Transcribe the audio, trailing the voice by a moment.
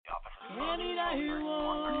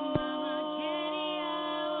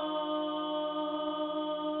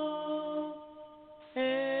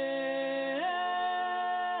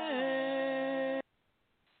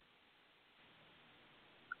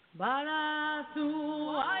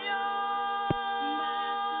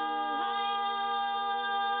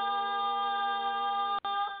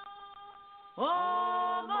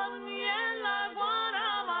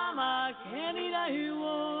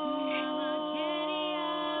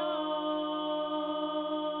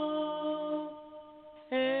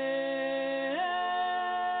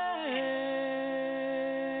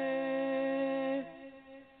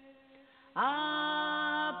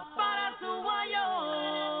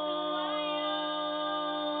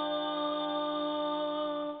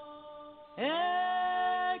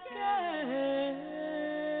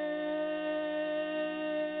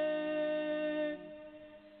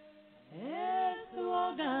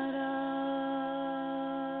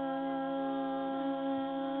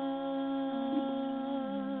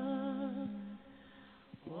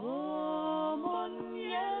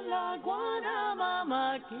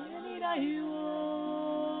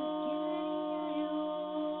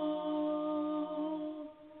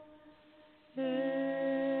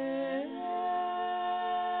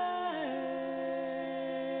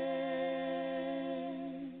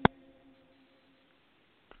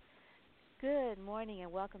Good morning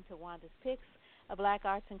and welcome to Wanda's Picks, a Black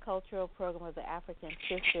arts and cultural program of the African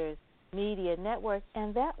Sisters Media Network.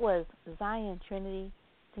 And that was Zion Trinity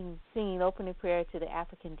singing opening prayer to the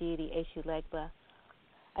African deity Eshu Legba,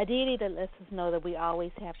 a deity that lets us know that we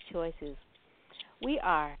always have choices. We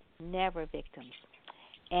are never victims.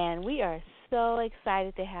 And we are so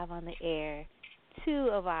excited to have on the air two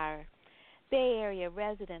of our Bay Area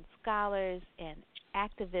resident scholars and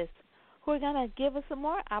activists who are going to give us some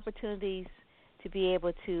more opportunities to be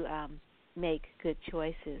able to make good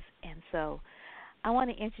choices. And so I want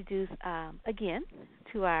to introduce again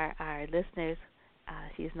to our listeners,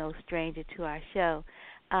 she is no stranger to our show,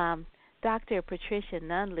 Dr. Patricia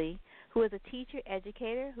Nunley, who is a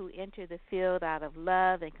teacher-educator who entered the field out of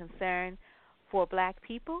love and concern for Black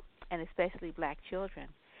people and especially Black children.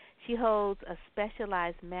 She holds a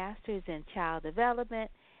specialized master's in child development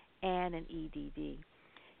and an EDD.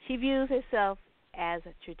 She views herself as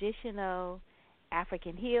a traditional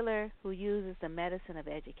African healer who uses the medicine of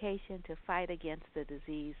education to fight against the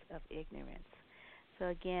disease of ignorance. So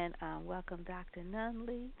again, welcome Dr.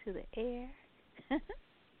 Nunley to the air.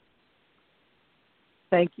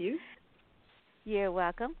 Thank you. You're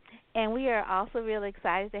welcome. And we are also really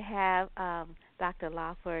excited to have Dr.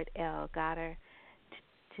 Lawford L. Goddard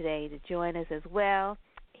today to join us as well.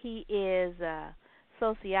 He is a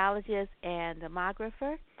sociologist and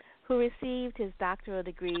demographer who received his doctoral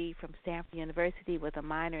degree from Stanford University with a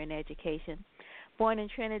minor in education. Born in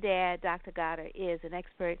Trinidad, Dr. Goddard is an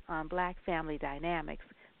expert on Black family dynamics,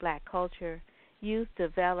 Black culture, youth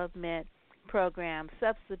development programs,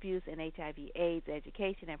 substance abuse, and HIV/AIDS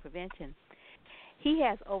education and prevention. He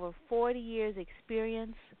has over 40 years'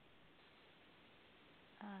 experience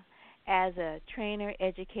as a trainer,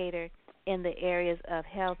 educator in the areas of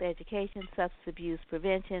health education, substance abuse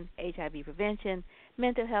prevention, HIV prevention,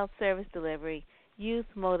 mental health service delivery, youth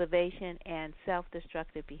motivation, and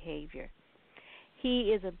self-destructive behavior.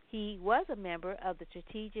 He was a member of the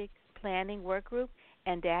Strategic Planning Work Group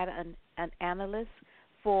and data analyst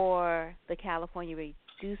for the California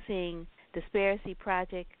Reducing Disparity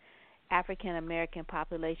Project, African American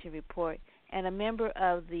Population Report, and a member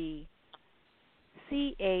of the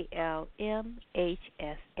CALMHSA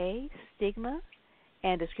Stigma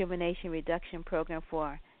and Discrimination Reduction Program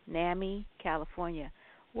for NAMI, California.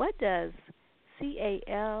 What does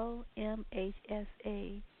CALMHSA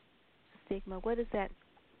Stigma, what does that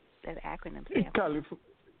acronym stand for?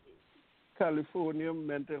 California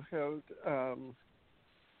Mental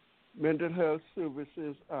Health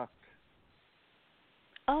Services Act.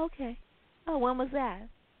 Oh, okay. Oh, when was that?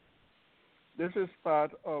 This is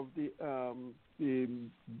part of the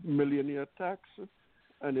millionaire tax,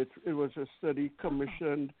 and it was a study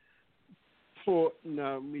commissioned for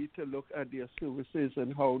NAMI to look at their services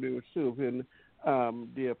and how they were serving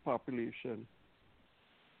their population.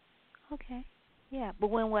 Okay. Yeah, but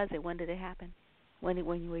when was it? When did it happen? When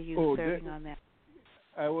were you serving on that?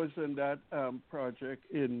 I was in that project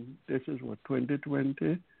this is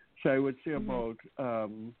 2020, so I would say about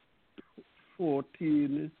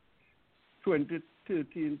 2013 to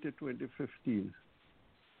 2015.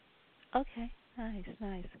 Okay,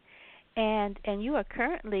 nice. And you are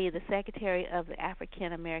currently the secretary of the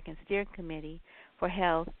African American Steering Committee for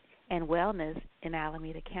Health and Wellness in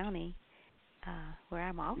Alameda County, where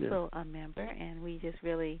I'm also a member, and we just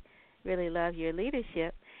really really love your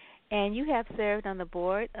leadership. And you have served on the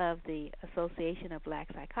board of the Association of Black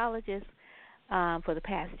Psychologists for the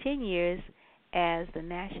past 10 years as the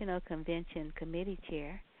National Convention Committee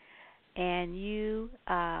Chair. And you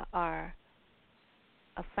are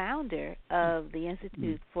a founder of the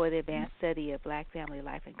Institute for the Advanced Study of Black Family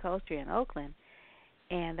Life and Culture in Oakland.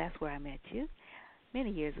 And that's where I met you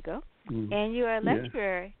many years ago. And you are a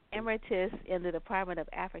lecturer emeritus in the Department of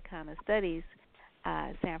Africana Studies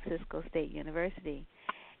at San Francisco State University.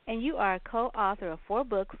 And you are a co-author of 4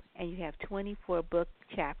 books, and you have 24 book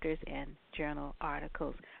chapters and journal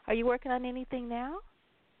articles. Are you working on anything now,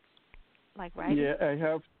 like writing? Yeah, I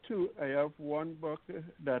have 2. I have 1 book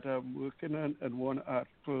that I'm working on and 1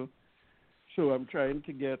 article. So I'm trying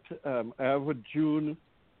to get. I have a June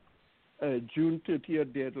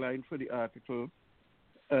 30th deadline for the article,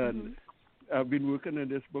 and I've been working on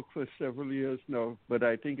this book for several years now. But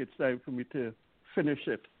I think it's time for me to finish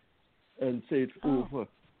it and say it's over.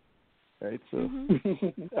 Right, so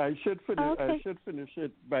I should finish. Okay. I should finish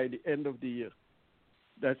it by the end of the year.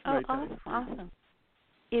 That's my time. Awesome.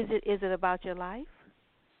 Is it about your life?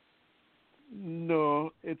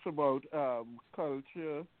 No, it's about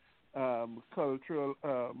culture, cultural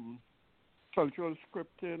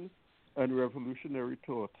scripting, and revolutionary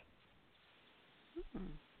thought.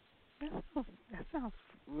 That sounds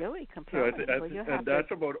really compelling. And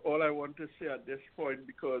that's about all I want to say at this point,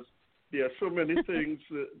 because there are so many things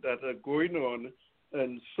that are going on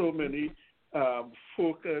and so many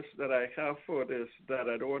focus that I have for this that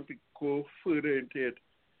I don't want to go further into it,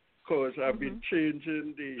 because I've been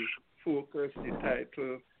changing the focus, the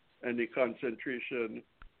title, and the concentration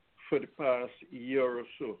for the past year or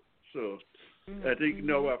so. So I think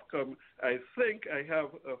now I've come, I think I have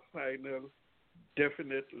a final,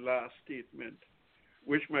 definite last statement,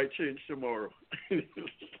 which might change tomorrow.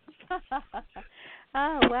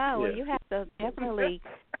 Oh, wow. Well, you have to definitely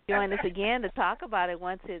join us again to talk about it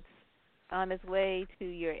once it's on its way to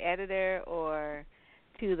your editor or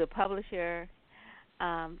to the publisher.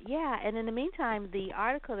 And in the meantime, the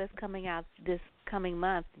article that's coming out this coming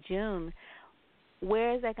month, June,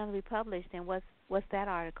 where is that going to be published, and what's that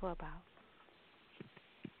article about?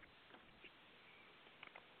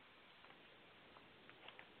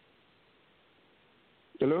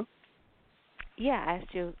 Hello? Yeah, I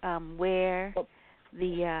asked you where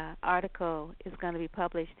the article is going to be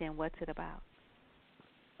published and what's it about.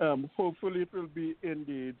 Hopefully it will be in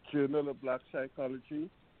the Journal of Black Psychology.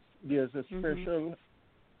 There's a special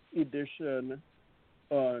edition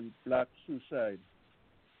on Black suicide.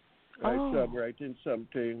 Right? So I'm writing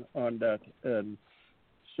something on that. And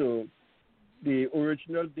so the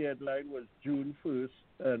original deadline was June 1st,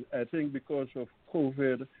 and I think because of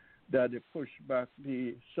COVID that they pushed back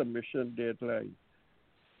the submission deadline.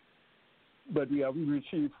 But we haven't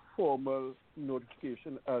received formal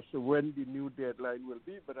notification as to when the new deadline will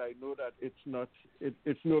be, but I know that it's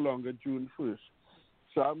no longer June 1st.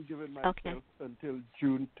 So I'm giving myself until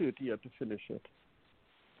June 30th to finish it.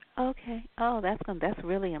 Okay. Oh, that's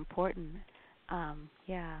really important.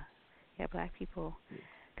 Black people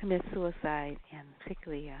commit suicide, and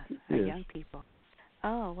particularly young people.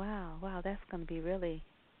 Oh, wow, that's going to be really,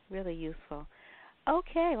 really useful.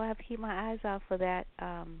 Okay, well, I have to keep my eyes out for that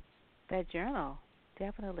journal.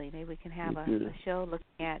 Definitely, maybe we can have a show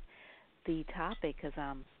looking at the topic, because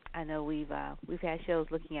I know we've had shows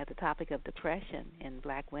looking at the topic of depression in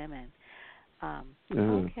Black women.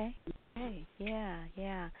 Okay,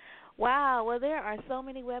 yeah. Wow. Well, there are so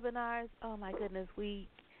many webinars. Oh my goodness,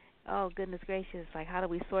 goodness gracious! Like, how do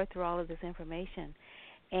we sort through all of this information?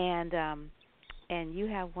 And you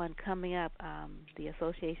have one coming up. The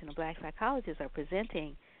Association of Black Psychologists are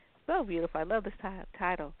presenting. So beautiful. I love this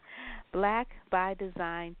title. Black by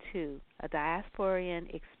Design 2, a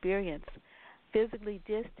Diasporian Experience, Physically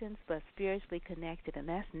Distanced but Spiritually Connected. And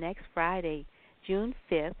that's next Friday, June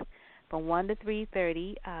 5th, from 1 to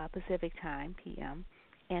 3:30 Pacific Time, p.m.,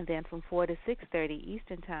 and then from 4 to 6:30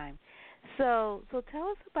 Eastern Time. So tell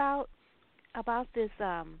us about this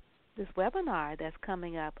webinar that's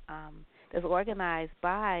coming up, that's organized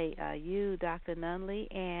by you, Dr. Nunley,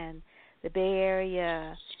 and the Bay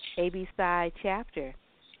Area AB-Side chapter.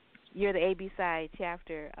 You're the AB-Side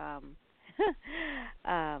chapter,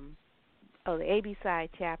 the AB-Side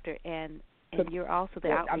chapter, and you're also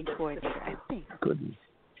the outreach coordinator, I think. Goodness.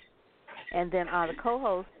 And then the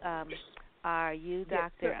co-hosts are you,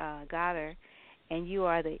 Dr. Goddard, and you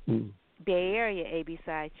are the Bay Area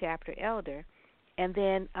AB-Side chapter elder. And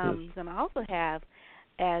then you're going to also have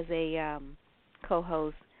as a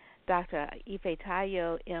co-host Dr.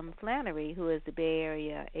 Ifetayo M. Flannery, who is the Bay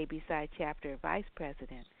Area AB-Side chapter vice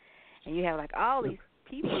president. And you have like all these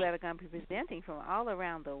people that are going to be presenting from all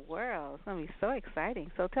around the world. It's going to be so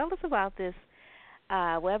exciting. So tell us about this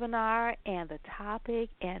webinar and the topic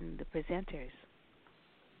and the presenters.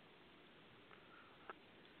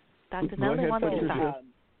 Dr. Nunley, want to start?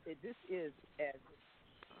 This is, as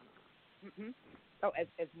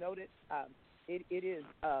as noted, it is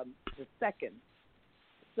the second.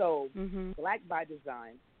 So, Black by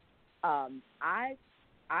Design. I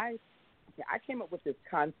came up with this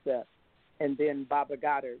concept, and then Baba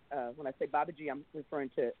Goddard. When I say Baba G, I'm referring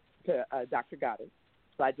to Dr. Goddard.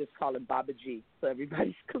 So I just call him Baba G, so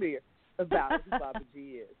everybody's clear about who Baba G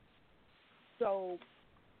is. So,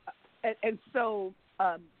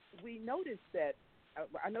 we noticed that.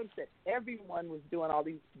 I noticed that everyone was doing all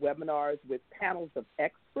these webinars with panels of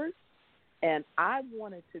experts, and I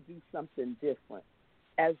wanted to do something different,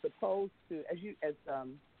 as opposed to, as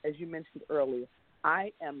you mentioned earlier,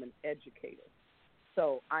 I am an educator,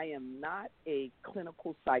 so I am not a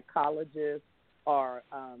clinical psychologist, or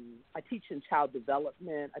I teach in child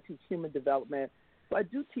development, I teach human development, so I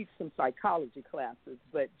do teach some psychology classes,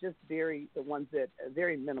 but just the ones that are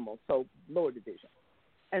very minimal, so lower division.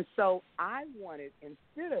 And so I wanted,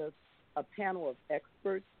 instead of a panel of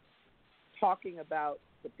experts talking about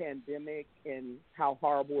the pandemic and how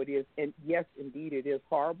horrible it is, and yes, indeed, it is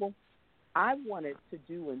horrible, I wanted to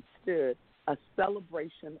do instead a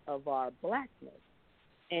celebration of our Blackness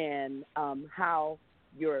and how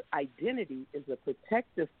your identity is a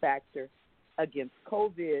protective factor against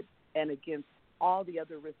COVID and against all the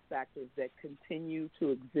other risk factors that continue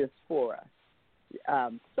to exist for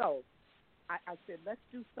us. So I said, let's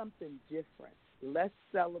do something different. Let's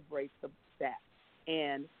celebrate that.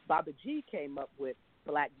 And Baba G came up with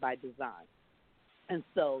Black by Design. And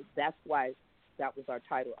so that's why that was our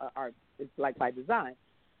title, it's Black by Design.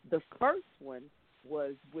 The first one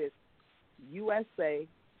was with USA,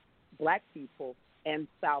 Black people, and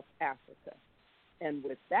South Africa. And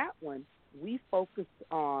with that one, we focused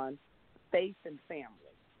on faith and family.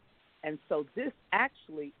 And so this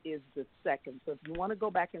actually is the second. So if you want to go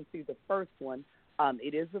back and see the first one,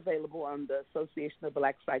 it is available on the Association of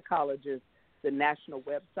Black Psychologists, the national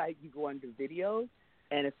website. You go under videos,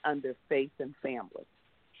 and it's under faith and family.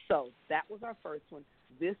 So that was our first one.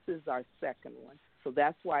 This is our second one. So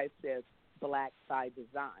that's why it says Black by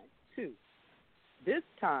Design 2. This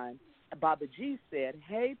time, Baba G said,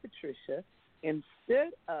 hey, Patricia,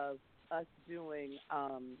 instead of us doing,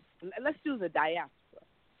 let's do the diaspora.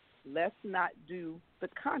 Let's not do the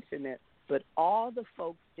continent, but all the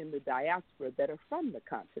folks in the diaspora that are from the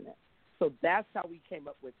continent. So that's how we came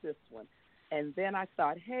up with this one. And then I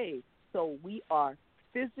thought, hey, so we are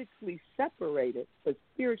physically separated but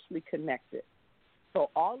spiritually connected.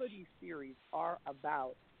 So all of these series are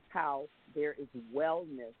about how there is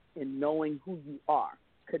wellness in knowing who you are,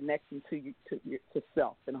 connecting to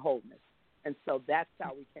self and wholeness. And so that's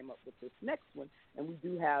how we came up with this next one. And we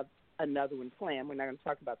do have another one planned. We're not going to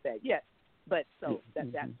talk about that yet. But so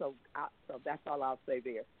that's all I'll say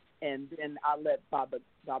there. And then I'll let Baba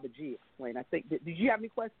G explain. I think, did you have any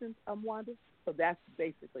questions, Wanda? So that's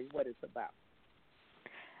basically what it's about.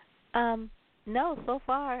 No, so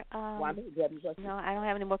far. Wanda, do you have any questions? No, I don't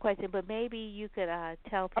have any more questions. But maybe you could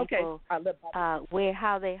tell people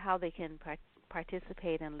how they can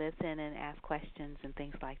participate and listen and ask questions and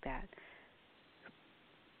things like that.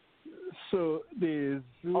 So the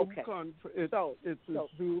Zoom conference. It's a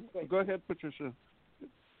Zoom. Go ahead, Patricia.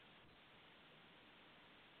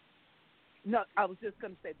 No, I was just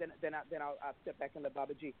going to say. Then I'll step back and let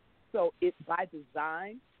Baba G. So it by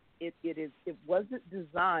design, it wasn't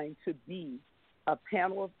designed to be a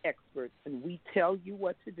panel of experts and we tell you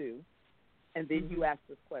what to do, and then you ask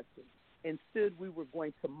us questions. Instead, we were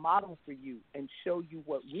going to model for you and show you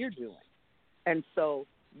what we're doing, and so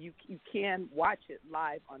you can watch it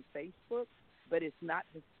live on Facebook, but it's not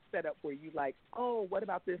set up where you like, oh, what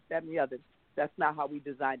about this, that, and the other. That's not how we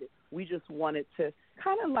designed it. We just wanted to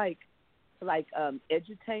kind of like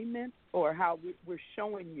edutainment, or how we're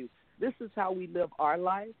showing you this is how we live our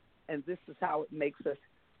life, and this is how it makes us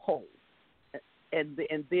whole. And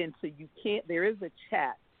then so you can't. There is a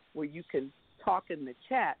chat where you can talk in the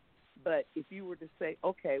chat, but if you were to say,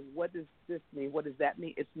 okay, what does this mean? What does that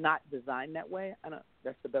mean? It's not designed that way. I don't.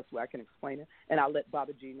 That's the best way I can explain it. And I'll let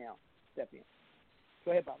Baba G now step in.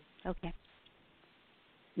 Go ahead, Baba. Okay.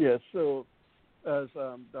 Yes. So, as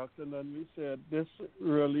Dr. Nunley said, this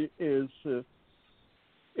really is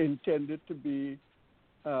intended to be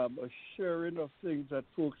a sharing of things that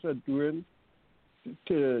folks are doing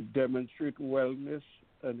to demonstrate wellness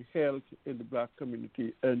and health in the Black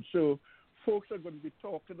community. And so folks are going to be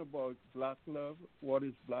talking about Black love, what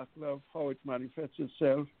is Black love, how it manifests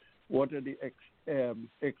itself, what are the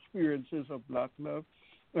experiences of Black love.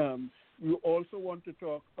 We also want to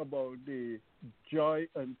talk about the joy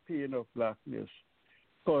and pain of Blackness,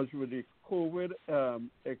 because with the COVID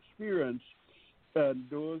experience and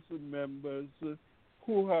those members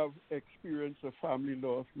who have experienced a family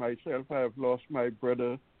loss, myself, I have lost my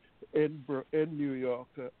brother in New York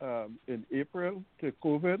in April to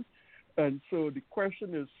COVID. And so the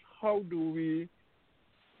question is, how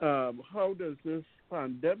does this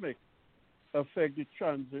pandemic affect the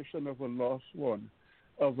transition of a lost one,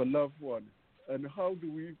 of a loved one? And how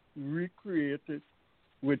do we recreate it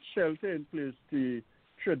with shelter in place, the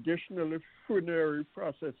traditional funerary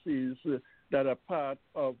processes that are part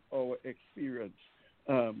of our experience?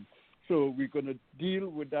 So we're going to deal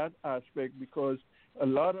with that aspect, because a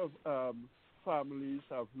lot of families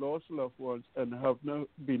have lost loved ones and have not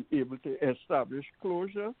been able to establish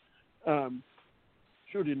closure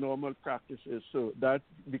through the normal practices. So that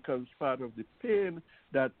becomes part of the pain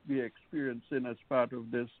that we're experiencing as part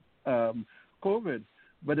of this COVID.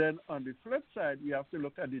 But then on the flip side, we have to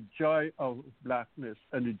look at the joy of Blackness,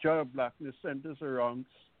 and the joy of Blackness centers around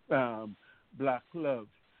Black love,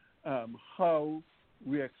 how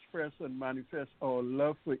we express and manifest our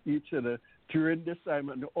love for each other during this time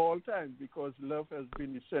and all time, because love has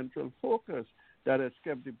been the central focus that has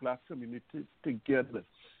kept the Black community together.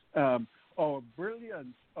 Our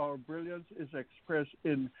brilliance is expressed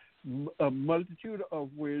in a multitude of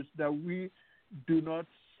ways that we do not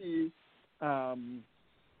see.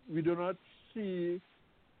 We do not see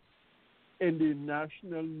in the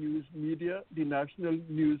national news media. The national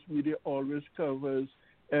news media always covers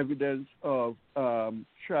evidence of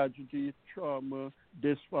tragedy, trauma,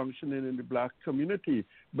 dysfunctioning in the Black community.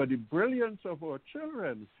 But the brilliance of our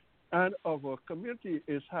children and of our community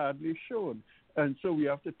is hardly shown. And so we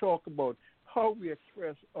have to talk about how we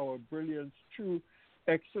express our brilliance through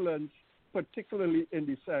excellence, particularly in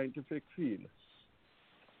the scientific field.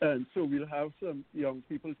 And so we'll have some young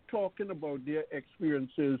people talking about their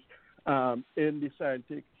experiences in the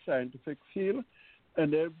scientific field.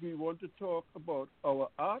 And then we want to talk about our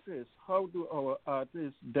artists. How do our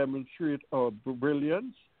artists demonstrate our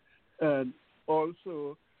brilliance? And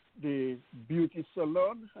also, the beauty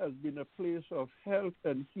salon has been a place of health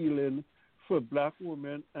and healing for Black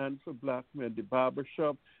women and for Black men. The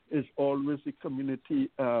barbershop is always a community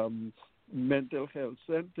mental health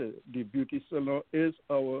center. The beauty salon is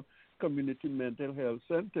our community mental health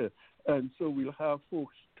center. And so we'll have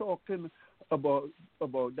folks talking about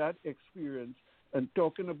that experience and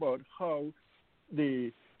talking about how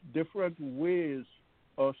the different ways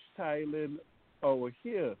of styling our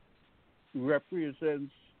hair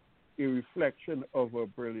represents a reflection of our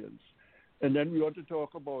brilliance. And then we want to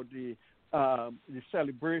talk about the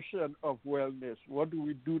celebration of wellness. What do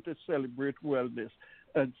we do to celebrate wellness?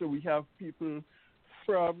 And so we have people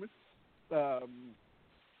from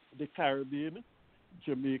the Caribbean,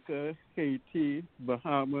 Jamaica, Haiti,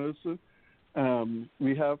 Bahamas.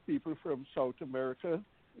 We have people from South America,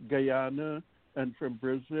 Guyana, and from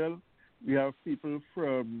Brazil. We have people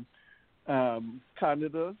from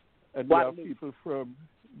Canada, and we have people from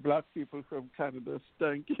Black people from Canada.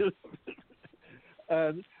 Thank you.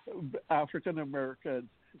 And African Americans.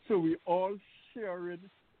 So we all sharing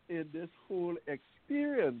in this whole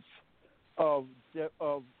experience of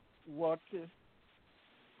what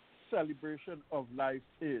celebration of life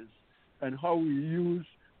is, and how we use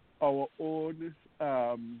our own,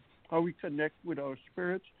 how we connect with our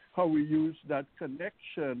spirits, how we use that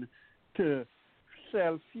connection to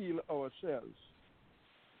self-heal ourselves.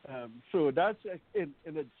 So that's in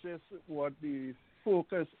a gist what the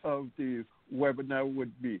focus of the webinar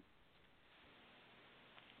would be.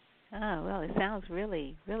 Oh, well, it sounds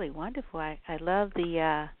really, really wonderful. I love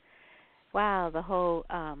the, the whole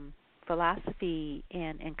philosophy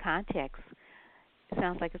and context. It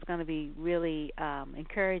sounds like it's going to be really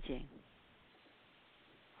encouraging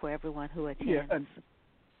for everyone who attends. Yeah, and,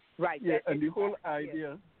 right. Yeah, and the whole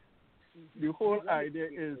idea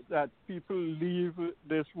is that people leave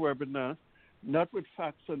this webinar not with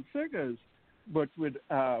facts and figures, but with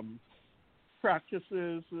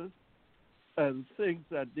practices and things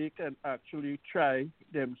that they can actually try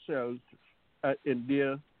themselves in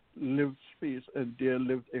their lived space and their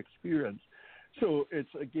lived experience. So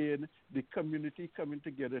it's, again, the community coming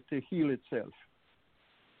together to heal itself.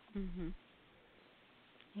 Mm-hmm.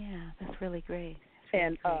 Yeah, that's really great.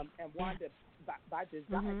 And Wanda, by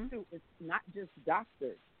design, too, it's not just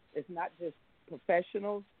doctors. It's not just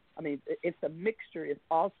professionals. I mean, it's a mixture. It's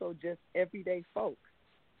also just everyday folks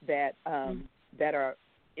that that are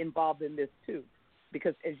involved in this, too.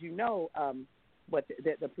 Because, as you know, what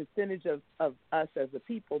the percentage of us as a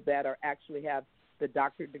people that are actually have the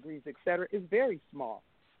doctorate degrees, et cetera, is very small.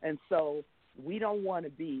 And so we don't want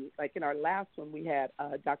to be, like in our last one, we had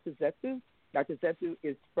Dr. Zethu. Dr. Zethu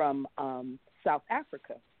is from South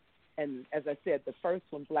Africa. And as I said, the first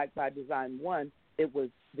one, Black by Design 1, it was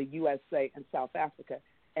the USA and South Africa.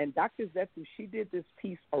 And Dr. Zethu, she did this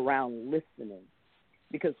piece around listening,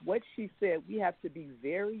 because what she said, we have to be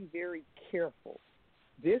very, very careful.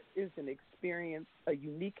 This is an experience, a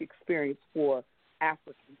unique experience for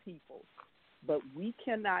African people, but we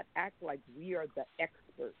cannot act like we are the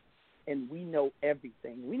experts and we know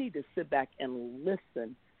everything. We need to sit back and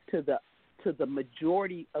listen to the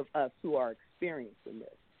majority of us who are experiencing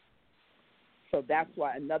this. So that's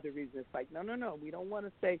why another reason it's like, no, we don't want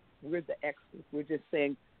to say we're the experts. We're just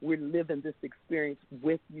saying we're living this experience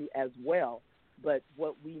with you as well. But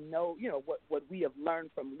what we know, what we have learned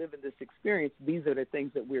from living this experience, these are the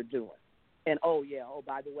things that we're doing. And,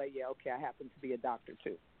 by the way, okay, I happen to be a doctor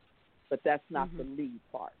too. But that's not the lead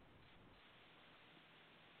part.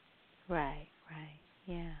 Right.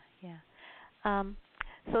 Yeah.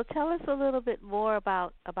 So tell us a little bit more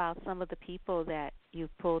about some of the people that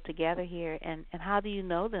you've pulled together here, and how do you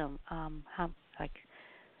know them?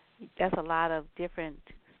 That's a lot of different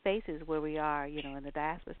spaces where we are, in the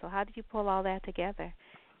diaspora. So how did you pull all that together?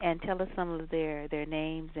 And tell us some of their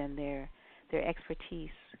names and their expertise.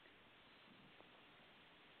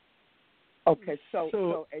 Okay,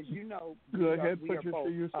 so as you know, go ahead, we are both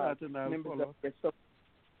members of the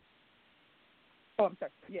I'm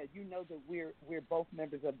sorry. Yeah, you know that we're both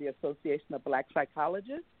members of the Association of Black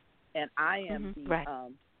Psychologists, and I am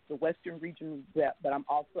the Western region rep, but I'm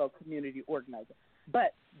also a community organizer.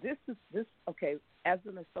 But this okay. As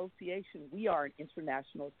an association, we are an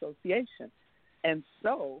international association, and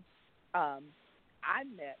so I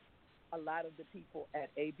met a lot of the people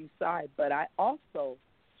at ABSI, but I also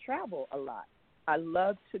travel a lot. I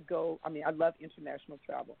love to go. I love international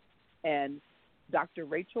travel, and Dr.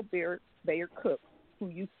 Rachel Bayer Cook, who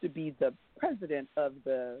used to be the president of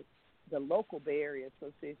the local Bay Area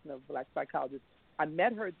Association of Black Psychologists. I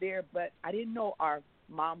met her there, but I didn't know our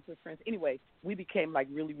moms were friends. Anyway, we became like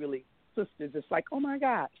really, really sisters. It's like, oh, my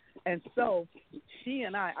God. And so she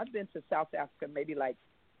and I've been to South Africa maybe like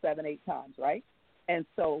 7-8 times, right? And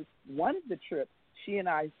so one of the trips, she and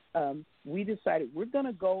I, we decided we're going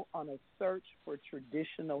to go on a search for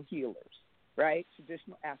traditional healers, right,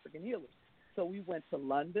 traditional African healers. So we went to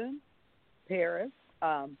London, Paris,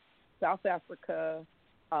 South Africa,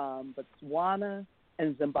 Botswana,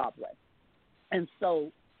 and Zimbabwe. And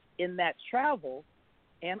so in that travel,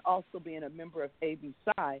 and also being a member of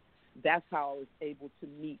ABSI, that's how I was able to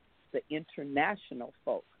meet the international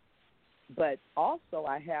folk. But also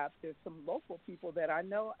there's some local people that I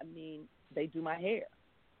know. They do my hair.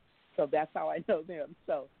 So that's how I know them.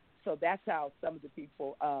 So that's how some of the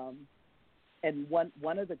people, and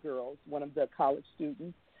one of the girls, one of the college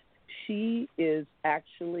students, she is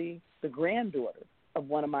actually the granddaughter of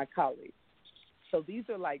one of my colleagues. So these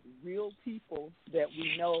are like real people that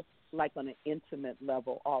we know, like on an intimate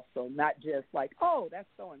level also, not just like, oh, that's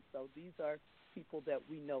so-and-so. These are people that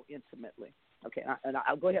we know intimately. Okay, and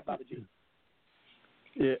I'll go ahead, Baba G.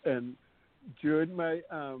 Yeah, and during my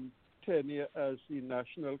tenure as the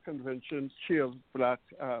National Convention Chair of Black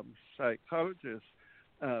Psychologists,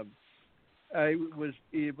 I was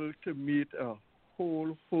able to meet a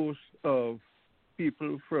whole host of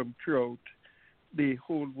people from throughout the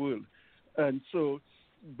whole world. And so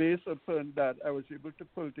based upon that, I was able to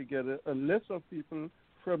pull together a list of people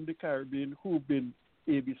from the Caribbean who've been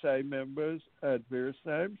ABSI members at various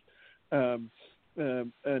times, and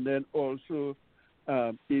then also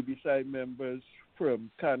ABSI members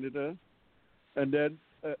from Canada. And then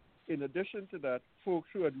in addition to that, folks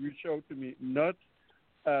who had reached out to me, not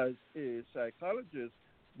as a psychologist,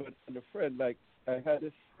 but as a friend. Like I had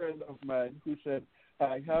this friend of mine who said,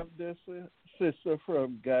 I have this sister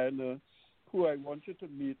from Ghana who I want you to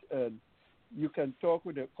meet, and you can talk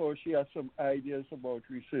with her because she has some ideas about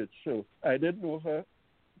research. So I didn't know her.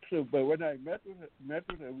 So, but when I met with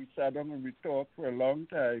her, we sat down and we talked for a long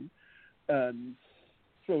time. And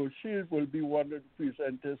so she will be one of the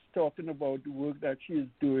presenters talking about the work that she is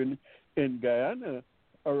doing in Guyana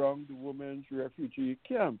around the women's refugee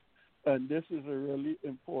camp. And this is a really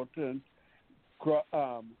important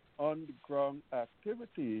on-the-ground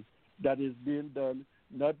activity that is being done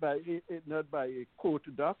not by a quote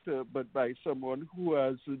doctor, but by someone who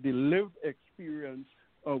has the lived experience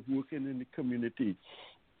of working in the community.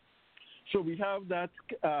 So we have that,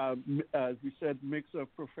 as we said, mix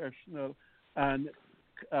of professional and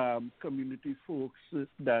community folks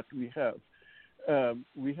that we have.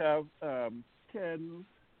 We have 7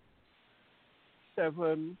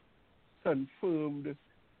 confirmed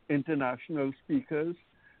international speakers,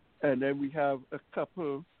 and then we have a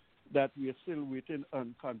couple that we are still waiting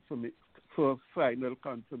on for final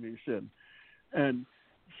confirmation. And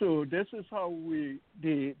so this is how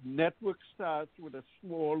the network starts with a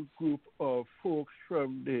small group of folks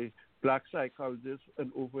from the Black psychologists,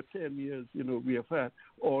 and over 10 years, we have had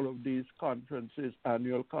all of these conferences,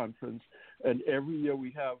 annual conference, and every year we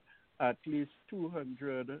have at least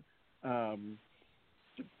 200,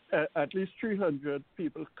 at least 300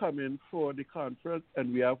 people come in for the conference,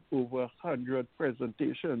 and we have over 100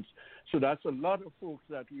 presentations. So that's a lot of folks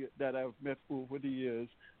that I've met over the years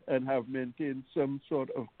and have maintained some sort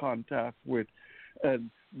of contact with. And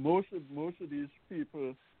most of these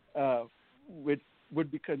people would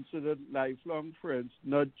be considered lifelong friends,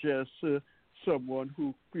 not just someone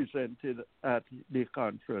who presented at the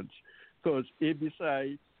conference. Because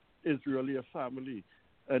ABSI is really a family,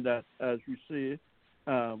 and that, as we say,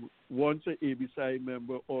 once an ABSI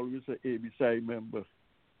member, always an ABSI member.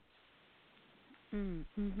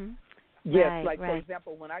 Mm-hmm. Yes, right. For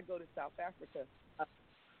example, when I go to South Africa,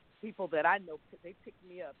 people that I know, they pick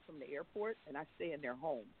me up from the airport, and I stay in their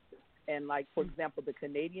homes. And for example, the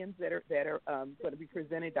Canadians that are going to be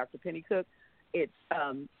presented, Dr. Penny Cook, it's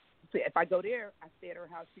so if I go there, I stay at her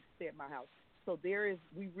house, she can stay at my house. So we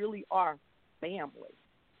really are family.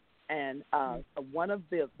 And one of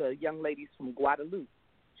the young ladies from Guadeloupe,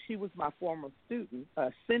 she was my former student,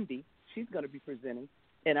 Cindy. She's going to be presenting.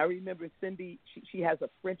 And I remember Cindy, she has a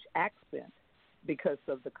French accent because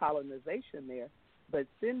of the colonization there. But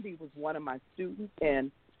Cindy was one of my students,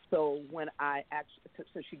 and so when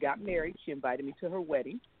so she got married, she invited me to her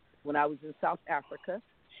wedding. When I was in South Africa,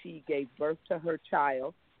 she gave birth to her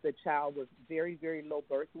child. The child was very, very low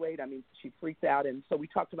birth weight. I mean, she freaked out. And so we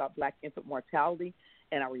talked about Black infant mortality,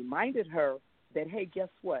 and I reminded her that, hey, guess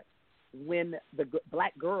what? When the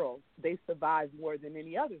Black girls, they survive more than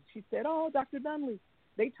any others. She said, oh, Dr. Dunley,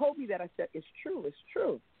 they told me that. I said, it's true.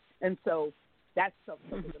 And so that's so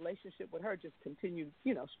the relationship with her just continued,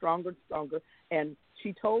 stronger and stronger. And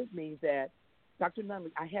she told me that, Dr.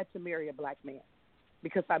 Nunley, I had to marry a Black man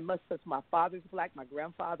because I must, because my father's Black, my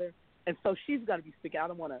grandfather. And so she's going to be speaking. I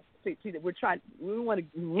don't want to see that we don't want to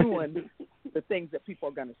ruin the things that people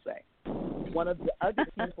are going to say. One of the other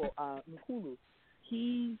people, Mkhulu,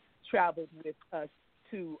 he traveled with us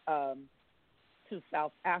to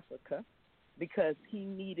South Africa because he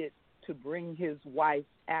needed to bring his wife's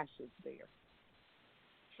ashes there.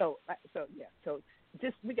 So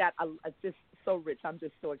we got just so rich. I'm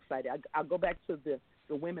just so excited. I'll go back to the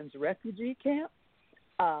women's refugee camp.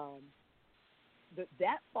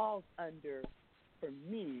 That falls under, for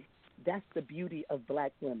me, that's the beauty of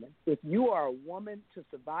Black women. If you are a woman to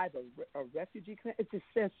survive a refugee camp, it just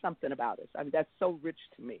says something about us. I mean, that's so rich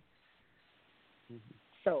to me. Mm-hmm.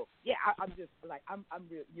 So yeah, I'm just I'm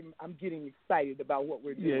getting excited about what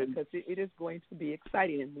we're doing because it is going to be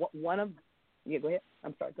exciting. And one of go ahead.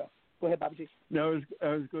 I'm sorry. Go ahead, Bobby G. No, I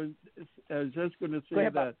was just going to say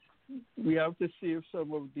that we have to save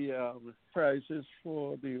some of the prizes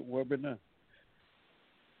for the webinar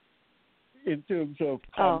in terms of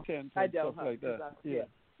content and stuff like that. Yeah.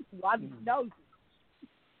 No.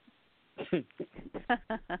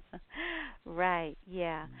 Right.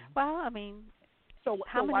 Yeah. Well, I mean,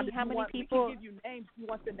 how many people? We can give you names. You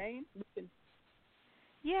want the names?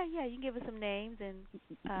 Yeah, you can give us some names and.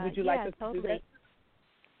 Would you like us to do that?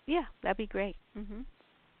 Yeah, that'd be great. Mhm.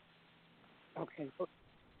 Okay.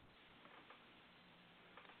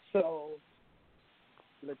 So,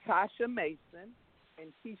 Latasha Mason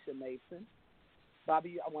and Keisha Mason.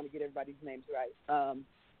 Bobby, I want to get everybody's names right.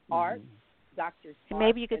 Art, Dr.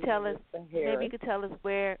 Maybe you could tell us. Maybe you could tell us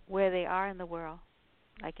where they are in the world,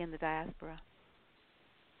 like in the diaspora.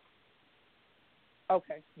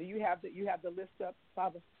 Okay. Do you have the list up,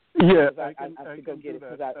 Father? Yeah, I have to go get it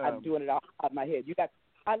because I'm doing it off of my head.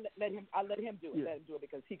 I'll let him do it. Yeah. Let him do it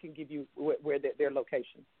because he can give you where their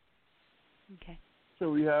location. Okay.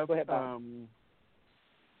 So we have go ahead,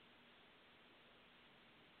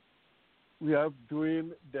 we have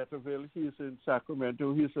Dwayne Detterville. He's in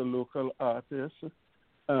Sacramento. He's a local artist.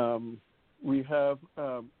 We have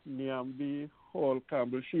Nyambi Hall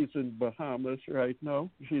Campbell. She's in Bahamas right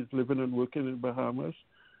now. She's living and working in Bahamas.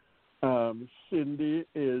 Cindy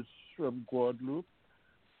is from Guadeloupe.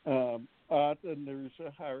 Art and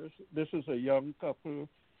Nerissa Harris. This is a young couple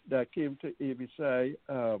that came to ABSI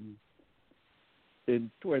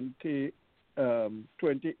in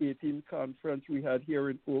 2018 conference we had here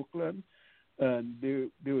in Oakland, and they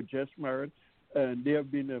were just married, and they have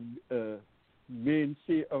been a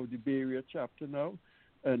mainstay of the Bay Area chapter now.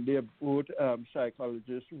 and they're both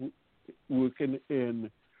psychologists working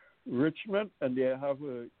in Richmond, and they have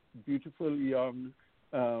a beautiful young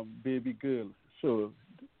baby girl. So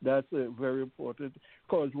that's very important,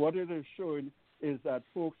 because what it is showing is that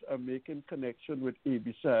folks are making connection with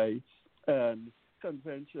ABSI and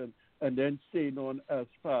convention, and then staying on as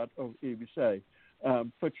part of ABSI.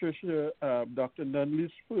 Patricia, Dr.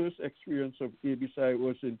 Nunley's first experience of ABSI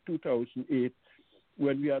was in 2008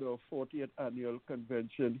 when we had our 40th annual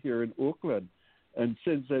convention here in Oakland. And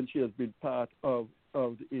since then, she has been part of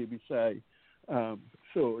the ABSI.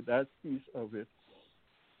 So that's piece of it.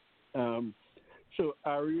 So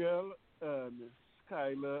Ariel and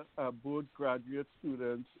Skylar are both graduate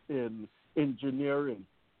students in engineering,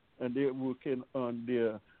 and they're working on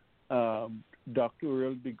their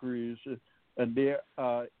doctoral degrees, and they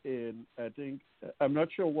are in, I think, I'm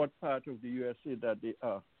not sure what part of the USA that they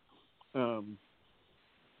are.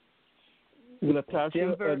 Latasha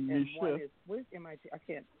Denver and and Misha. one is, where's MIT? I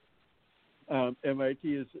can't. MIT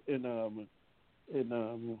is in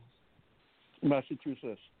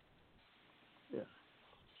Massachusetts. Yeah.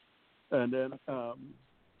 And then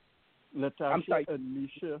Latasha and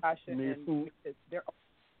Misha Mason,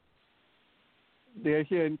 they're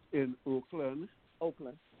here in Oakland.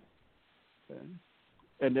 Okay.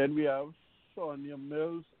 And then we have Sonia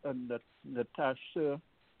Mills and Natasha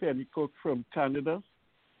Pennycook from Canada,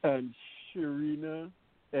 and Sharina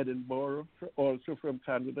Edinburgh, also from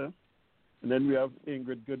Canada. And then we have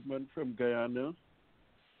Ingrid Goodman from Guyana.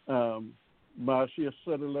 Marcia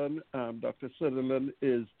Sutherland, Dr. Sutherland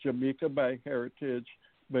is Jamaica by heritage,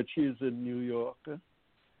 but she's in New York.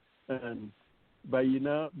 And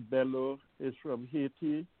Baina Bello is from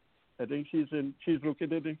Haiti. I think she's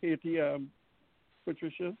located in Haiti,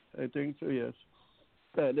 Patricia? I think so, yes.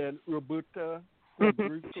 And then Roberta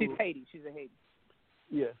Frederico. She's Haiti. She's a Haiti.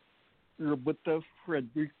 Yes. Roberta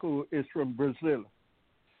Frederico is from Brazil.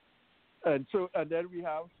 And then we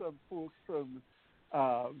have some folks from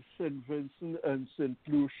St. Vincent and St.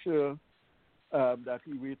 Lucia that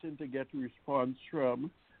we're waiting to get a response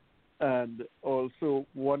from, and also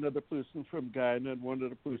one other person from Guyana and one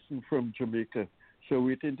other person from Jamaica. So we're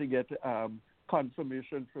waiting to get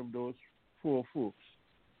confirmation from those 4 folks.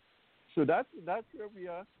 So that's where we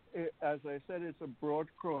are. As I said, it's a broad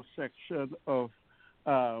cross-section of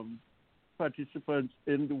participants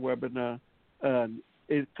in the webinar, and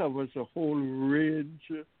it covers a whole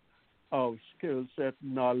range of skill set,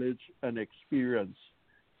 knowledge, and experience.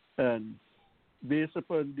 And based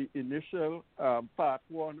upon the initial part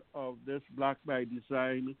 1 of this Black by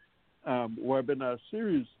Design webinar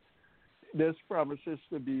series, this promises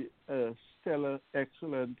to be a stellar,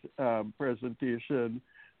 excellent presentation,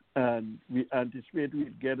 and we anticipate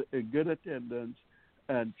we'd get a good attendance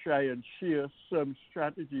and try and share some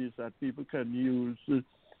strategies that people can use,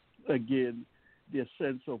 again, their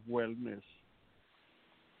sense of wellness.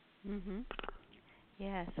 Mhm.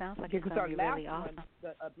 Yeah, sounds like it's going to be really awesome. One,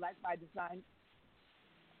 the Black by Design.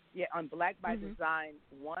 Yeah, on Black by Design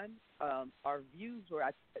 1, our views were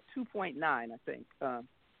at 2.9, I think.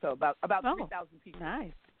 So about 3,000 people.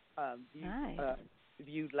 Nice.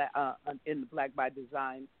 Viewed in the Black by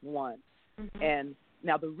Design 1. Mm-hmm. And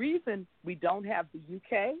now the reason we don't have the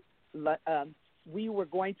UK, we were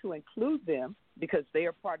going to include them because they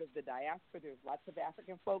are part of the diaspora. There's lots of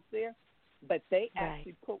African folks there, but they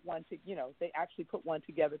actually put one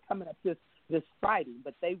together coming up this Friday.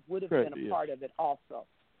 But they would have been a part of it also.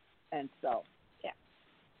 And so,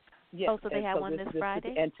 yeah. Oh, so they have one this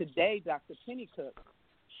Friday. And today, Dr. Pennycook,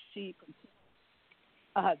 she.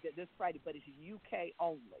 This Friday, but it's UK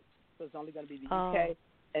only, so it's only going to be the UK,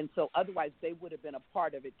 and so otherwise they would have been a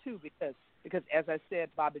part of it too, because as I said,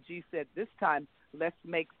 Baba G said this time, let's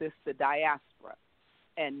make this the diaspora,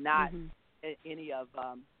 and not any of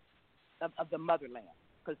the motherland,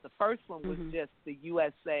 because the first one was just the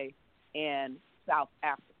USA and South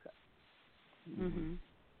Africa,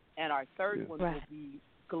 and our third one will be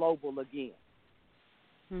global again.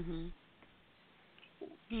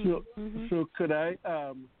 So could I,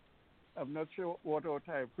 I'm not sure what our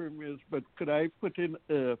time frame is, but could I put in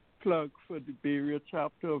a plug for the Bay Area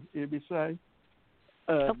chapter of ABSI?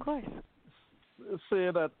 Of course. Say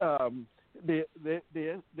that the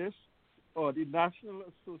National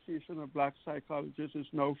Association of Black Psychologists is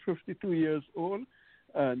now 52 years old,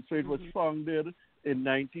 and so it was founded in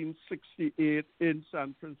 1968 in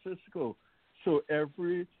San Francisco. So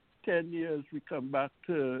every 10 years we come back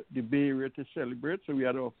to the Bay Area to celebrate. So we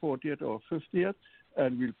had our 40th or 50th,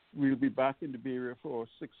 and we'll be back in the Bay Area for our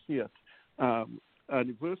 60th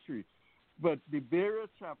anniversary. But the Bay Area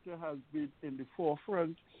chapter has been in the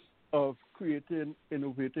forefront of creating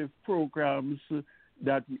innovative programs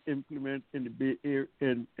that we implement in the Bay Area,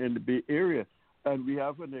 in the Bay Area. And we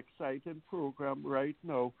have an exciting program right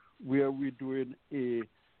now where we're doing a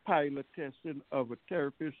pilot testing of a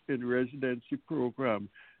therapist in residency program.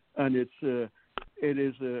 And it is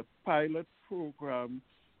a pilot program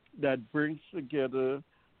that brings together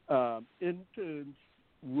interns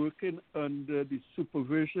working under the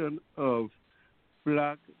supervision of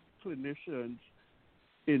Black clinicians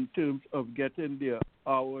in terms of getting their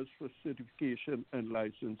hours for certification and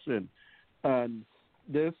licensing. And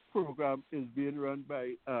this program is being run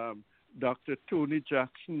by Dr. Tony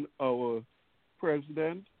Jackson, our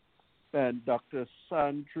president, and Dr.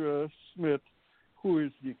 Sandra Smith, who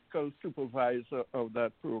is the co-supervisor of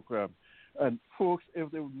that program. And folks,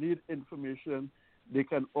 if they need information, they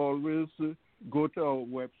can always go to our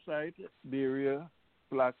website,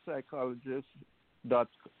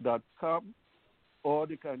 BariaBlackPsychologist.com, or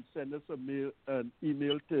they can send us an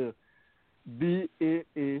email to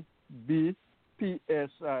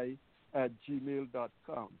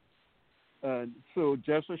baabpsi@gmail.com. And so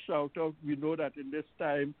just a shout out, we know that in this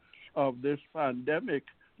time of this pandemic,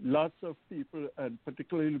 lots of people, and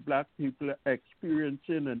particularly Black people, are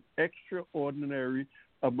experiencing an extraordinary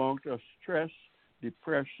amount of stress,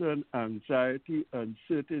 depression, anxiety,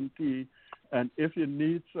 uncertainty. And if you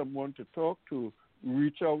need someone to talk to,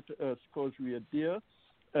 reach out to us because we are there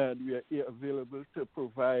and we are available to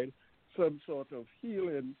provide some sort of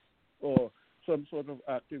healing or some sort of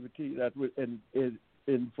activity that will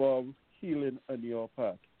involve healing on your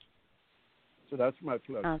part. So that's my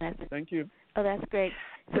plug. Thank you. Oh, that's great.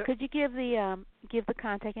 So could you give the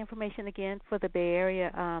contact information again for the Bay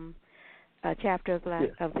Area chapter of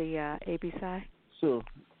the ABPSI? So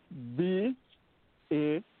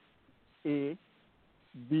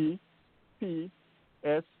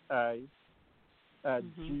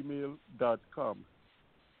baabpsi@gmail.com.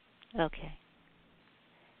 Okay.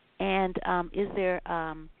 And is there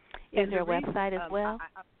a website as well?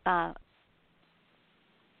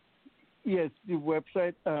 Yes, the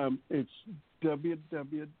website it's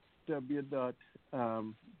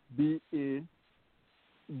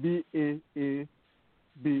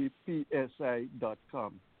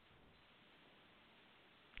www.baabpsi.com.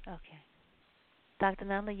 Okay. Dr.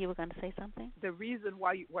 Nunley, you were going to say something? The reason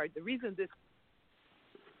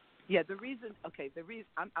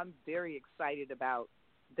I'm very excited about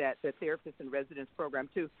that the therapist in residence program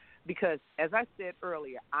too, because as I said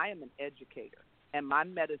earlier, I am an educator and my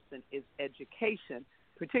medicine is education,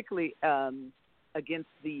 particularly against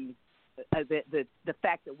the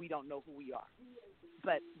fact that we don't know who we are.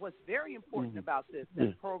 But what's very important about this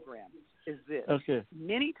program is this. Okay.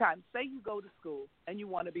 Many times, say you go to school and you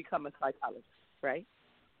want to become a psychologist, right?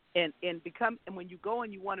 And when you go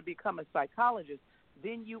and you want to become a psychologist,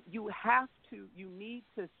 then you need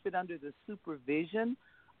to sit under the supervision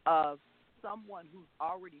of someone who's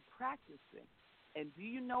already practicing. And do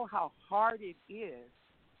you know how hard it is?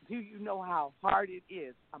 Do you know how hard it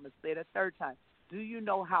is? I'm going to say it a third time. Do you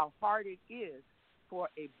know how hard it is for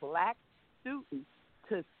a Black student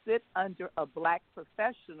to sit under a Black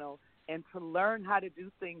professional and to learn how to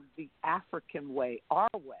do things the African way, our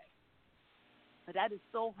way? But that is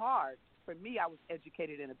so hard. For me, I was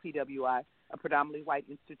educated in a PWI, a predominantly white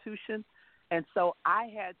institution, and so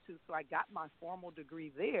I got my formal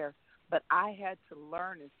degree there, but I had to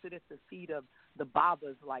learn and sit at the feet of the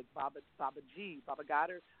Babas like Baba G, Baba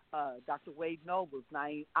Goddard, Dr. Wade Nobles,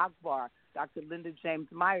 Naeem Akbar, Dr. Linda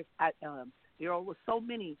James Myers. There were so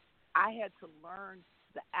many. I had to learn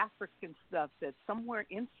the African stuff that somewhere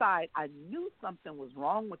inside I knew something was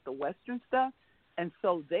wrong with the Western stuff, and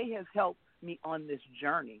so they have helped me on this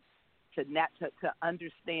journey to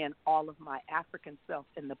understand all of my African self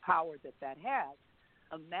and the power that has.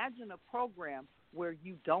 Imagine a program where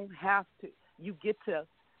you don't have to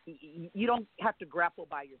grapple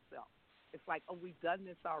by yourself. It's like, oh, we've done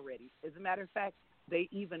this already. As a matter of fact, they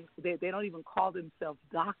don't even call themselves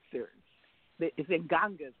doctors. It's in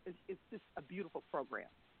Gangas. It's just a beautiful program,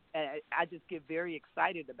 and I just get very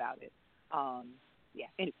excited about it.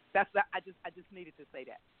 Anyway, I just needed to say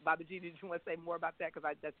that. Baba G, did you want to say more about that?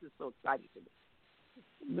 Because that's just so exciting to me.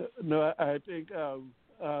 No, I think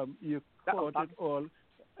you caught it all.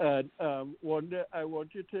 And Wanda, I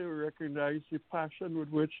want you to recognize the passion with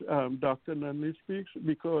which Dr. Nunley speaks,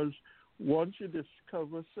 because once you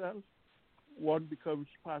discover self, one becomes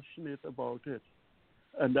passionate about it.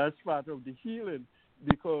 And that's part of the healing,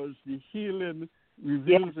 because the healing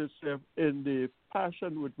reveals itself in the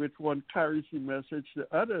passion with which one carries the message to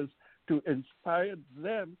others to inspire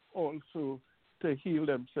them also to heal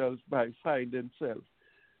themselves by finding self.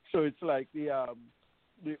 So it's like the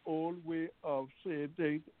old way of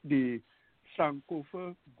saying the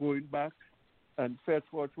Sankofa, going back and fetch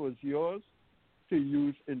what was yours to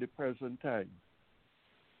use in the present time.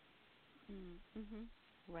 Mm-hmm.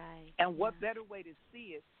 Right. And what better way to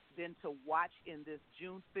see it than to watch in this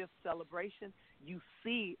June 5th celebration? You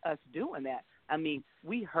see us doing that. I mean,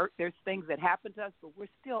 there's things that happen to us, but we're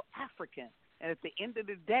still African. And at the end of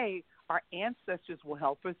the day, our ancestors will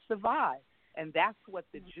help us survive. And that's what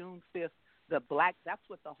the June 5th, that's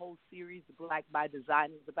what the whole series, Black by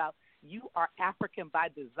Design, is about. You are African by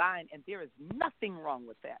design, and there is nothing wrong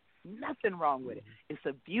with that. Nothing wrong with it. It's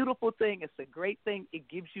a beautiful thing. It's a great thing. It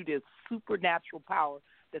gives you this supernatural power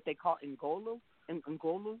that they call Ngolu, and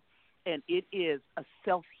it is a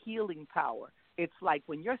self-healing power. It's like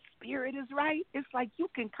when your spirit is right, it's like you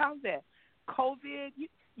can combat COVID.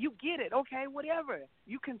 You get it, okay, whatever.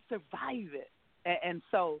 You can survive it. And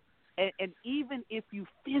so, even if you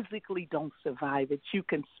physically don't survive it, you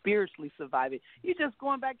can spiritually survive it. You're just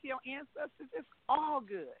going back to your ancestors. It's all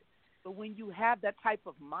good. But when you have that type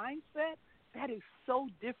of mindset, that is so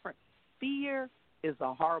different. Fear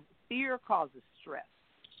causes stress.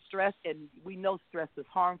 Stress, and we know stress is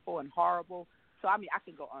harmful and horrible. So, I mean, I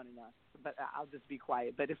can go on and on, but I'll just be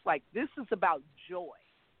quiet. But it's like this is about joy.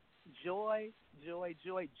 Joy, joy,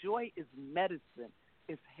 joy. Joy is medicine.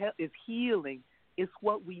 It's healing. It's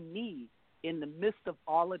what we need in the midst of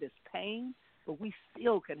all of this pain, but we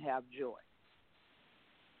still can have joy.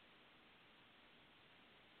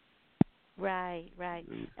 Right. I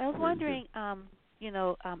was wondering, as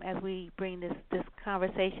we bring this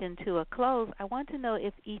conversation to a close, I want to know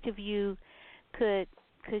if each of you could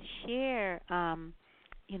share,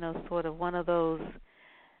 sort of one of those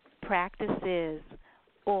practices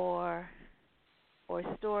or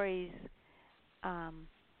stories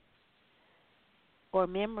or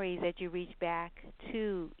memories that you reach back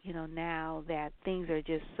to, now that things are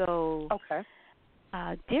just so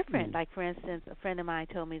different. Like, for instance, a friend of mine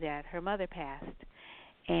told me that her mother passed,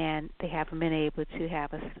 and they haven't been able to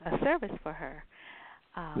have a service for her.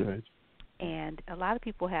 Right. And a lot of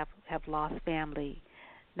people have lost family,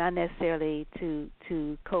 not necessarily to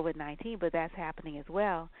COVID-19, but that's happening as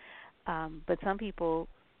well. But some people,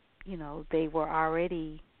 they were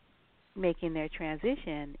already making their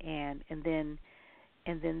transition, and then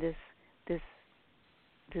this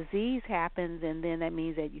disease happens, and then that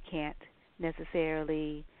means that you can't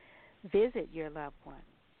necessarily visit your loved one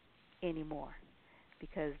anymore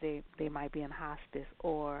because they might be in hospice,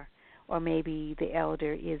 or maybe the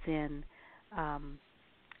elder is in a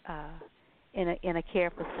care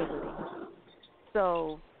facility.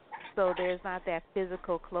 So there's not that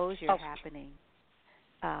physical closure happening,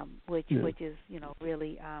 which is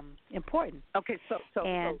really important. Okay,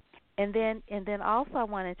 and then also I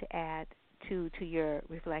wanted to add to your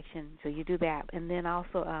reflection. So you do that, and then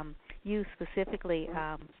also you specifically,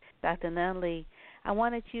 Dr. Nunley, I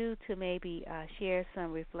wanted you to maybe share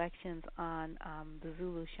some reflections on the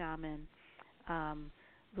Zulu shaman,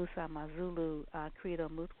 Lusa Mazulu Credo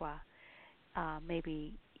Mutwa.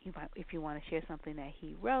 Maybe if you want to share something that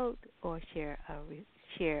he wrote, or share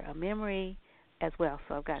a memory as well.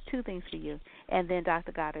 So I've got two things for you. And then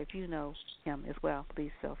Dr. Goddard, if you know him as well,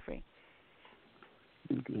 please feel free.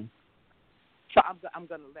 Okay. So I'm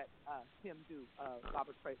going to let him do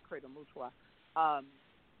Robert Credo Mutwa. A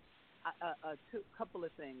couple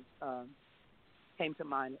of things came to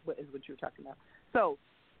mind, is what you were talking about. So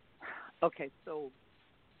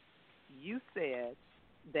you said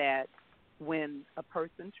that when a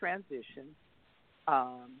person transitions,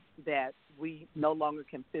 that we no longer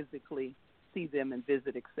can physically see them and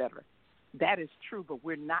visit, etc. That is true, but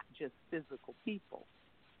we're not just physical people.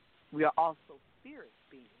 We are also spirit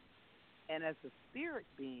beings. And as a spirit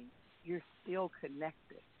being, you're still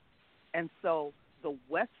connected. And so the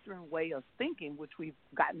Western way of thinking, which we've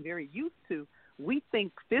gotten very used to, we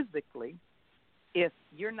think physically, if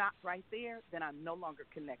you're not right there, then I'm no longer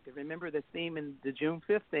connected. Remember, the theme in the June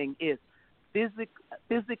 5th thing is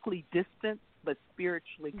physically distant but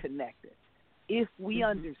spiritually connected. If we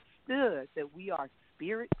understood that we are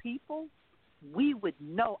spirit people, we would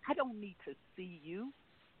know I don't need to see you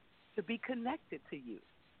to be connected to you.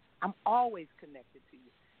 I'm always connected to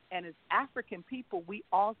you. And as African people, we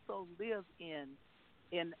also live in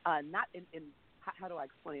how do I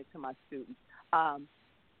explain it to my students?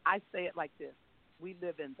 I say it like this. We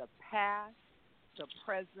live in the past, the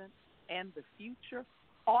present, and the future,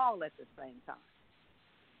 all at the same time.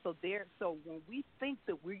 So when we think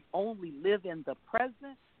that we only live in the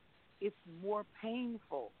present, it's more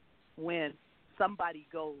painful when somebody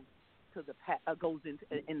goes to the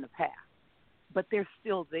in the past. But they're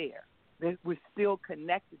still there. We're still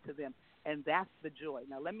connected to them, and that's the joy.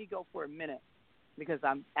 Now, let me go for a minute. because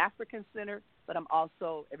I'm African-centered, but I'm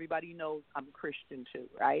also, everybody knows I'm Christian too,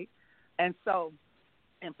 right? And so,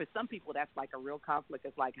 and for some people, that's like a real conflict.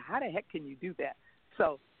 It's like, how the heck can you do that?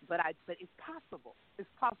 So, but it's possible. It's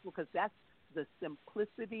possible because that's the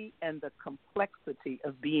simplicity and the complexity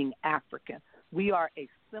of being African. We are a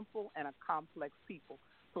simple and a complex people.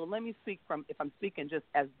 So let me speak from, if I'm speaking just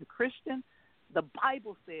as the Christian, the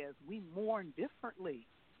Bible says we mourn differently.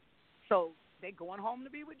 So they're going home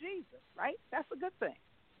to be with Jesus, right? That's a good thing.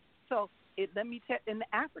 So let me tell, in the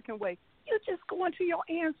African way, you just go into your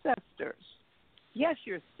ancestors. Yes,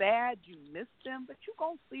 you're sad, you miss them, but you're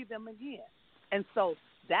going to see them again. And so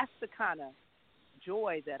that's the kind of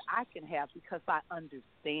joy that I can have because I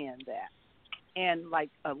understand that. And like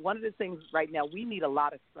one of the things right now, we need a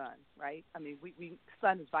lot of sun, right? I mean,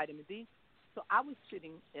 sun is vitamin D. So I was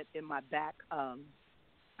sitting in my back at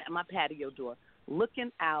my patio door,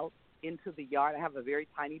 looking out into the yard. I have a very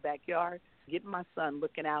tiny backyard, getting my son,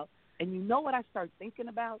 looking out. And you know what I started thinking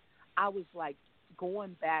about? I was like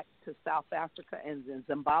going back to South Africa and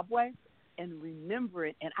Zimbabwe and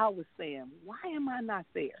remembering, and I was saying, why am I not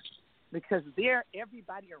there? Because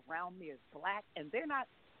everybody around me is black, and they're not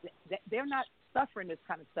suffering this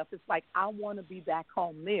kind of stuff. It's like, I want to be back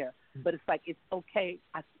home there, but it's like, it's okay.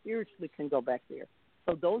 I spiritually can go back there.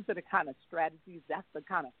 So those are the kind of strategies. That's the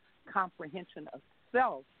kind of comprehension of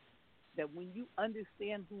self that when you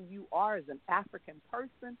understand who you are as an African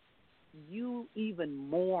person, you even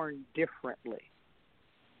mourn differently.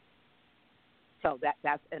 So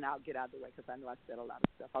that's, and I'll get out of the way because I know I said a lot of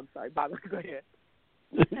stuff. I'm sorry. Baba, go ahead.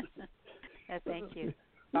 Thank you.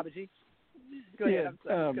 Baba G? Go ahead, I'm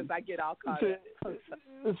sorry, because I get all caught up.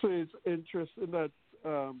 So it's interesting that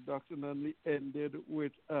Dr. Nunley ended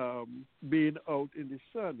with being out in the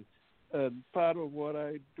sun. And part of what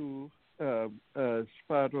I do as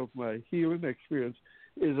part of my healing experience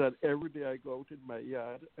is that every day I go out in my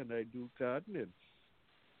yard and I do gardening.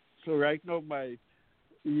 So right now my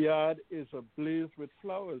yard is ablaze with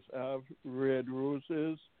flowers. I have red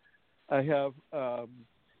roses. I have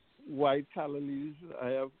white calla lilies. I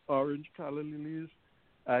have orange calla lilies.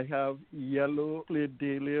 I have yellow clay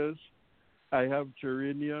dahlias. I have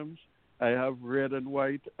geraniums. I have red and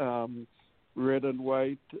white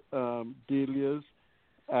dahlias.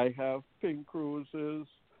 I have pink roses.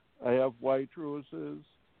 I have white roses.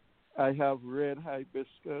 I have red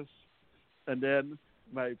hibiscus. And then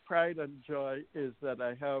my pride and joy is that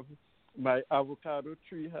I have my avocado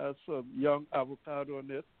tree has some young avocado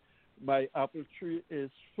on it. My apple tree is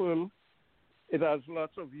full. It has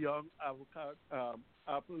lots of young avocado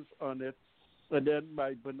apples on it. And then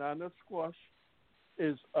my banana squash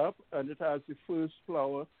is up, and it has the first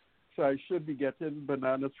flower. So I should be getting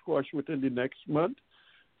banana squash within the next month.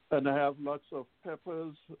 And I have lots of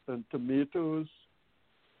peppers and tomatoes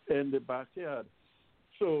in the backyard.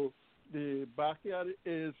 So the backyard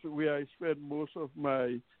is where I spend most of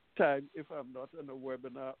my time if I'm not in a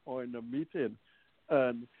webinar or in a meeting.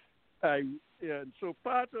 And so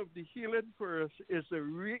part of the healing for us is to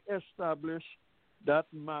reestablish that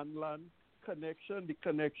man-land connection, the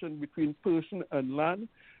connection between person and land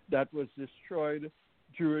that was destroyed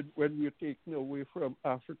during when we were taken away from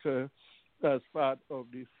Africa as part of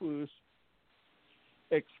the first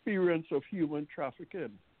experience of human trafficking,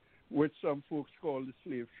 which some folks call the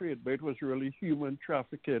slave trade, but it was really human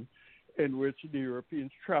trafficking in which the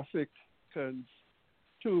Europeans trafficked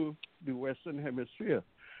to the Western Hemisphere.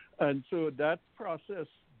 And so that process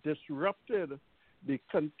disrupted the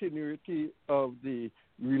continuity of the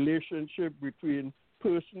relationship between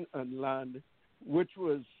person and land, which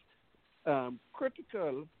was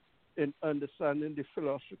critical in understanding the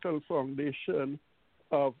philosophical foundation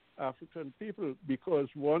of African people, because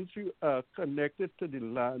once you are connected to the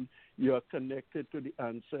land, you are connected to the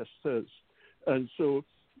ancestors. And so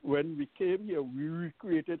when we came here, we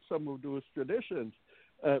recreated some of those traditions.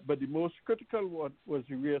 But the most critical one was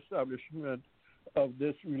the reestablishment of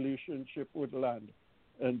this relationship with land.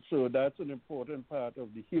 And so that's an important part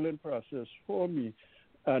of the healing process for me.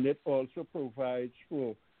 And it also provides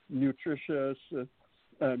for nutritious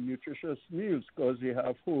meals because they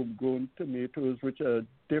have homegrown tomatoes, which are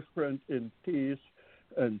different in taste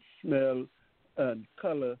and smell and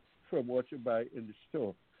color from what you buy in the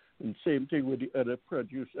store. And same thing with the other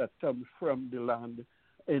produce that comes from the land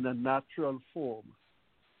in a natural form.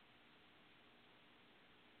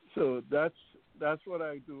 So that's what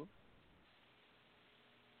I do.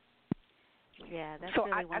 Yeah, that's so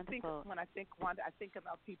really I wonderful. think when I think, Wanda, I think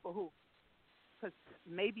about people who, because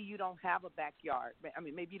maybe you don't have a backyard. I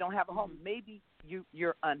mean, maybe you don't have a home. Maybe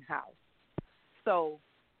you're unhoused. So,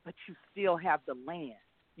 but you still have the land.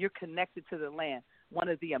 You're connected to the land. One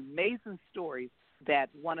of the amazing stories that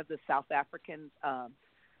one of the South Africans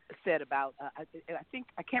said about.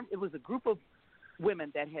 It was a group of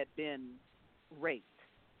women that had been raped,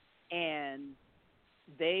 and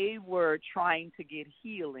they were trying to get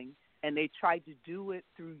healing, and they tried to do it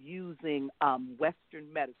through using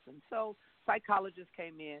Western medicine. So psychologists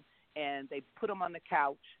came in, and they put them on the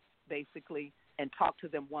couch, basically, and talked to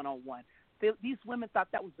them one-on-one. These women thought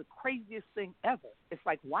that was the craziest thing ever. It's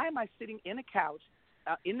like, why am I sitting in a couch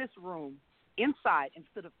in this room, inside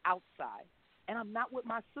instead of outside? And I'm not with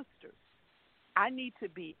my sisters. I need to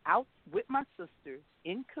be out with my sisters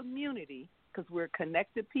in community because we're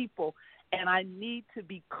connected people, and I need to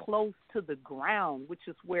be close to the ground, which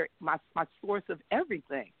is where my source of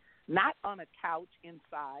everything, not on a couch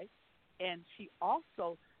inside. And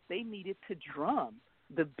they needed to drum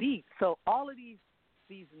the beat. So all of these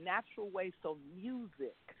natural ways, so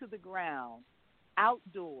music, to the ground,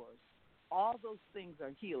 outdoors, all those things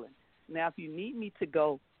are healing. Now, if you need me to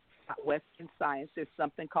go Western science, there's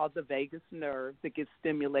something called the vagus nerve that gets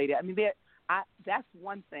stimulated. I mean, that's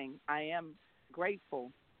one thing. I am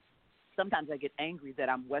grateful. Sometimes I get angry that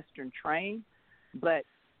I'm Western trained, but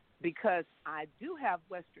because I do have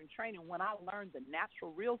Western training, when I learn the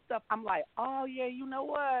natural, real stuff, I'm like, oh, yeah, you know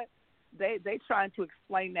what? They trying to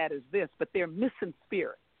explain that as this, but they're missing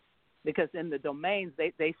spirit. Because in the domains,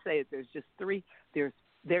 they say there's just three. There's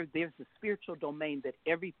the spiritual domain that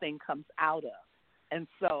everything comes out of. And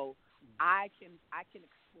so I can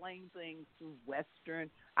explain things through Western.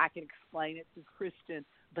 I can explain it through Christian,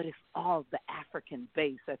 but it's all the African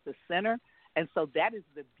base at the center. And so that is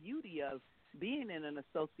the beauty of being in an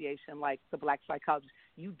association like the Black Psychologists.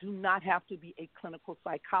 You do not have to be a clinical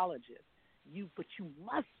psychologist. But you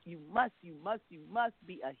must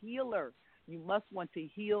be a healer. You must want to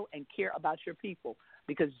heal and care about your people.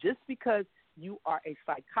 Because just because you are a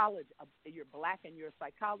psychologist, you're Black and you're a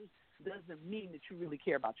psychologist, doesn't mean that you really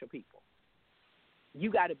care about your people. You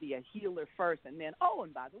got to be a healer first, and then,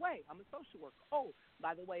 and by the way, I'm a social worker. Oh,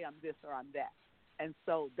 by the way, I'm this or I'm that. And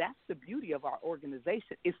so that's the beauty of our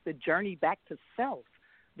organization. It's the journey back to self,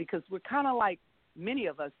 because we're kind of like, many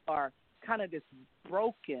of us are kind of this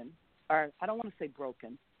broken, or I don't want to say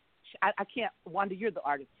broken. I can't, Wanda, you're the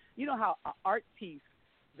artist. You know how an art piece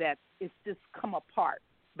that it's just come apart,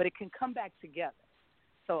 but it can come back together.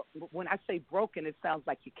 So when I say broken, it sounds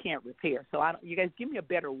like you can't repair. So you guys give me a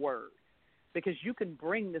better word, because you can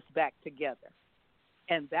bring this back together.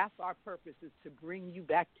 And that's our purpose, is to bring you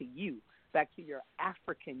back to you, back to your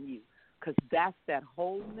African you, because that's that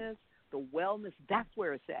wholeness, the wellness, that's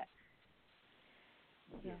where it's at.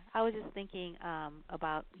 Yeah, I was just thinking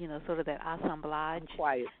about, sort of that assemblage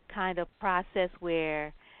Quiet kind of process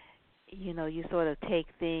where, you sort of take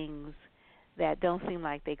things that don't seem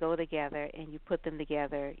like they go together and you put them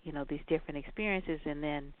together, these different experiences, and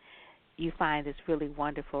then you find this really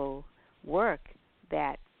wonderful work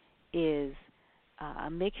that is a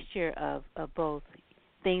mixture of both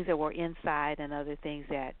things that were inside and other things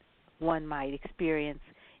that one might experience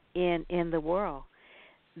in the world,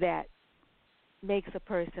 that makes a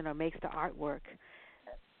person or makes the artwork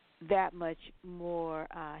that much more,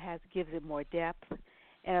 gives it more depth,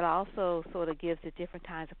 and it also sort of gives it different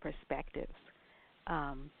kinds of perspectives.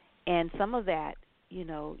 And some of that, you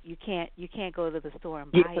can't go to the store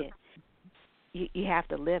and buy it. You have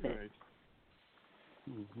to live it. Right.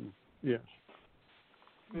 Mm-hmm. Yes.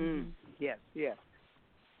 Yes, yes.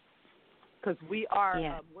 Because we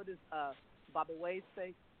are, what does Baba Wade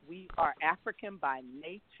say? We are African by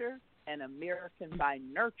nature and American by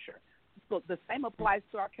nurture. So the same applies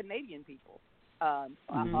to our Canadian people. Our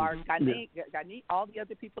Ghanaian, all the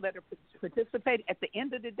other people that are participating. At the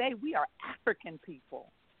end of the day, we are African people,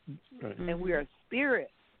 right. And we are spirit.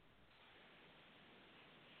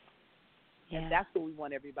 Yeah. And that's what we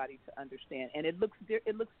want everybody to understand. And it looks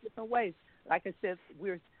different ways. Like I said,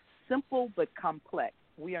 we're simple but complex.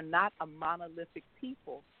 We are not a monolithic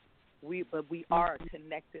people. But we are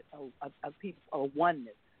connected, a people, a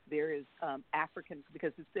oneness. There is African,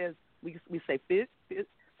 because it says we say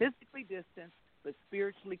physically distant but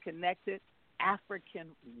spiritually connected. African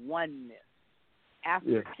oneness.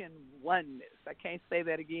 African oneness. I can't say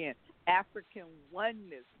that again. African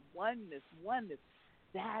oneness.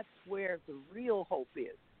 That's where the real hope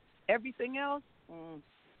is. Everything else,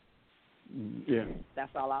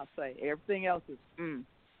 that's all I'll say. Everything else is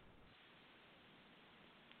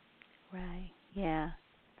Right. Yeah.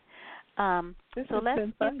 So let's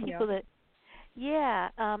give people that. Yeah.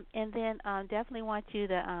 And then definitely want you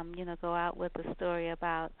to go out with a story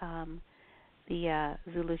about the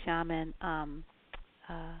Zulu shaman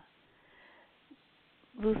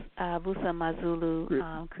Vusa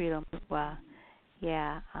Mazulu Credo Mwa.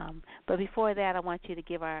 Yeah. But before that, I want you to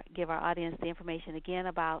give our audience the information again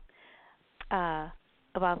about the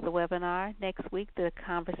webinar next week, the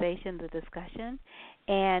conversation, the discussion,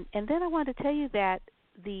 and then I want to tell you that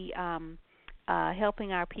the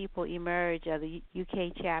Helping Our People Emerge, the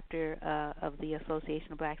UK chapter of the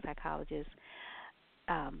Association of Black Psychologists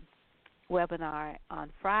webinar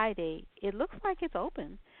on Friday. It looks like it's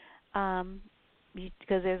open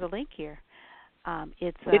because there's a link here.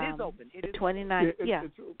 It is open. It is 29. Yeah.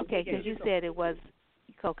 Okay, because you said open. it was.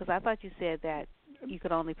 Because I thought you said that you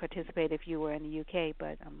could only participate if you were in the UK,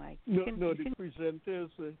 but I'm like, the presenters.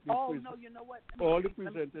 No, you know what? All the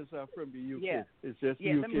presenters are from the UK. Yeah. It's just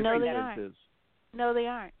yeah, UK no, they presenters. No, they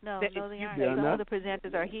aren't. No, they aren't. The other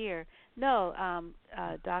presenters are here. No,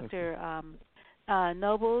 Dr.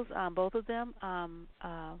 Nobles, both of them,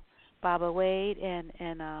 Baba Wade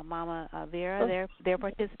and Mama Vera, they're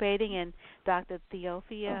participating, and Dr.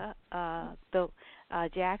 Theophia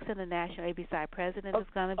Jackson, the National ABCI president, is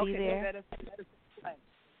going to be there. Let us explain.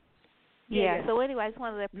 Yeah. So anyway, I just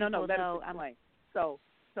wanted to let people know. Let us explain. So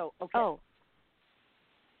okay. Oh.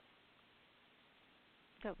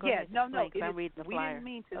 Go ahead. No. I'm reading the flyer. We didn't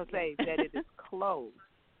mean to say that it is closed.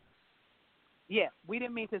 Yeah, we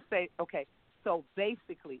didn't mean to say. Okay, so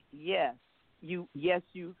basically, yes, you,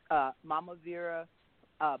 Mama Vera,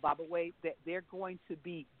 Baba Wade, they're going to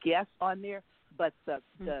be guests on there, but the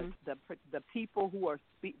people who are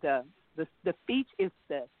the speech is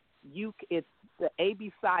it's the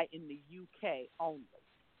ABCI in the UK only,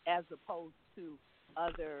 as opposed to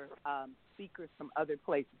other speakers from other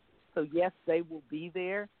places. So yes, they will be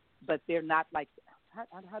there, but they're not like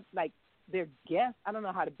they're guests. I don't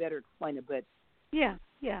know how to better explain it, but yeah.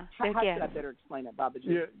 How should I better explain it, Baba G?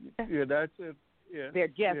 Yeah, that's it. Yeah, they're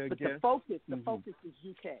guests, but guests. the focus is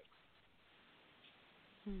UK.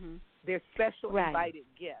 Mm-hmm. They're special invited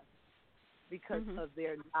guests because of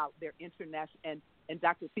their international and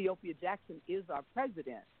Dr. Theophia Jackson is our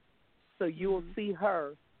president, so you will see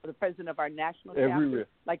her, the president of our national chapter.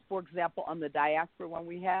 Like for example, on the diaspora one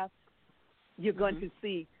we have, you're going to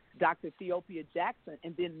see Dr. Theophia Jackson,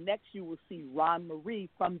 and then next you will see Ron Marie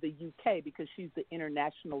from the UK because she's the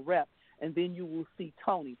international rep, and then you will see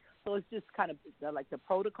Tony. So it's just kind of like the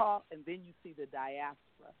protocol, and then you see the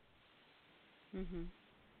diaspora. Mm-hmm.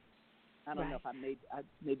 I don't know if I maybe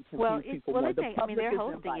confused people more. They're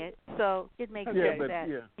hosting it, so it makes sense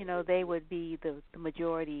that they would be the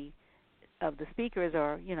majority of the speakers,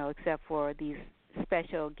 or except for these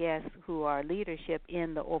special guests who are leadership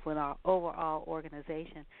in the overall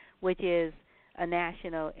organization, which is a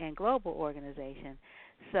national and global organization.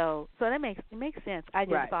 So that makes sense. I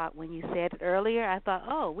just thought when you said it earlier, I thought,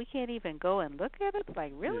 oh, we can't even go and look at it. It's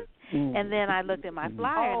like, really? Yeah. And then I looked at my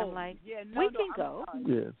flyer and I'm like, we can go.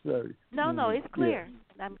 Yeah, sorry. No, it's clear.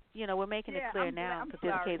 Yeah. We're making it clear now, because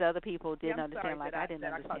in case other people didn't understand, like I didn't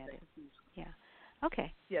understand it. Yeah.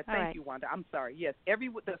 Okay. Yeah, thank you, Wanda. I'm sorry. Yes,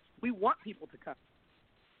 we want people to come.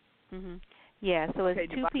 Mhm. Yeah, so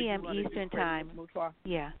it's 2 p.m. Eastern time.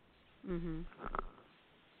 Yeah. Mhm.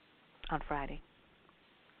 On Friday.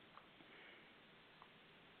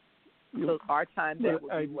 So our time that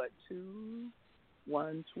would be what, 2,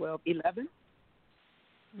 1, 12, 11?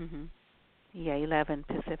 Mhm. Yeah, 11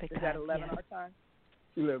 Pacific time. Is that 11 our time?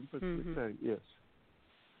 11 Pacific time. Yes.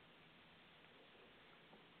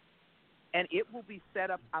 And it will be set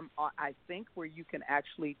up, I think, where you can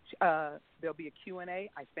actually there'll be a Q&A.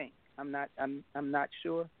 I think I'm not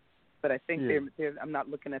sure, but I think I'm not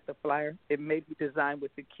looking at the flyer. It may be designed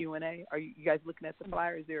with the Q&A. Are you guys looking at the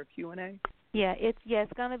flyer? Is there a Q&A? Yeah,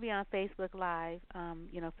 it's going to be on Facebook Live.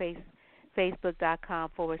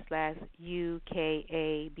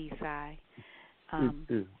 Facebook.com/UKABSI.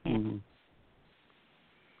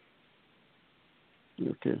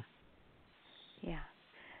 Okay. Yeah.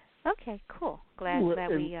 Okay, cool. Glad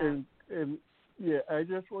we. I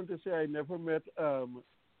just want to say I never met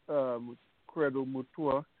Credo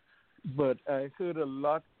Mutua, but I heard a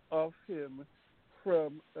lot of him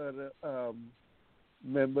from other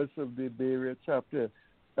members of the Bay Area chapter,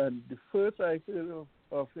 and the first I heard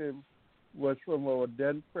of him was from our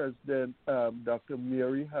then president, Dr.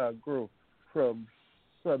 Mary Hargrove from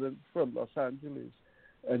Los Angeles,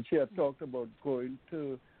 and she had talked about going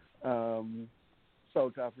to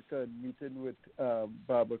South Africa and meeting with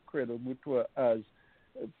Baba Credo Mutua as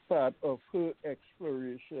part of her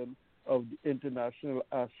exploration of the international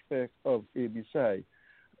aspect of ABCI.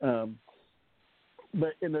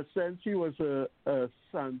 But in a sense, he was a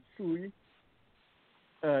Sansui,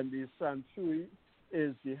 and the Sansui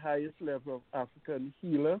is the highest level of African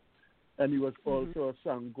healer, and he was also a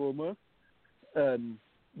Sangoma, and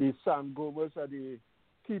the Sangomas are the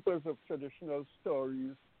keepers of traditional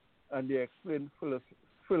stories, and they explain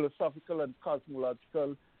philosophical and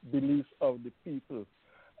cosmological beliefs of the people.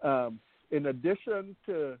 In addition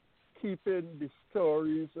to keeping the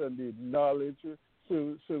stories and the knowledge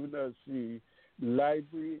serving as the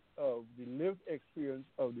library of the lived experience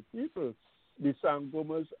of the people, the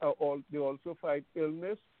Sangomas they also fight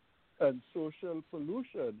illness and social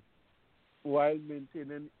pollution while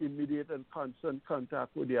maintaining immediate and constant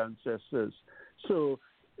contact with the ancestors. So,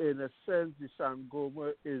 in a sense, the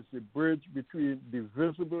Sangoma is the bridge between the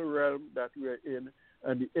visible realm that we are in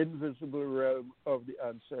and the invisible realm of the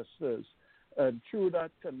ancestors. And through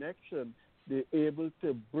that connection, they're able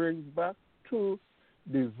to bring back to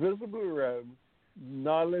the visible realm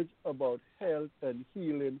knowledge about health and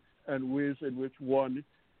healing and ways in which one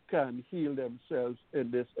can heal themselves in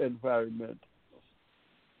this environment.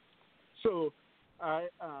 So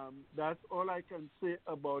that's all I can say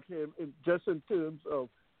about him, just in terms of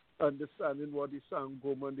understanding what the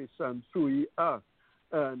Sangoma and the Sansui are.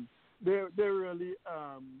 And they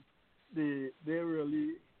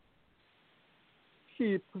really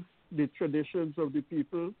keep the traditions of the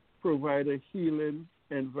people, provide a healing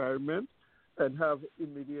environment, and have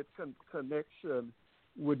immediate connection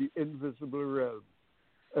with the invisible realm.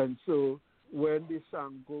 And so when the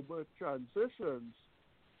Sangoma transitions,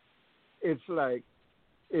 it's like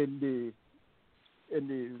in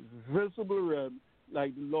the visible realm,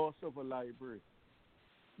 like the loss of a library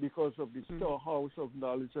because of the storehouse of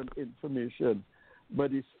knowledge and information.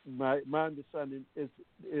 But my understanding is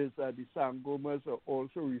that the Sangomas are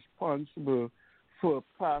also responsible for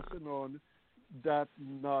passing on that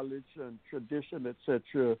knowledge and tradition,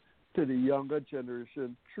 etc., to the younger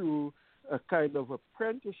generation through a kind of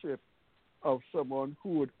apprenticeship of someone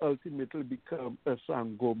who would ultimately become a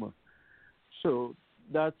Sangoma. So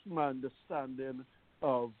that's my understanding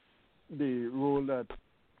of the role that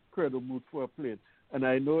Credo Mutwa played. And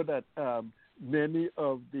I know that many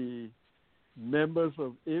of the members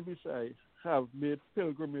of ABCI have made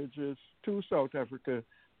pilgrimages to South Africa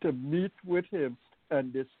to meet with him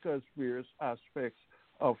and discuss various aspects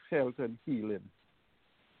of health and healing.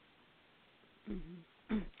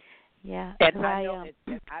 Mm-hmm. Yeah. And I know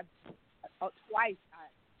twice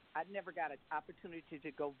I never got an opportunity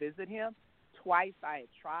to go visit him. Twice I had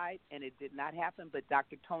tried, and it did not happen. But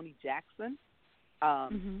Dr. Tony Jackson,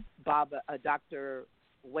 Dr.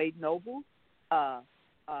 Wade Noble, Baba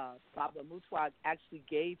Mutwa actually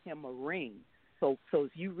gave him a ring. So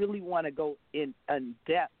if you really want to go in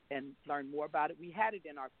depth and learn more about it, we had it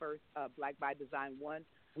in our first Black by Design 1.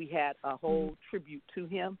 We had a whole tribute to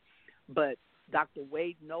him. But Dr.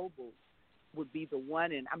 Wade Noble would be the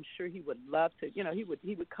one, and I'm sure he would love to. You know, he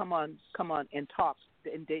would come on and talk.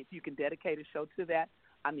 And if you can dedicate a show to that,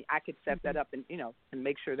 I mean, I could set that up and and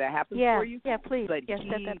make sure that happens for you. Yeah, please. But set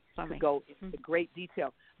that up for me. To go into great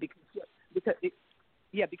detail because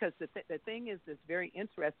the thing is that's very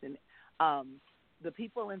interesting. The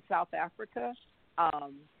people in South Africa,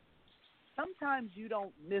 sometimes you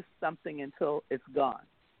don't miss something until it's gone.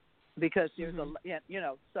 Because there's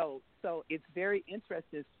so it's very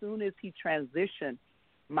interesting. As soon as he transitioned,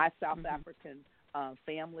 my South African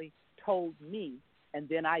family told me, and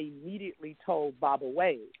then I immediately told Baba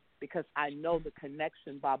Wade because I know the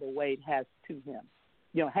connection Baba Wade has to him,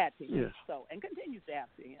 had to him, and continues to have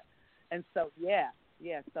to him. And so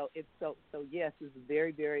so yes, it's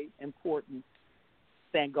very, very important.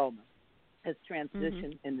 Sangoma has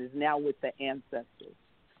transitioned and is now with the ancestors,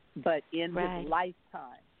 but in his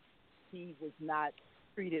lifetime, he was not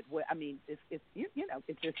treated well. I mean, it's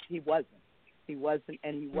just he wasn't,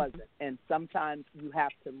 and sometimes you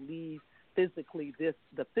have to leave physically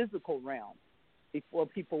the physical realm before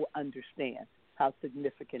people understand how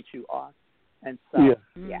significant you are, and so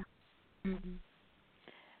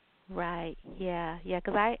Right,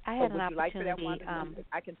 because I had an opportunity. Like for that one,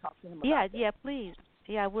 I can talk to him about that. Please.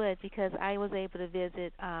 Yeah, I would, because I was able to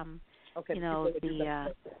visit,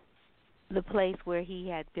 the place where he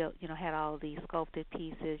had built, had all these sculpted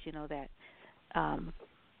pieces, that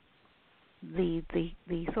the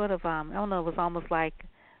sort of I don't know, it was almost like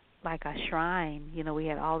a shrine. We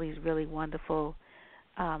had all these really wonderful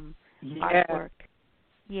artwork.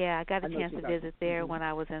 Yeah, I got a chance to visit there when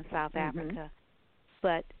I was in South Africa,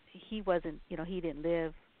 but he wasn't, he didn't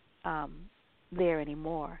live there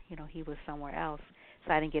anymore. He was somewhere else,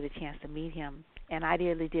 so I didn't get a chance to meet him, and I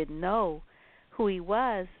really didn't know who he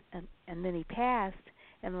was, and then he passed,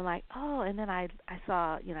 and I'm like, oh, and then I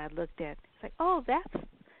saw, I looked at, it's like, oh,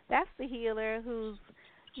 that's the healer who's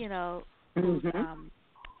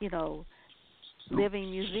living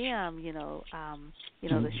museum,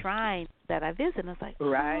 the shrine that I visited. And I was like,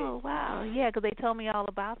 oh, wow, yeah, because they told me all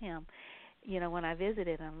about him, when I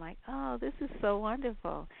visited. I'm like, oh, this is so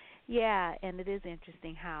wonderful. Yeah, and it is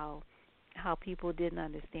interesting how people didn't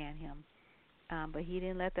understand him. But he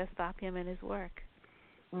didn't let that stop him in his work.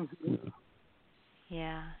 Mm-hmm.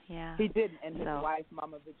 Yeah. He didn't, and his wife,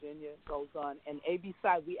 Mama Virginia, goes on. And A.B.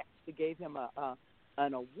 Side, we actually gave him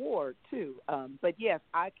an award too. But yes,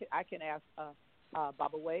 I can ask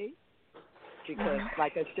Baba Wade, because,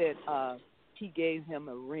 like I said, he gave him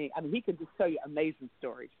a ring. I mean, he could just tell you amazing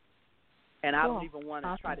stories, and I don't even want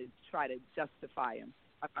to try to justify him.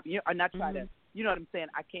 I'm not trying to. You know what I'm saying?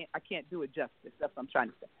 I can't do it justice. That's what I'm trying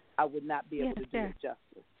to say. I would not be able to do it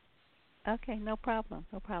justice. Okay, no problem.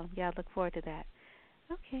 Yeah, I look forward to that.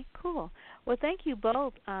 Okay, cool. Well, thank you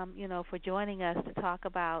both, for joining us to talk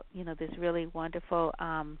about, this really wonderful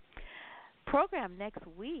program next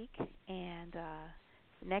week and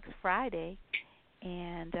next Friday.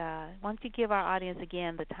 And why don't you give our audience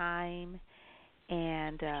again the time,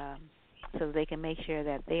 and so they can make sure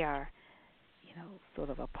that they are, sort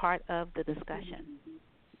of a part of the discussion.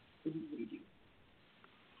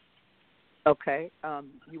 Okay.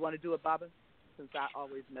 You want to do it, Baba? Since I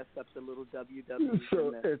always mess up the little WW.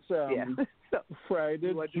 So it's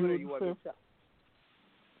Friday, June 5th.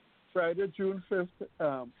 Friday, June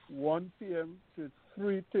 5th, 1 p.m. to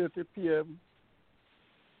 3:30 p.m.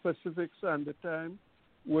 Pacific Standard Time,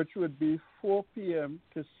 which would be 4 p.m.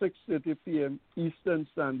 to 6:30 p.m. Eastern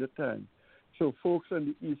Standard Time. So folks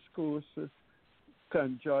on the East Coast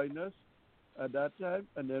can join us at that time,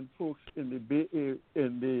 and then folks in the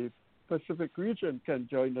Pacific region can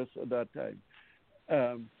join us at that time.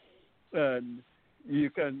 And you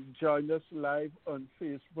can join us live on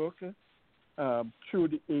Facebook through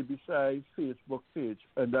the ABCI Facebook page,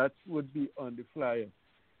 and that would be on the flyer.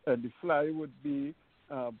 And the flyer would be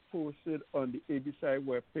posted on the ABCI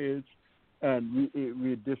webpage, and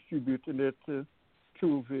we're distributing it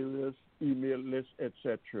through various email lists,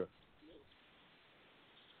 etc.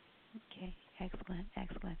 Okay, excellent.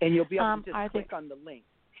 And you'll be able to just click on the link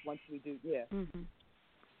once we do, Mm-hmm.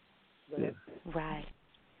 Go ahead. Right.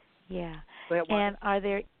 Yeah. Go ahead, Wanda. And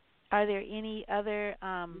are there any other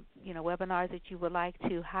webinars that you would like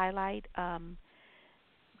to highlight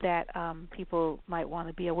that people might want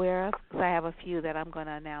to be aware of? Because I have a few that I'm going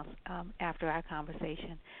to announce after our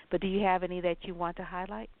conversation. But do you have any that you want to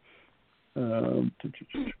highlight? Well,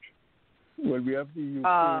 we have the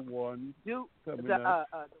UK one coming up.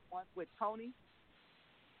 The one with Tony.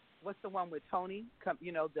 What's the one with Tony?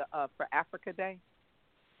 For Africa Day.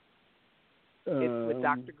 It's with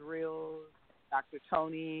Dr. Grills, Dr.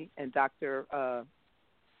 Tony, and Dr.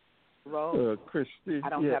 Rowe. Christy. I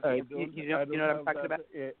don't have you know what I'm talking about?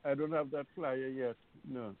 I don't have that flyer yet.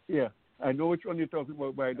 No. Yeah. I know which one you're talking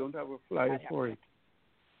about, but I don't have a flyer for it.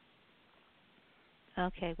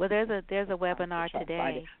 Okay. Well, there's a webinar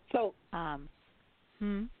today. So,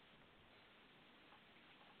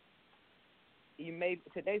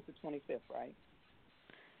 today's the 25th, right?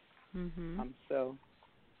 Mm-hmm. So.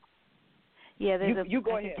 Yeah, there's you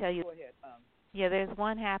go I ahead. Can tell you, go ahead. Yeah, there's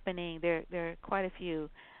one happening. There are quite a few,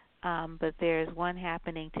 but there's one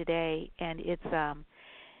happening today, and it's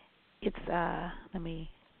let me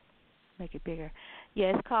make it bigger.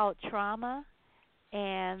 Yeah, it's called Trauma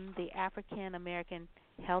and the African American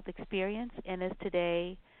Health Experience, and it's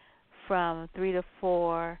today from 3 to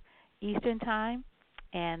 4 Eastern Time,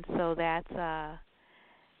 and so that's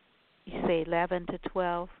you say 11 to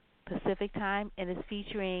 12 Pacific Time, and it's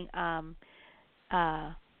featuring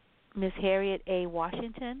Miss Harriet A.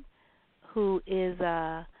 Washington, who is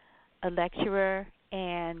a lecturer,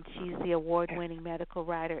 and she's the award-winning medical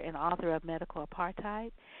writer and author of Medical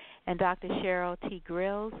Apartheid, and Dr. Cheryl T.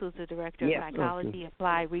 Grills, who's the director of Psychology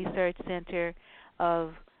Applied Research Center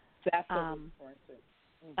of I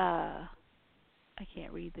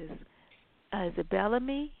can't read this. Is it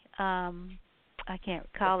Bellamy?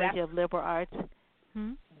 College of Liberal Arts.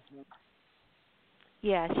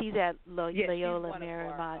 Yeah, she's at Loyola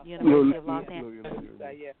Marymount University of Los Angeles.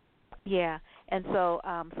 Yeah, and so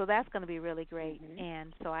that's going to be really great,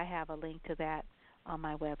 and so I have a link to that on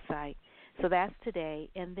my website. So that's today,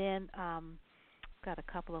 and then got a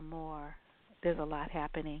couple of more. There's a lot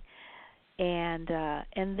happening, and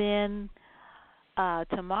then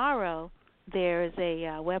tomorrow there's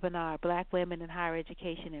a webinar, Black Women in Higher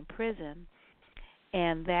Education in Prison,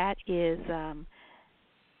 and that is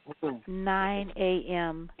 9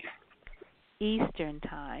 a.m. Eastern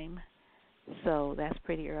Time, so that's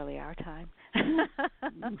pretty early our time.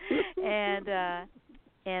 And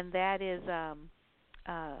that is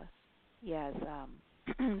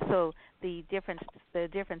So the different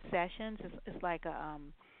sessions is like a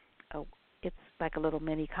it's like a little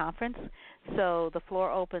mini conference. So the floor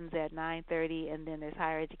opens at 9:30, and then there's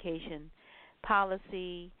higher education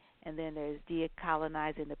policy, and then there's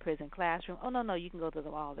decolonizing the prison classroom. Oh no, you can go to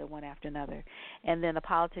them all. They're one after another. And then the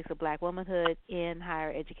politics of black womanhood in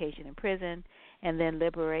higher education and prison, and then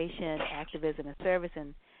liberation, activism, and service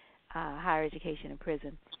in higher education and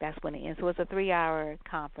prison. That's when it ends. So it's a 3-hour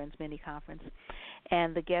conference, mini conference,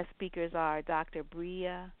 and the guest speakers are Dr.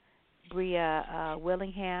 Bria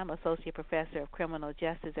Willingham, Associate Professor of Criminal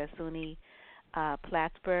Justice at SUNY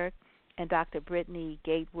Plattsburgh, and Dr. Brittany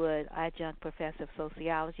Gatewood, Adjunct Professor of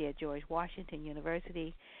Sociology at George Washington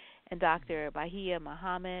University, and Dr. Bahia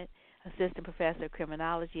Muhammad, Assistant Professor of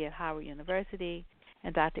Criminology at Howard University,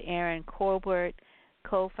 and Dr. Aaron Corbett,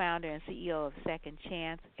 co-founder and CEO of Second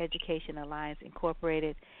Chance Education Alliance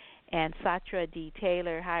Incorporated, and Satra D.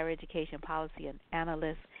 Taylor, Higher Education Policy and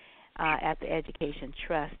Analyst at the Education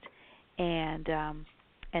Trust. And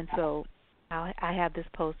so I have this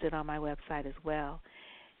posted on my website as well.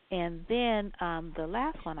 And then the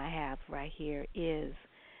last one I have right here is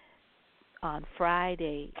on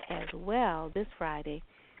Friday as well, this Friday,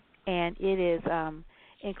 and it is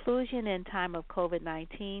Inclusion in Time of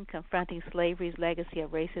COVID-19, Confronting Slavery's Legacy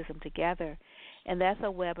of Racism Together. And that's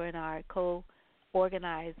a webinar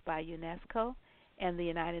co-organized by UNESCO and the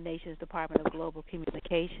United Nations Department of Global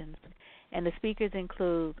Communications. And the speakers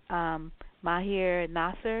include Mahir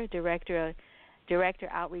Nasser, Director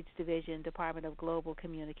Outreach Division, Department of Global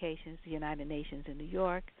Communications, the United Nations in New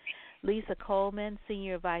York; Lisa Coleman,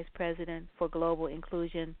 Senior Vice President for Global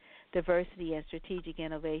Inclusion, Diversity, and Strategic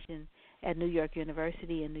Innovation at New York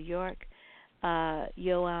University in New York;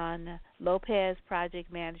 Joan Lopez,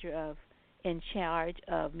 Project Manager in charge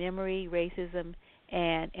of Memory, Racism,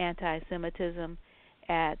 and Anti-Semitism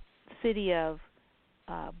at City of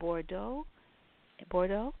Bordeaux;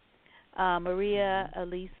 Maria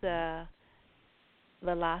Elisa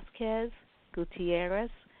Velasquez Gutierrez,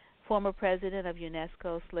 former president of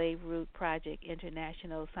UNESCO Slave Root Project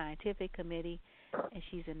International Scientific Committee, and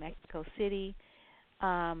she's in Mexico City;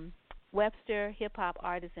 Webster, hip-hop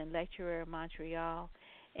artist and lecturer, Montreal;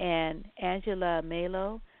 and Angela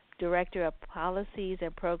Melo, Director of Policies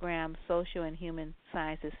and Programs, Social and Human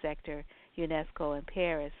Sciences Sector, UNESCO in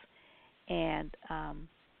Paris. And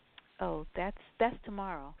that's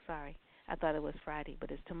tomorrow. Sorry, I thought it was Friday,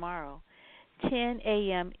 but it's tomorrow, 10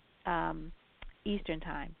 a.m. Eastern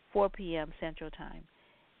Time, 4 p.m. Central Time.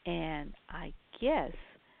 And I guess,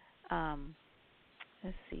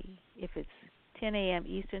 let's see, if it's 10 a.m.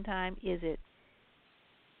 Eastern Time,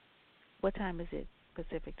 what time is it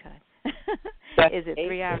Pacific Time? Is it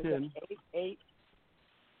 3 hours? 8.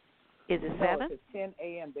 Is it 7? No, it's 10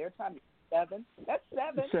 a.m. Their time is 7. That's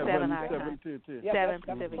 7. 7 our time. 7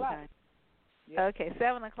 Pacific Time. Yep. Okay,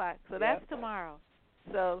 7 o'clock. So that's tomorrow.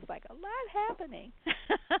 So it's like a lot happening.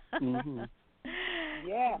 Mm-hmm.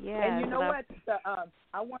 Yeah. And you know what?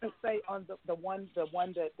 I want to say on the one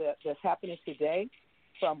that's happening today,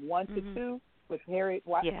 from 1 to 2 with Harriet,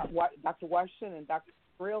 Dr. Washington and Dr.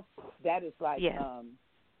 Brill. That is like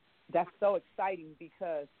that's so exciting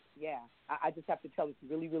because I just have to tell this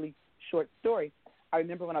really, really short story. I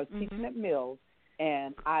remember when I was teaching at Mills,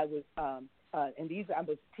 and I was I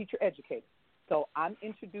was a teacher educator. So I'm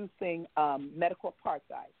introducing medical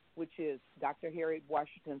apartheid, which is Dr. Harriet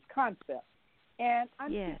Washington's concept. And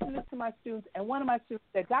I'm teaching this to my students, and one of my students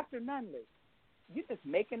said, Dr. Nunley, you're just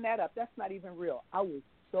making that up. That's not even real. I was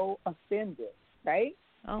so offended, right?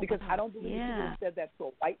 Because I don't believe you would have said that to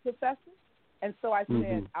a white professor. And so I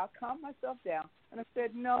said, I'll calm myself down. And I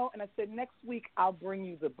said, no. And I said, next week I'll bring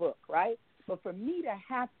you the book, right? But for me to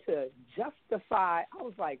have to justify, I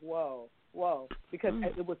was like, whoa. Because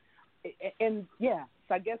it was,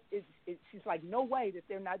 so I guess she's like, no way that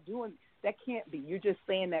they're not doing, that can't be. You're just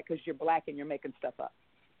saying that because you're black and you're making stuff up.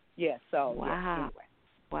 Yeah, so, anyway.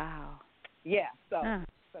 Wow. Yeah, so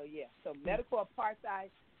medical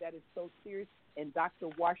apartheid, that is so serious. And Dr.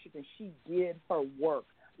 Washington, she did her work.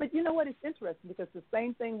 But you know what? It's interesting because the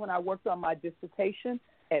same thing when I worked on my dissertation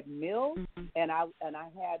at Mills, and I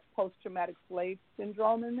had post-traumatic slave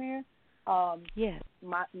syndrome in there. I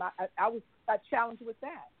challenged with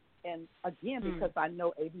that. And again, because I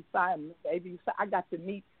know ABC, I got to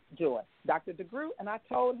meet Joy, Dr. DeGroot, and I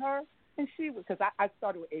told her, and she was, because I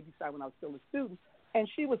started with ABC when I was still a student, and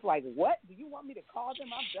she was like, what? Do you want me to call them?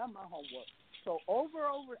 I've done my homework. So over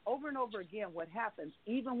and over again, what happens,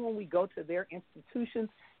 even when we go to their institutions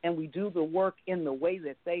and we do the work in the way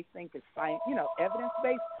that they think is science,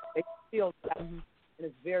 evidence-based, it still and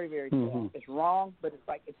it's very, very sad. It's wrong, but it's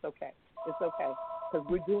like it's okay. It's okay because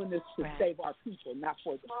we're doing this to save our people, not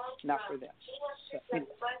for them, So,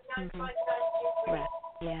 Right.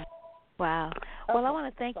 Yeah. Wow. Well, I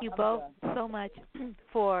want to thank you both so much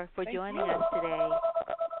for joining us today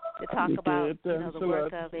to talk about the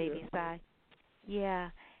work of ABSI. Yeah.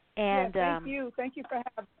 And thank you. Thank you for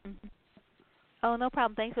having me. Oh, no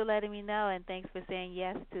problem. Thanks for letting me know, and thanks for saying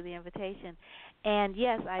yes to the invitation. And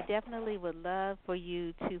yes, I definitely would love for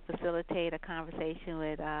you to facilitate a conversation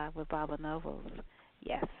with Baba Novos.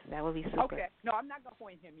 Yes, that would be super. Okay. No, I'm not going to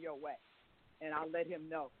point him your way, and I'll let him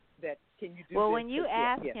know that. Can you do? Well, this when you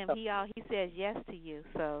ask him, he says yes to you.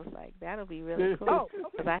 So it's like that'll be really cool. Oh,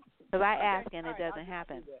 okay. Because I ask and it doesn't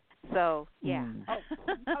happen. So yeah.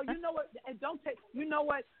 Oh, you know what? And don't take. You know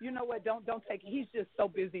what? Don't take. He's just so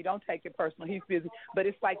busy. Don't take it personal. He's busy. But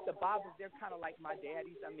it's like the Bobbers. They're kind of like my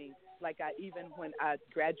daddies. I mean, like even when I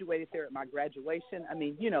graduated there at my graduation. I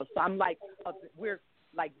mean, So I'm like we're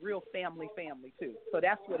like real family too. So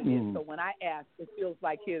that's what it is. So when I ask, it feels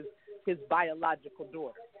like his biological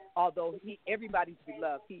daughter. Although everybody's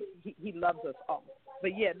beloved, he loves us all.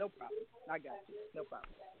 But yeah, no problem. I got you. No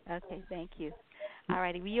problem. Okay, thank you. All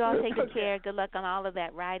righty. Well, you all take good care. Good luck on all of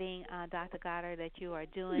that writing, Dr. Goddard, that you are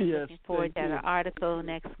doing. Yes, looking forward to an article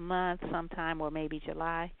next month sometime or maybe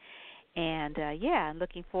July. And, I'm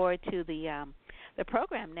looking forward to the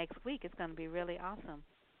program next week. It's going to be really awesome.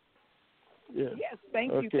 Yes,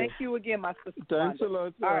 thank you. Thank you again, my sister. Thanks Wanda. a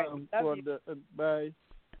lot, all right, Wanda. Bye.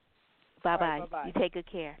 Bye-bye. Right, bye-bye. You take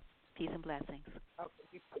good care. Peace and blessings.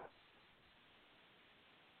 Okay.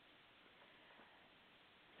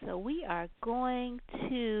 So we are going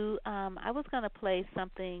to, I was going to play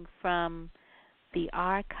something from the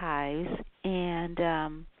archives, and I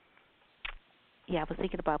was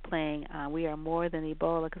thinking about playing We Are More Than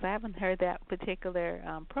Ebola, because I haven't heard that particular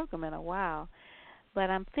program in a while.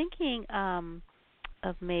 But I'm thinking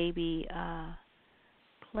of maybe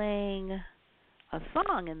playing a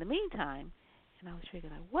song in the meantime. And I was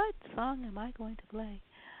figuring, what song am I going to play?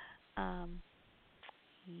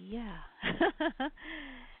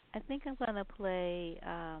 I think I'm going to play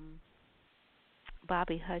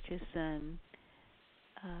Bobby Hutcherson.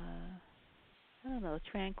 I don't know,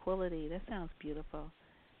 Tranquility. That sounds beautiful.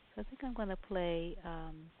 So I think I'm going to play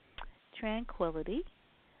Tranquility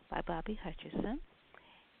by Bobby Hutcherson.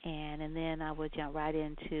 And then I will jump right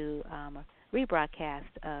into a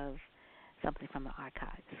rebroadcast of something from the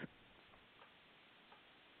archives.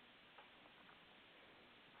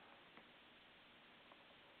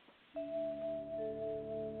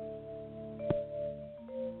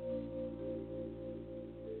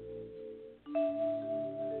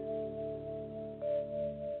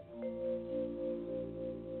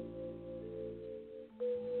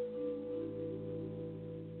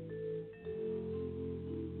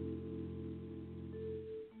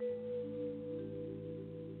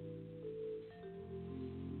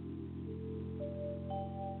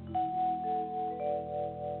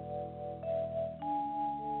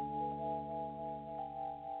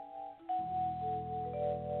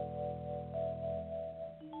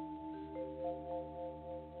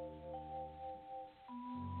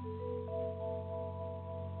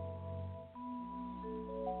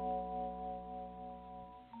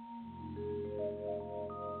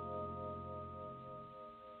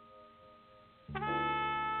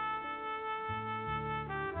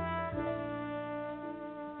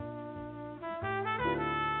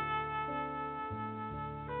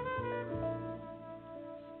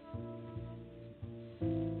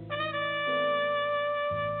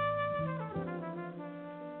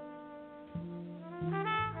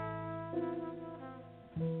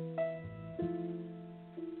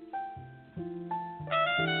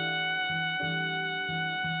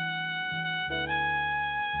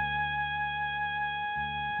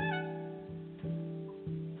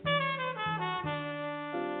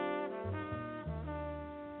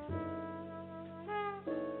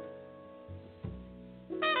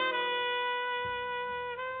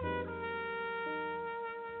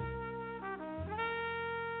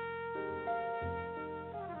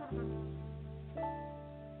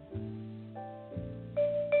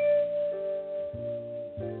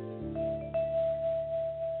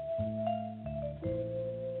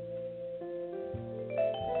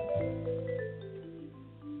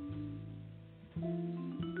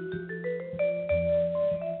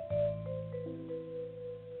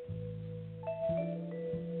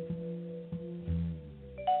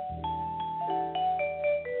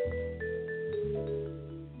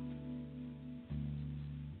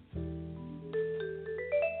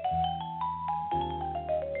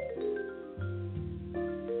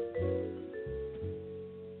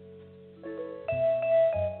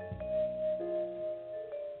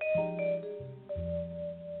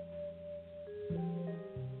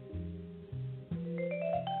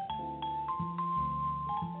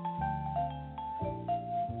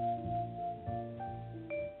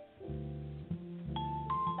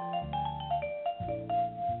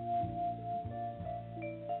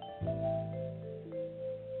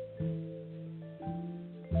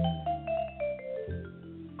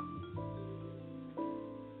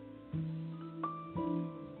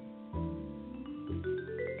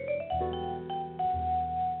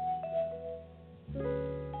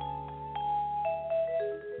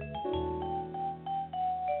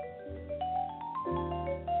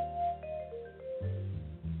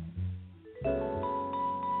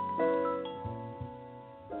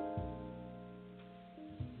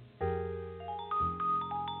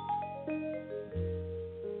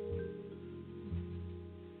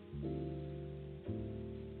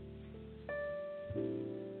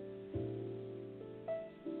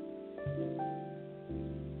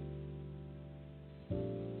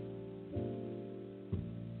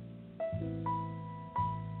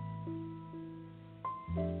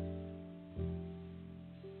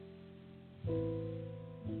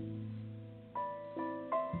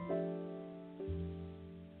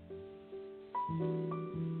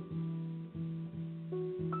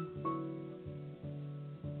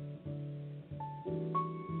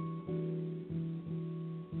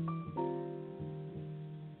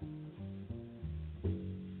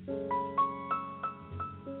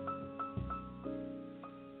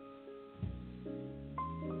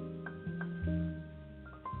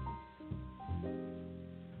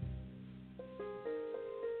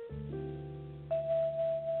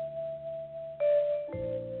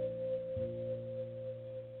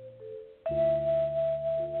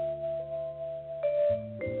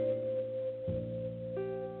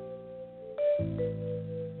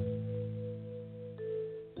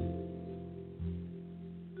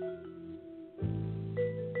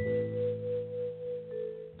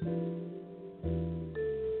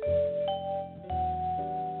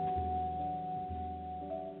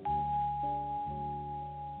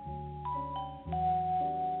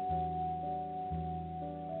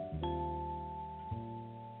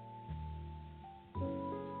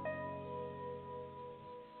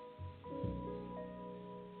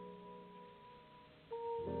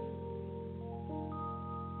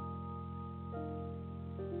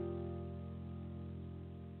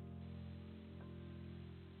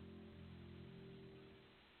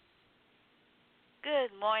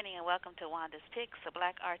 Good morning and welcome to Wanda's Picks, a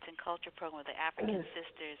Black Arts and Culture program of the African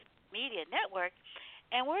Sisters Media Network.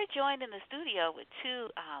 And we're joined in the studio with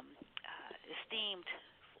two esteemed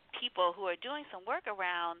people who are doing some work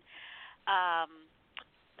around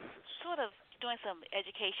sort of doing some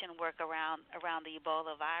education work around the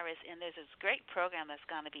Ebola virus. And there's this great program that's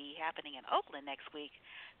going to be happening in Oakland next week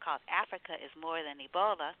called Africa is More Than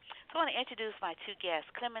Ebola. So I want to introduce my two guests,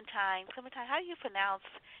 Clementine. Clementine, how do you pronounce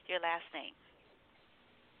your last name?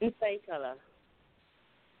 Nsekala.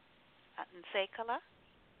 Nsekala?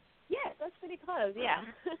 Yeah, that's pretty close, yeah.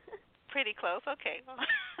 Pretty close, okay. All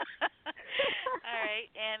right,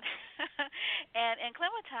 and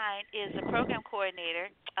Clementine is the program coordinator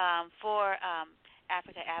for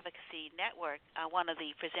Africa Advocacy Network, one of the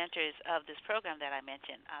presenters of this program that I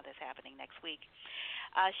mentioned that's happening next week.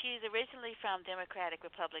 She's originally from Democratic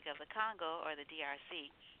Republic of the Congo, or the DRC.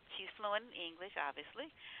 She's fluent in English,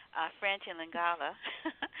 obviously, French and Lingala.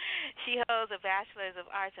 She holds a Bachelor's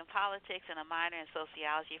of Arts in Politics and a minor in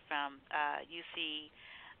Sociology from UC,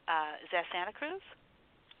 is that Santa Cruz?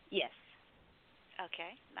 Yes.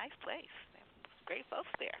 Okay, nice place. Great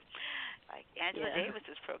folks there. Like Angela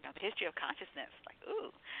Davis's program, History of Consciousness. Like,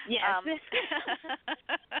 ooh. Yes.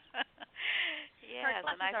 Yeah,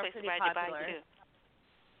 it's a nice place to ride your bike, too.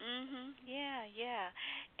 Yeah.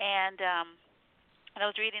 And I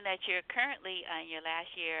was reading that you're currently in your last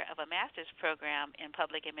year of a master's program in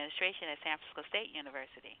public administration at San Francisco State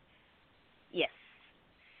University. Yes.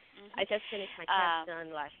 I just finished my test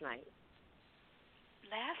done last night.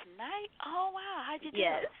 Last night? Oh, wow. How'd you do?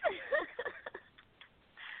 Yes.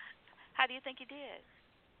 How do you think you did?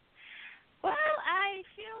 Well, I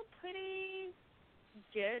feel pretty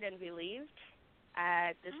good and relieved.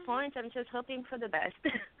 At this point, I'm just hoping for the best.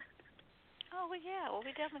 Oh, well, yeah. Well,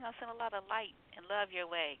 we're definitely going to send a lot of light and love your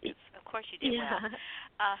way, 'cause of course you did well.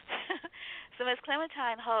 So Ms.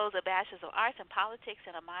 Clementine holds a Bachelor's of Arts in Politics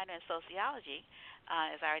and a minor in Sociology.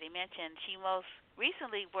 As I already mentioned, she most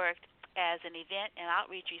recently worked as an event and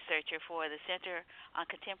outreach researcher for the Center on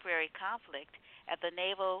Contemporary Conflict at the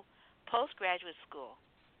Naval Postgraduate School.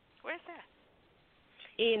 Where's that?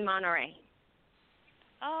 In Monterey.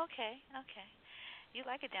 Oh, okay. You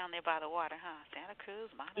like it down there by the water, huh? Santa Cruz,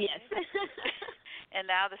 Monterey. Yes. And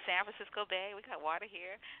now the San Francisco Bay. We got water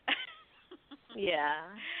here. Yeah.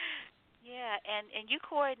 Yeah, and you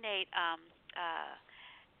coordinate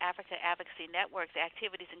Africa Advocacy Network's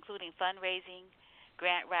activities, including fundraising,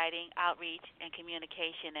 grant writing, outreach, and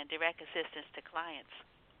communication, and direct assistance to clients.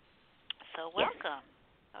 So welcome.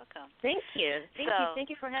 Yes. Welcome. Thank you. Thank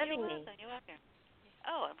you for having me. You're welcome.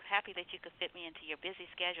 Oh, I'm happy that you could fit me into your busy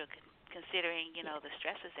schedule, considering, the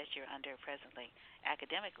stresses that you're under presently,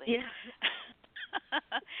 academically. Yeah.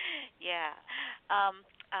 Yeah.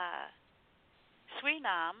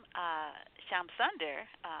 Srinam Shamsunder,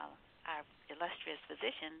 our illustrious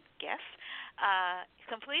physician guest,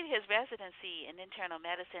 completed his residency in internal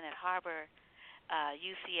medicine at Harbor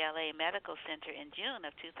UCLA Medical Center in June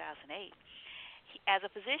of 2008. As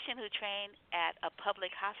a physician who trained at a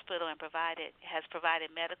public hospital and has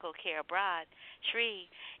provided medical care abroad,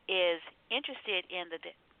 Sri is interested in the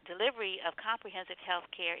delivery of comprehensive health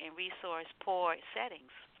care in resource-poor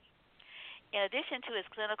settings. In addition to his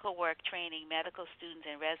clinical work training medical students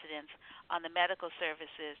and residents on the medical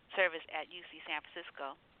service at UC San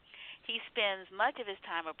Francisco, he spends much of his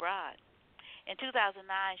time abroad. In 2009,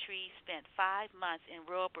 Sri spent 5 months in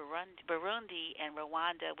rural Burundi and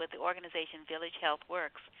Rwanda with the organization Village Health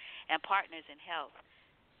Works and Partners in Health.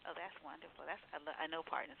 Oh, that's wonderful. I know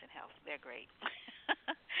Partners in Health. They're great.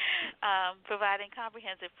 Providing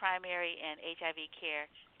comprehensive primary and HIV care,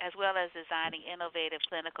 as well as designing innovative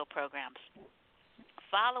clinical programs.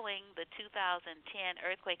 Following the 2010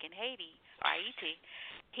 earthquake in Haiti,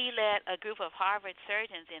 he led a group of Harvard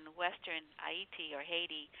surgeons in western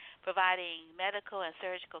Haiti, providing medical and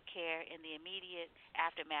surgical care in the immediate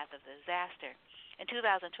aftermath of the disaster. In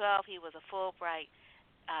 2012, he was a Fulbright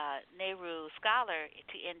Nehru Scholar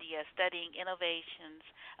to India, studying innovations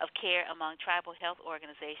of care among tribal health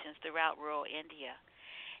organizations throughout rural India.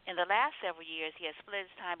 In the last several years, he has split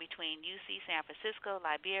his time between UC San Francisco,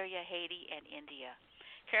 Liberia, Haiti, and India.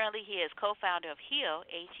 Currently, he is co-founder of HEAL,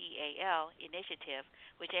 H-E-A-L, initiative,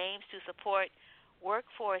 which aims to support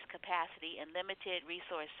workforce capacity in limited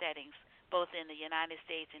resource settings, both in the United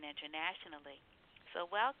States and internationally. So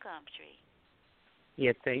welcome, Sri.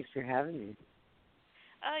 Yeah, thanks for having me.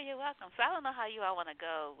 Oh, you're welcome. So I don't know how you all want to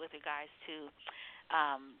go with regards to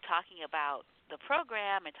talking about the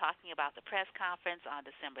program and talking about the press conference on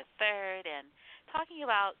December 3rd and talking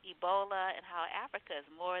about Ebola and how Africa is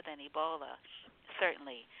more than Ebola,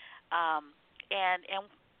 certainly. And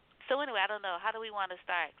So anyway, I don't know. How do we want to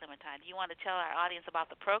start, Clementine? Do you want to tell our audience about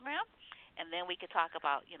the program, and then we could talk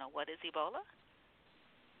about, what is Ebola?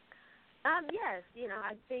 Yes,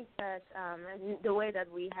 I think that the way that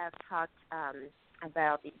we have talked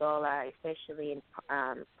about Ebola, especially in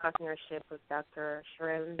partnership with Dr.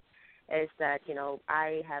 Shrim, is that,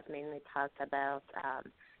 I have mainly talked about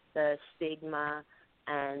the stigma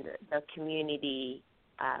and the community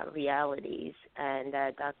realities, and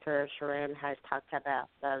Dr. Shrim has talked about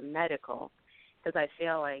the medical, because I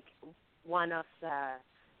feel like one of the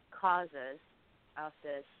causes of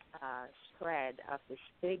this spread of the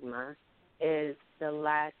stigma is the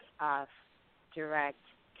lack of direct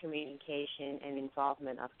communication and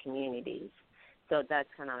involvement of communities. So that's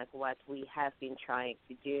kind of like what we have been trying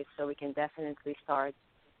to do. So we can definitely start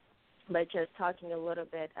by just talking a little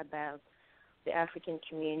bit about the African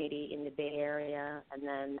community in the Bay Area, and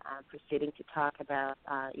then proceeding to talk about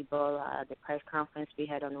Ebola, the press conference we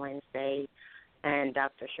had on Wednesday, and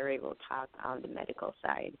Dr. Sherry will talk on the medical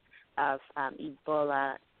side of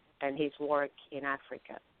Ebola and his work in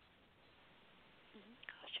Africa.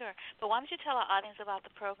 Sure. But why don't you tell our audience about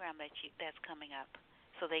the program that's coming up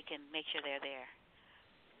so they can make sure they're there?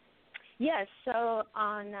 Yes. So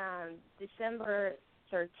on December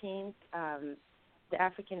 13th, the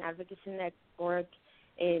African Advocacy Network,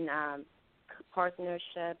 in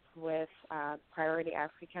partnership with Priority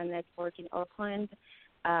Africa Network in Oakland,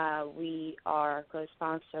 we are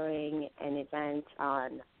co-sponsoring an event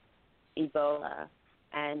on Ebola.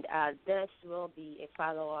 And this will be a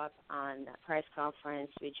follow-up on the press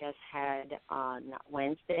conference we just had on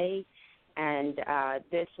Wednesday. And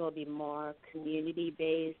this will be more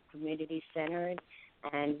community-based, community-centered,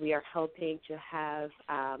 and we are hoping to have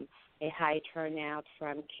a high turnout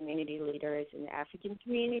from community leaders in the African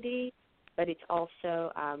community, but it's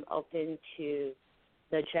also open to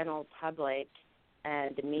the general public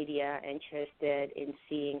and the media interested in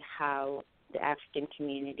seeing how the African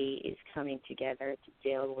community is coming together to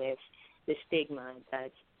deal with the stigma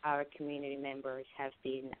that our community members have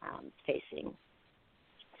been facing.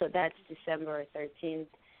 So that's December 13th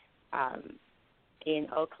in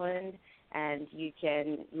Oakland, and you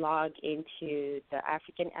can log into the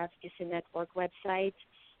African Advocacy Network website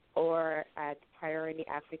or at Priority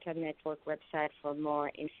Africa Network website for more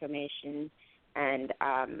information. And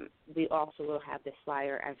we also will have the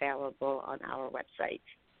flyer available on our website.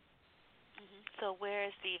 So where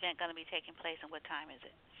is the event going to be taking place, and what time is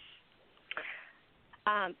it?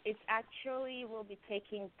 It actually will be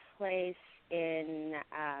taking place in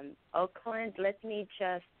Oakland. Let me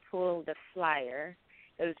just pull the flyer.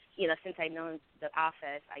 Because, since I know the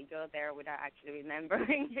office, I go there without actually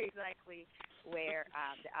remembering exactly where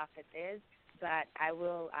the office is. But I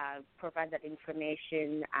will provide that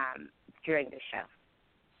information during the show.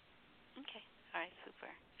 Okay. All right.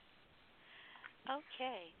 Super.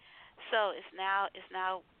 Okay. So it's now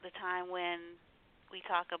the time when we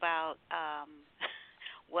talk about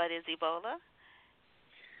what is Ebola.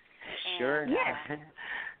 Sure. And,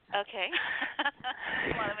 okay.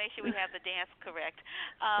 We want to make sure we have the dance correct.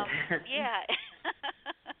 Yeah.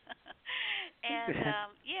 And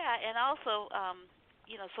and also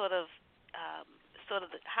sort of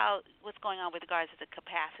what's going on with regards to the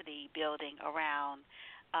capacity building around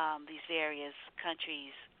these various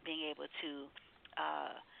countries being able to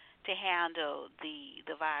handle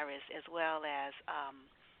the virus, as well as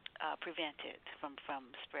prevent it from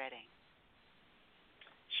spreading.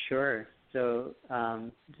 Sure. So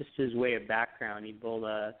just as way of background,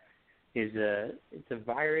 Ebola is it's a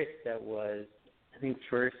virus that was, I think,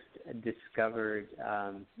 first discovered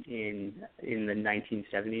in the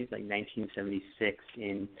 1970s, like 1976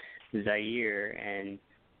 in Zaire, and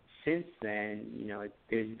since then,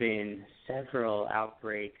 there's been several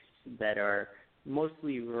outbreaks that are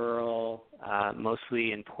mostly rural,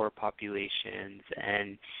 mostly in poor populations,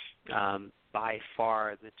 and by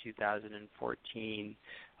far the 2014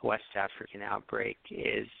 West African outbreak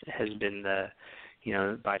has been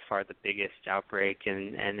by far the biggest outbreak,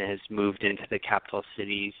 and has moved into the capital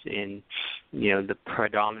cities in the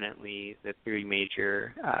predominantly the three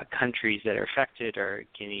major countries that are affected are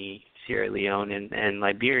Guinea, Sierra Leone, and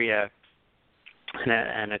Liberia,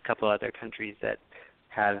 and a couple other countries that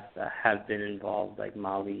have been involved, like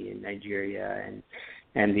Mali and Nigeria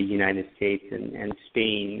and the United States and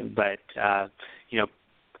Spain. But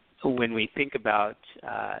when we think about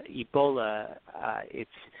Ebola,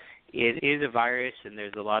 it is a virus, and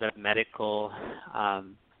there's a lot of medical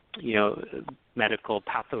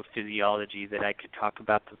pathophysiology that I could talk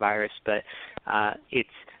about the virus, but it's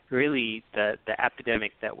really the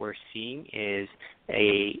epidemic that we're seeing is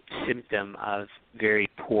a symptom of very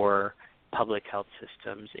poor public health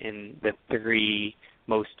systems in the 3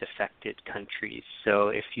 most affected countries. So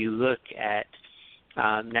if you look at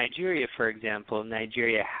Nigeria, for example,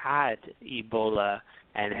 Nigeria had Ebola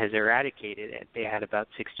and has eradicated it. They had about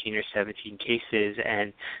 16 or 17 cases,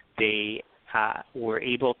 and they were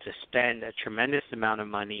able to spend a tremendous amount of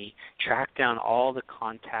money, track down all the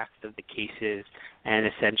contacts of the cases, and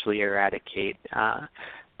essentially eradicate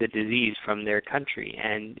the disease from their country.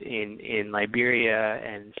 And in Liberia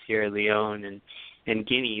and Sierra Leone and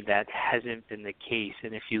Guinea, that hasn't been the case.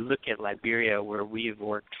 And if you look at Liberia, where we have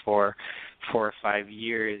worked for 4 or 5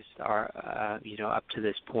 years, up to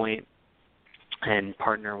this point, and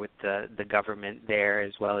partner with the government there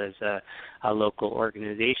as well as a local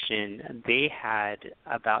organization, they had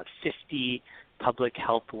about 50 public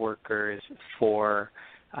health workers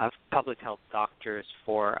public health doctors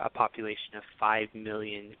for a population of 5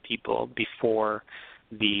 million people before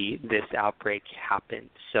this outbreak happened.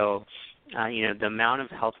 So, the amount of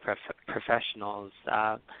health professionals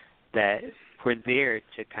that were there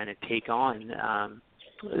to kind of take on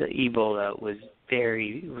Ebola was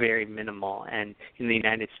very, very minimal. And in the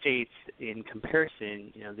United States, in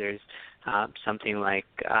comparison, there's something like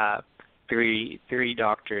 3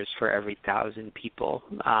 doctors for every 1,000 people,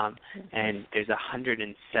 and there's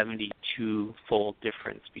 172-fold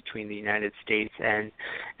difference between the United States and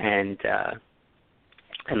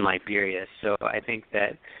Liberia. So I think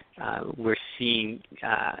that we're seeing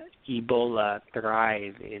Ebola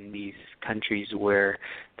thrive in these countries where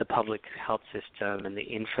the public health system and the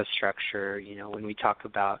infrastructure, when we talk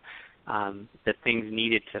about the things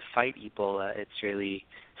needed to fight Ebola, it's really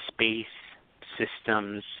space,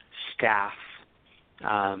 systems, staff,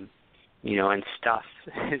 and stuff,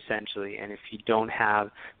 essentially. And if you don't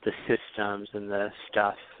have the systems and the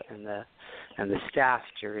stuff and the staff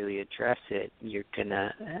to really address it, you're going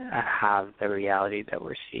to have the reality that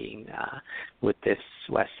we're seeing with this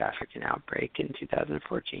West African outbreak in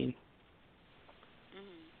 2014.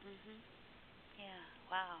 Yeah,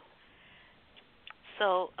 wow.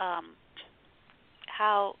 So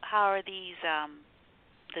how are these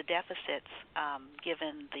the deficits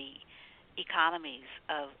given the economies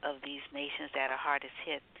of these nations that are hardest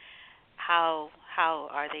hit? How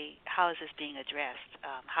is this being addressed?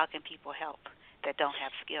 How can people help that don't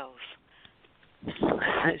have skills?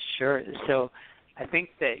 Sure. So I think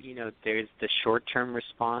that, there's the short-term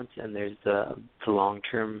response and there's the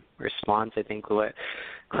long-term response. I think what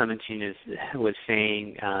Clementine was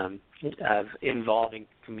saying of involving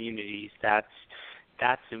communities, that's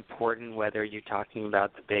important whether you're talking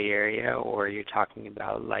about the Bay Area or you're talking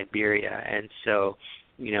about Liberia. And so,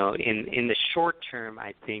 in the short term,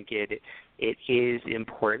 I think it is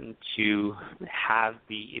important to have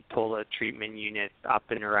the Ebola treatment units up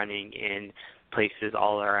and running in places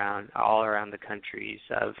all around the countries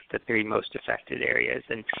of the 3 most affected areas.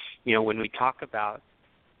 And, when we talk about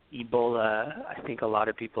Ebola, I think a lot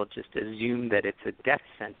of people just assume that it's a death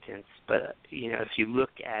sentence. But, if you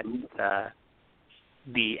look at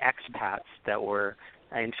the expats that were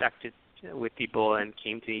infected with Ebola and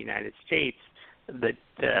came to the United States, the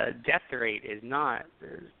death rate is not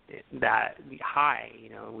that high.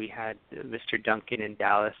 We had Mr. Duncan in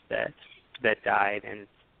Dallas that died, and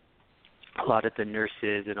a lot of the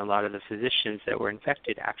nurses and a lot of the physicians that were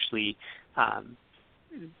infected actually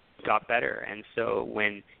got better. And so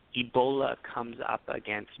when Ebola comes up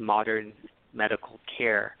against modern medical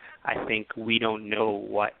care, I think we don't know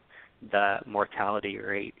what the mortality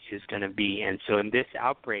rate is going to be. And so in this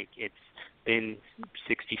outbreak, it's been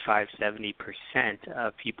 65-70%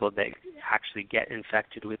 of people that actually get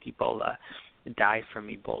infected with Ebola die from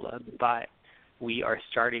Ebola. But we are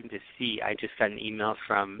starting to see, I just got an email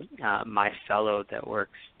from my fellow that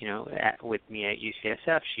works, with me at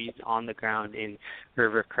UCSF. She's on the ground in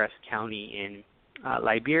Rivercrest County in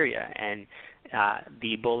Liberia, and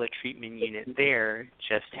the Ebola treatment unit there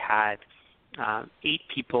just had 8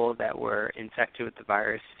 people that were infected with the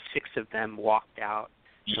virus. 6 of them walked out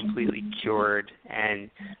completely cured, and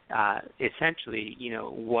essentially,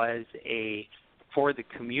 was for the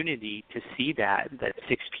community to see that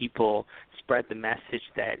 6 people spread the message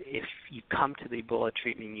that if you come to the Ebola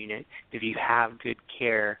treatment unit, if you have good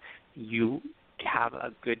care, you have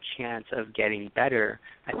a good chance of getting better.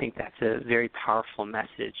 I think that's a very powerful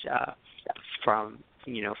message from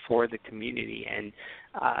for the community. And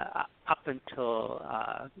up until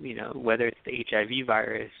whether it's the HIV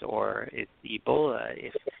virus or it's Ebola,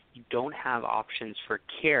 if you don't have options for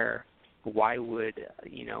care, why would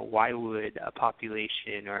a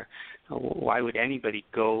population or why would anybody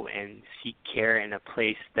go and seek care in a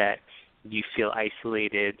place that you feel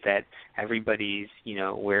isolated, that everybody's,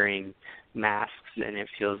 wearing masks and it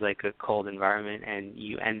feels like a cold environment, and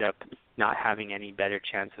you end up not having any better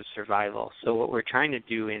chance of survival. So what we're trying to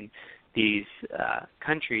do in these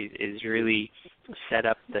countries is really set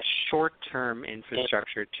up the short-term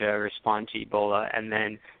infrastructure to respond to Ebola, and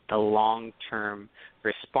then the long-term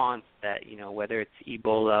response that, whether it's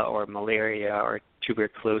Ebola or malaria or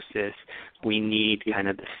tuberculosis, we need kind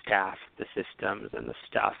of the staff, the systems, and the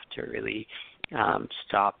stuff to really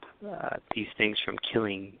stop these things from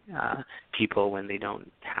killing people when they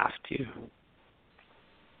don't have to. Mm-hmm.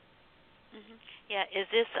 Yeah, is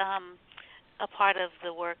this a part of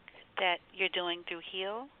the work that you're doing through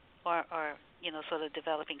HEAL, or sort of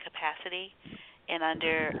developing capacity in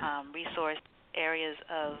under resource areas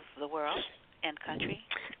of the world and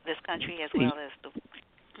this country as well as the...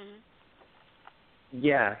 Mm-hmm.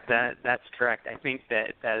 Yeah, that's correct. I think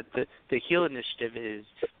that the HEAL initiative is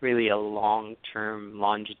really a long-term,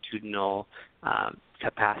 longitudinal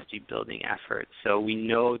capacity building effort. So we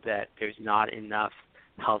know that there's not enough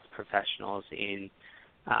health professionals in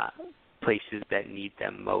places that need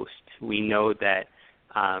them most. We know that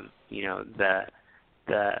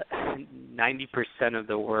the 90% of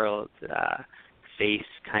the world face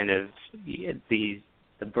kind of the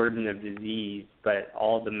burden of disease, but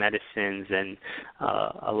all the medicines and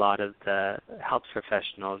a lot of the health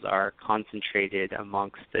professionals are concentrated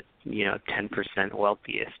amongst the 10%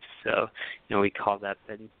 wealthiest. So we call that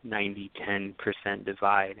the 90-10%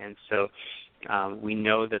 divide. And so we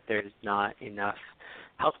know that there's not enough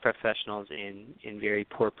health professionals in very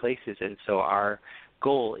poor places, and so our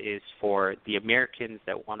goal is for the Americans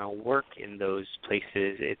that want to work in those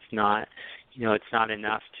places. It's not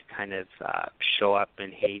enough to kind of show up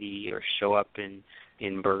in Haiti or show up in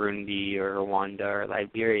Burundi or Rwanda or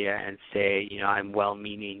Liberia and say, I'm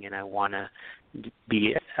well-meaning and I want to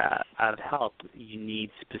be of help. You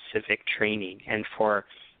need specific training, and for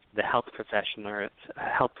the health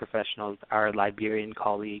professionals, our Liberian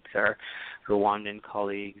colleagues, our Rwandan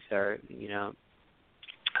colleagues, our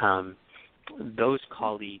those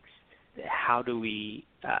colleagues, how do we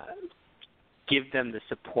give them the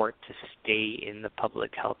support to stay in the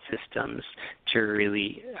public health systems, to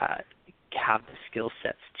really have the skill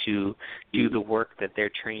sets to do the work that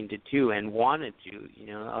they're trained to do and want to do?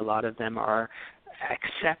 A lot of them are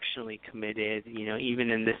exceptionally committed, even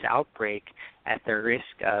in this outbreak, at the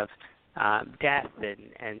risk of death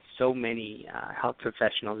and so many health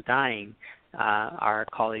professionals dying. Our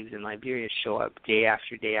colleagues in Liberia show up day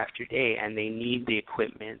after day after day, and they need the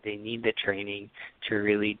equipment, they need the training to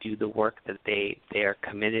really do the work that they are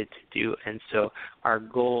committed to do. And so our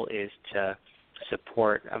goal is to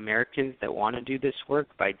support Americans that want to do this work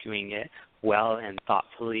by doing it well and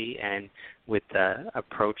thoughtfully and with the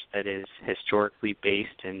approach that is historically based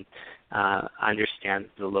and understands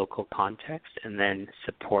the local context, and then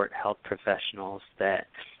support health professionals that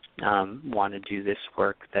want to do this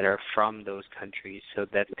work that are from those countries, so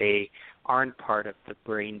that they aren't part of the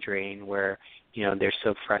brain drain where they're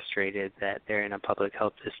so frustrated that they're in a public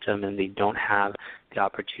health system and they don't have the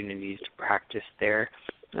opportunities to practice their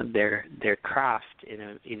craft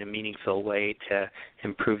in a meaningful way to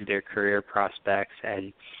improve their career prospects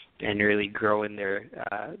and really grow in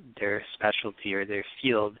their specialty or their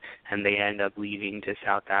field, and they end up leaving to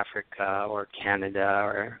South Africa or Canada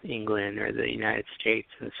or England or the United States.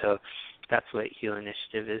 And so that's what HEAL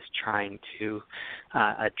Initiative is trying to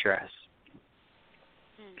address.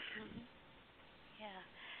 Mm-hmm. Yeah.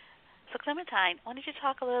 So Clementine, why don't you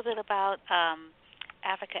talk a little bit about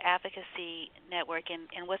Africa Advocacy Network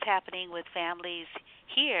and what's happening with families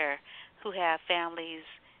here who have families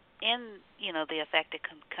in the affected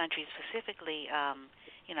countries, specifically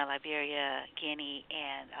Liberia, Guinea,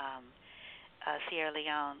 and Sierra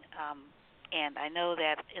Leone. And I know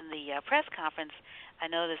that in the press conference, I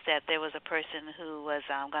noticed that there was a person who was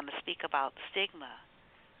going to speak about stigma.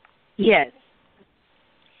 Yes.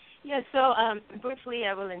 Yeah, so briefly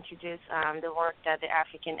I will introduce the work that the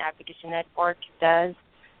African Advocacy Network does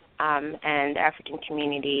and the African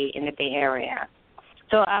community in the Bay Area.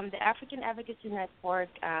 So the African Advocacy Network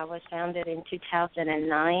was founded in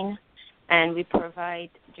 2009, and we provide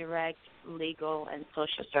direct legal and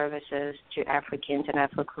social services to Africans and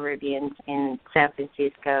Afro-Caribbeans in San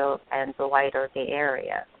Francisco and the wider Bay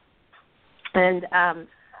Area. And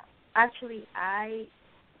actually, I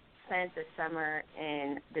spent the summer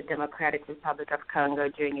in the Democratic Republic of Congo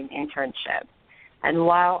doing an internship. And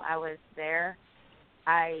while I was there,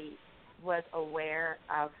 I was aware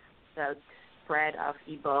of the spread of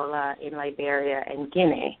Ebola in Liberia and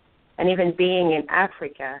Guinea. And even being in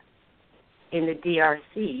Africa, in the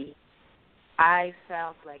DRC, I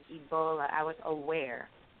felt like Ebola, I was aware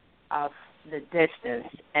of the distance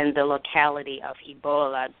and the locality of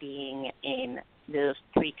Ebola being in those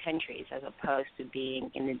three countries as opposed to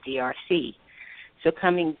being in the DRC. So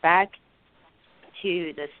coming back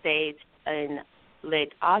to the States in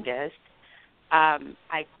late August,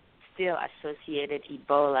 I still associated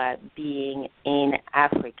Ebola being in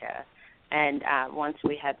Africa. And once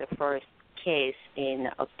we had the first case in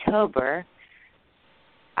October,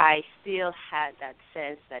 I still had that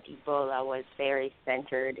sense that Ebola was very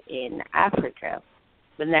centered in Africa.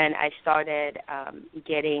 But then I started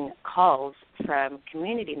getting calls from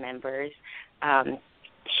community members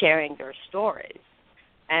sharing their stories.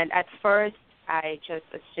 And at first, I just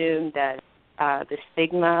assumed that the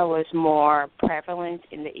stigma was more prevalent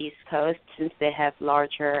in the East Coast since they have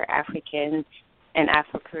larger African and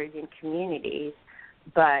Afro-Caribbean communities.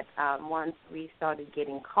 But once we started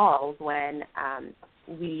getting calls, when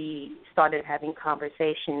we started having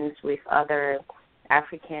conversations with other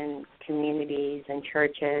African communities and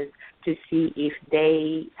churches to see if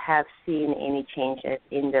they have seen any changes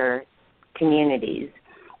in their communities.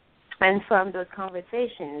 And from those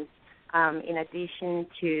conversations, in addition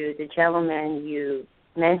to the gentleman you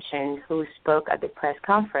mentioned who spoke at the press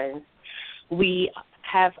conference, we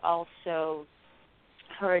have also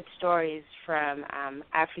heard stories from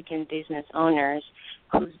African business owners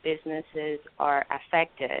whose businesses are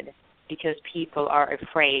affected because people are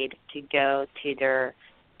afraid to go to their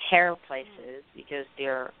care places because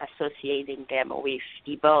they're associating them with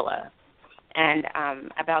Ebola. And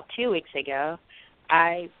about 2 weeks ago,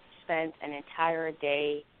 I spent an entire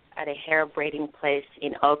day at a hair braiding place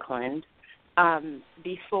in Oakland.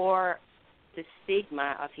 Before the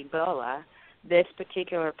stigma of Ebola, this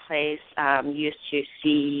particular place used to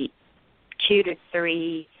see 2 to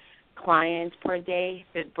 3 clients per day.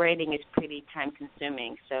 The braiding is pretty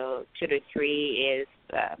time-consuming, so 2 to 3 is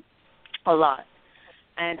a lot.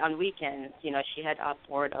 And on weekends, she had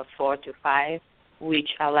upward of 4 to 5, which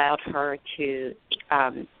allowed her to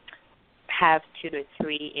have 2 to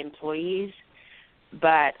 3 employees.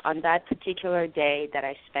 But on that particular day that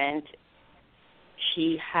I spent,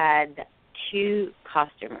 she had 2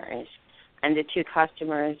 customers, and the 2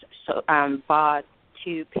 customers bought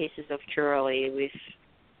 2 pieces of jewelry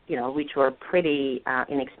which were pretty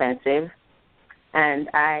inexpensive. And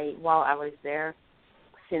while I was there,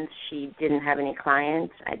 since she didn't have any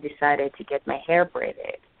clients, I decided to get my hair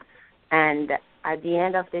braided. And at the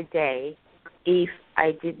end of the day, if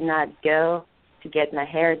I did not go to get my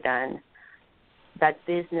hair done, that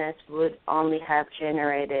business would only have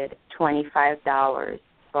generated $25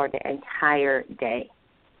 for the entire day.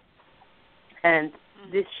 And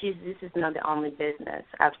this is not the only business.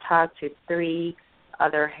 I've talked to 3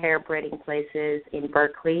 other hair braiding places in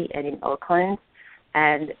Berkeley and in Oakland,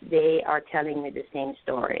 and they are telling me the same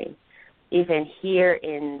story. Even here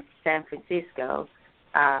in San Francisco,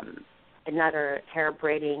 another hair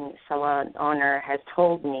braiding salon owner has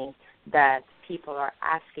told me that people are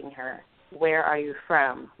asking her, where are you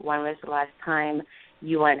from? When was the last time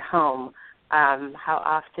you went home? How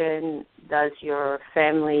often does your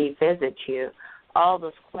family visit you? All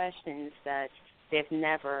those questions that they've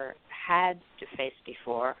never had to face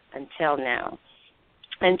before until now.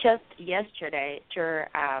 And just yesterday,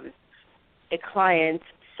 a client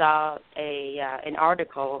saw an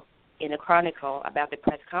article in the Chronicle about the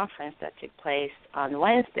press conference that took place on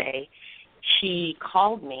Wednesday. She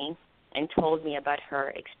called me and told me about her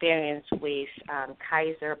experience with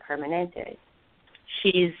Kaiser Permanente.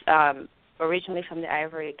 She's originally from the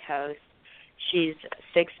Ivory Coast. She's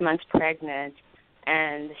 6 months pregnant,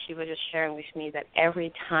 and she was just sharing with me that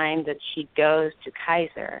every time that she goes to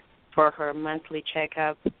Kaiser for her monthly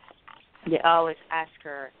checkup, they always ask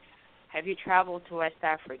her, have you traveled to West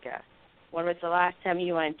Africa? When was the last time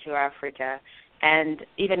you went to Africa? And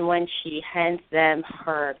even when she hands them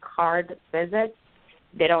her card visit,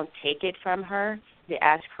 they don't take it from her. They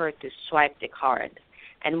ask her to swipe the card.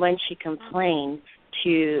 And when she complained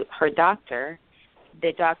to her doctor,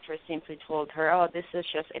 the doctor simply told her, oh, this is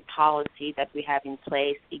just a policy that we have in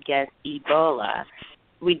place against Ebola.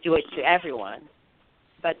 We do it to everyone.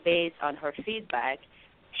 But based on her feedback,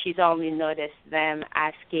 she's only noticed them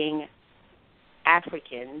asking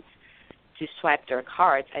Africans to swipe their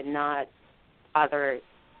cards and not other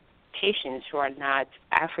patients who are not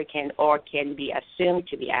African or can be assumed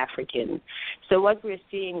to be African. So what we're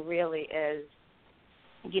seeing really is,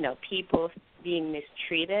 people being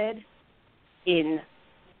mistreated in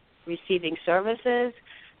receiving services,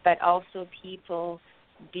 but also people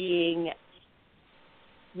being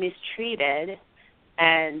mistreated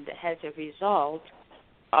and as a result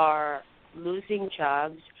are losing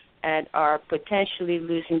jobs and are potentially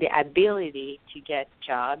losing the ability to get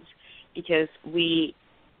jobs because we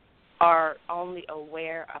are only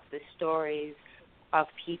aware of the stories of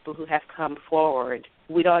people who have come forward.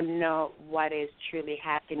 We don't know what is truly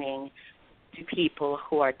happening to people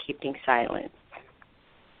who are keeping silent.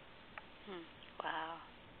 Wow.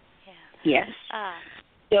 Yeah. Yes.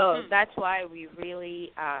 So that's why we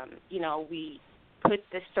really, we put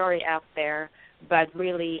the story out there, but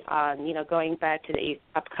really, going back to the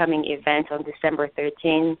upcoming event on December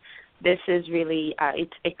 13th, this is really,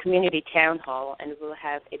 it's a community town hall, and we'll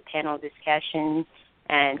have a panel discussion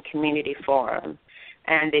and community forum.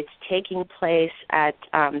 And it's taking place at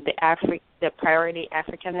the Priority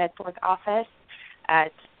African Network office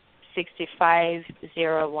at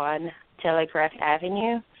 6501 Telegraph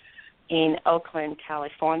Avenue in Oakland,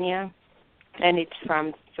 California. And it's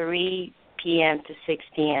from 3 p.m. to 6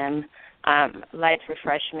 p.m. Light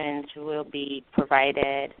refreshments will be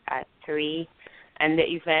provided at 3. And the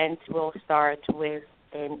event will start with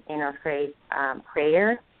an interfaith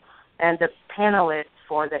prayer. And the panelists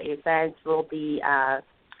for the event will be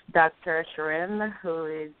Dr. Sharim, who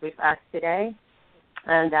is with us today,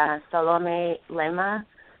 and Salome Lema,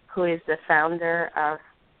 who is the founder of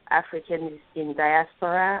African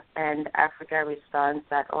Diaspora and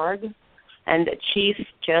AfricaResponse.org, and Chief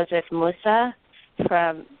Joseph Musa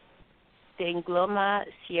from the Ngloma,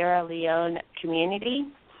 Sierra Leone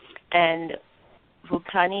community, and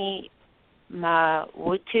Vukani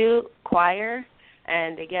Mawutu Choir.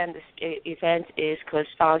 And again, this event is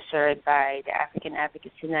co-sponsored by the African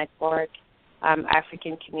Advocacy Network,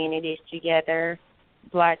 African Communities Together,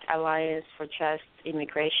 Black Alliance for Just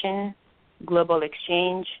Immigration, Global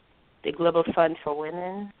Exchange, the Global Fund for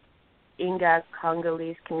Women, Inga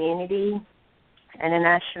Congolese Community, and the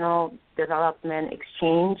National Development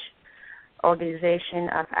Exchange, Organization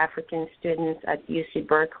of African Students at UC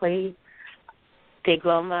Berkeley, the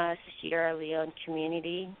Ngloma, Sierra Leone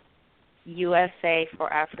Community, USA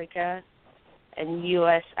for Africa, and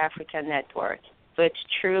U.S. Africa Network. So it's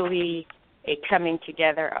truly a coming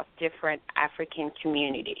together of different African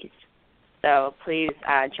communities. So please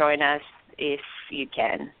join us if you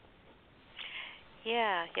can.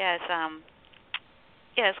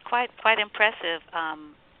 It's quite impressive.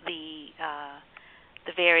 The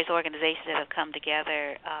various organizations that have come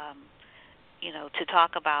together, to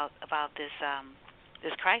talk about this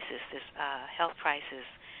crisis, this health crisis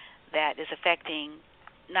that is affecting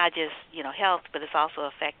not just health, but it's also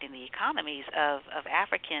affecting the economies of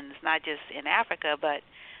Africans, not just in Africa, but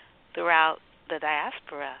throughout the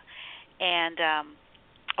diaspora. And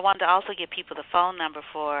I wanted to also give people the phone number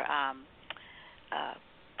for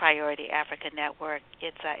Priority Africa Network.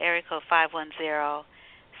 It's area code 510-652-1493,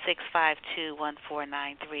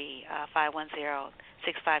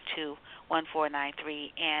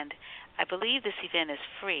 510-652-1493. And I believe this event is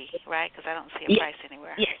free, right? Because I don't see a price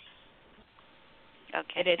anywhere. Yes.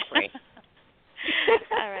 Okay. It is free.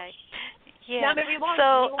 All right. Yeah. No, but we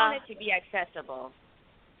want it to be accessible.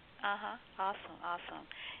 Awesome.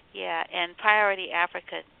 Yeah, and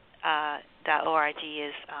PriorityAfrica.org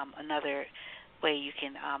is another way you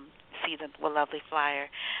can see the lovely flyer.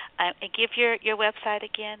 And give your website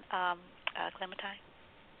again, Clementine.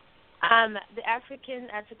 The African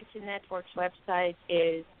Advocacy Network's website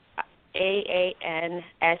is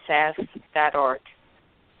aansf.org.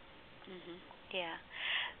 Yeah.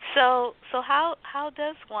 So how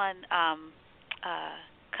does one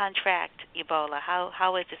contract Ebola?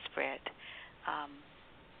 How is it spread?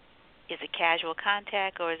 Is it casual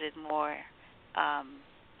contact, or is it more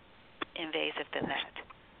invasive than that?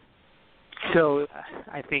 So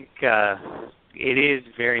I think it is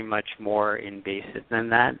very much more invasive than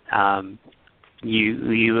that.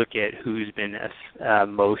 You look at who's been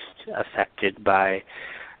most affected by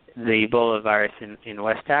the Ebola virus in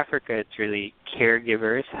West Africa. It's really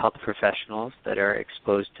caregivers, health professionals that are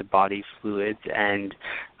exposed to body fluids, and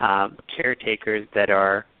caretakers that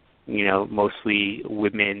are, mostly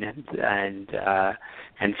women and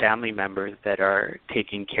family members that are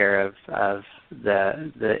taking care of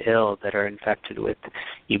the ill that are infected with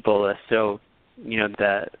Ebola. So,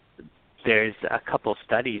 there's a couple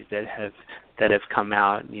studies that have come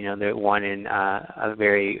out. There one in a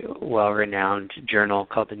very well-renowned journal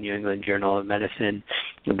called the New England Journal of Medicine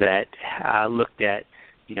that looked at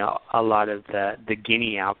a lot of the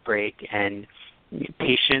Guinea outbreak, and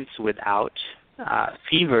patients without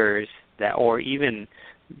fevers or even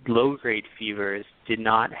low-grade fevers did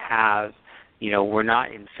not have, were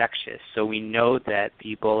not infectious. So we know that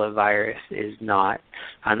the Ebola virus is not,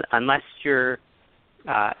 unless you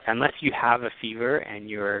have a fever and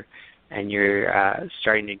you're and you're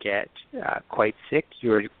starting to get quite sick,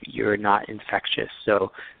 you're not infectious.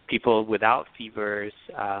 So people without fevers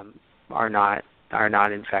are not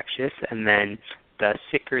infectious, and then the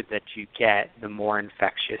sicker that you get, the more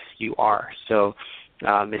infectious you are. So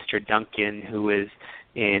Mr. Duncan, who was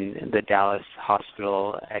in the Dallas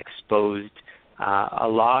hospital, exposed a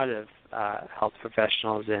lot of health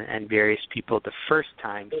professionals and various people the first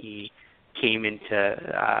time he came into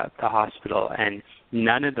the hospital, and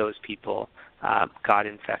none of those people got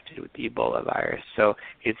infected with the Ebola virus. So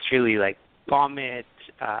it's really like vomit,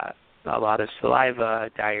 a lot of saliva,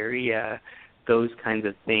 diarrhea, those kinds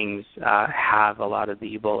of things have a lot of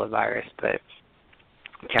the Ebola virus, but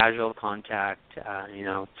casual contact,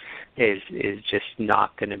 is just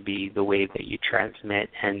not going to be the way that you transmit.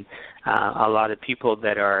 And a lot of people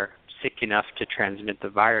that are sick enough to transmit the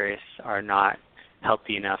virus are not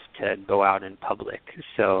healthy enough to go out in public.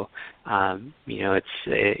 So, you're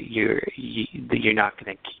not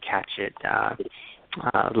going to catch it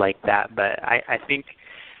like that. But I think,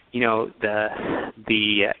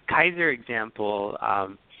 the Kaiser example.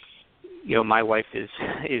 My wife is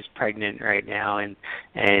pregnant right now, and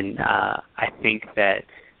I think that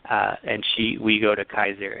we go to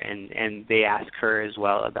Kaiser, and they ask her as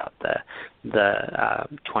well about the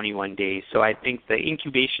 21 days. So I think the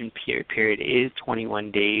incubation period is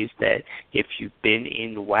 21 days. That if you've been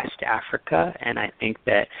in West Africa, and I think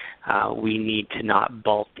that we need to not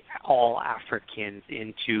bulk all Africans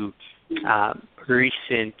into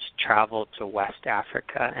recent travel to West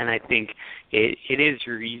Africa, and I think it is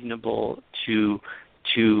reasonable to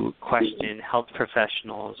question health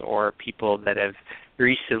professionals or people that have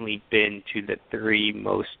recently been to the three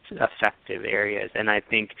most effective areas. And I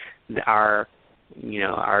think our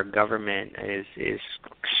government is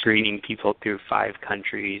screening people through 5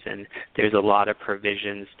 countries, and there's a lot of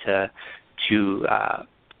provisions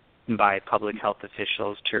by public health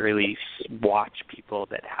officials to really watch people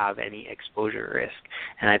that have any exposure risk.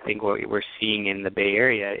 And I think what we're seeing in the Bay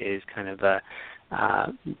Area is kind of a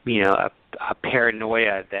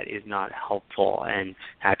paranoia that is not helpful and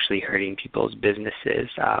actually hurting people's businesses.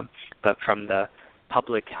 But from the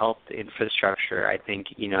public health infrastructure, I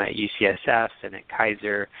think, at UCSF and at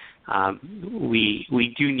Kaiser,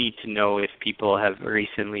 we do need to know if people have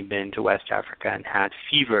recently been to West Africa and had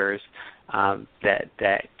fevers,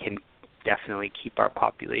 that can definitely keep our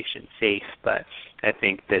population safe. But I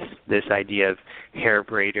think this idea of hair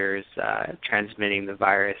braiders transmitting the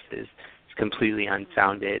virus is completely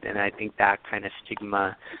unfounded, and I think that kind of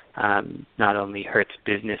stigma not only hurts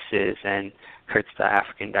businesses and hurts the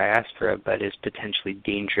African diaspora, but is potentially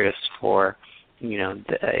dangerous for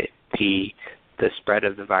the spread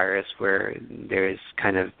of the virus, where there is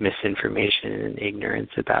kind of misinformation and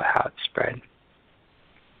ignorance about how it's spread.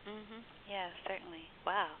 Yeah, certainly.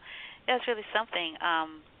 Wow. That's really something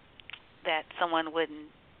that someone wouldn't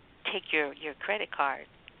take your credit card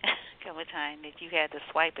come a time if you had to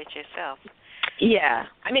swipe it yourself. Yeah.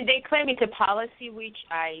 I mean, they claim it's a policy, which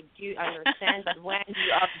I do understand, but when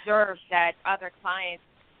you observe that other clients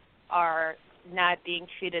are not being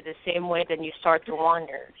treated the same way, then you start to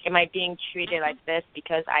wonder, am I being treated like this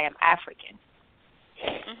because I am African?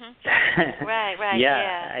 Right.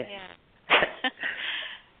 Yeah.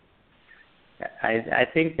 I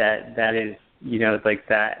think that is, like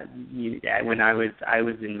that. When I was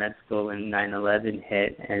in med school when 9/11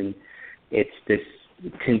 hit, and it's this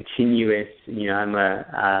continuous. I'm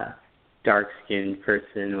a dark-skinned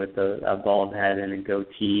person with a bald head and a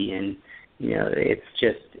goatee, and it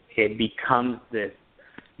becomes this.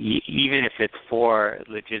 Even if it's for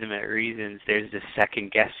legitimate reasons, there's this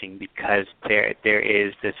second guessing because there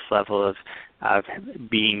is this level of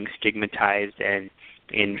being stigmatized and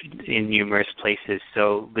in numerous places.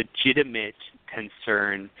 So legitimate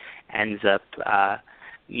concern ends up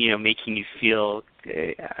making you feel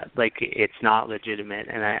like it's not legitimate,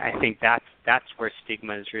 and I think that's where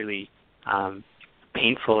stigma is really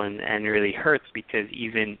painful and really hurts, because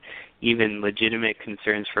even legitimate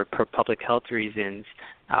concerns for public health reasons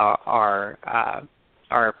are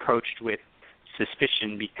approached with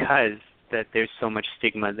suspicion because that there's so much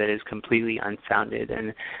stigma that is completely unfounded,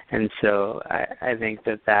 and so I think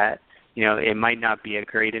that it might not be a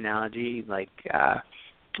great analogy, like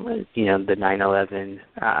the 9/11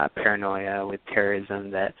 paranoia with terrorism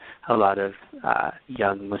that a lot of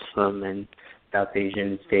young Muslim and South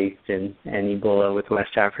Asians faced, and Ebola with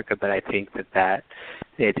West Africa, but I think that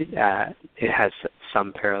it has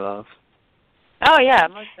some parallels. Oh yeah,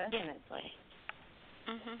 most definitely.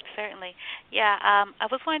 Certainly. Yeah, I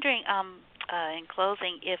was wondering, in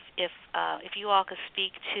closing, if you all could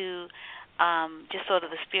speak to just sort of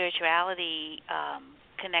the spirituality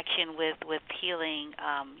connection with healing,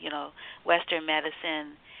 Western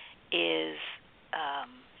medicine is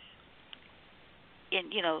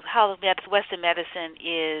how Western medicine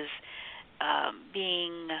is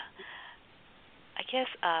being, I guess,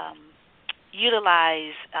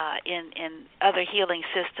 utilized in other healing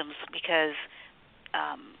systems, because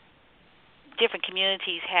different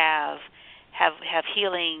communities have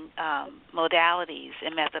healing modalities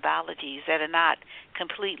and methodologies that are not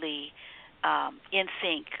completely in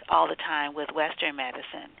sync all the time with Western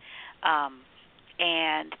medicine,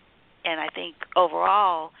 and I think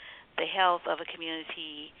overall the health of a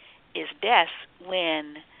community is best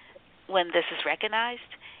when this is recognized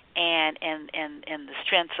and the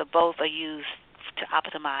strengths of both are used to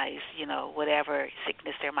optimize, whatever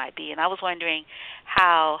sickness there might be. And I was wondering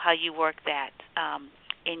how you work that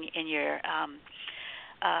in your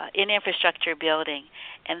in infrastructure building.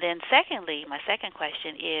 And then secondly, my second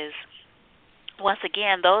question is, once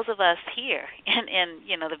again, those of us here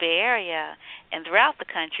in the Bay Area and throughout the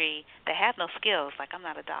country that have no skills, like I'm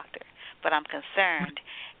not a doctor, but I'm concerned,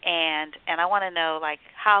 and I want to know, like,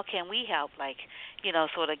 how can we help, like,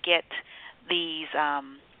 sort of get these,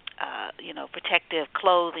 protective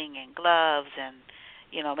clothing and gloves, and,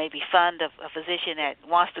 maybe fund a physician that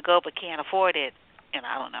wants to go but can't afford it. And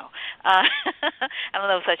I don't know. I don't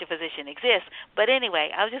know if such a physician exists. But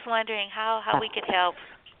anyway, I was just wondering how we could help,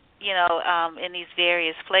 in these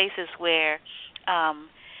various places where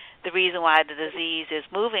the reason why the disease is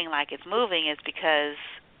moving like it's moving is because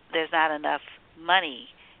there's not enough money,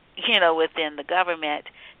 within the government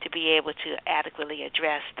to be able to adequately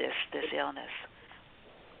address this illness.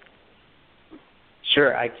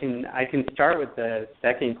 Sure, I can start with the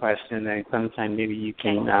second question, and then Clementine, maybe you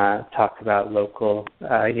can talk about local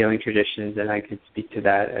healing traditions, and I can speak to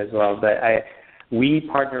that as well. But we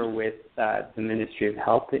partner with the Ministry of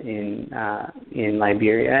Health in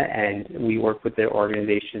Liberia, and we work with the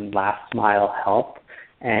organization Last Mile Health,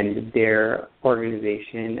 and their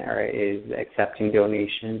organization is accepting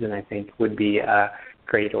donations, and I think would be a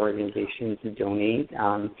great organization to donate.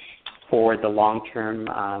 For the long term,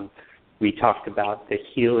 we talked about the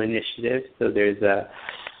HEAL initiative. So there's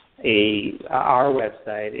our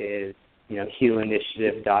website is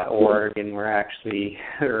healinitiative.org, and we're actually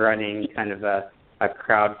running kind of a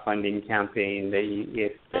crowdfunding campaign that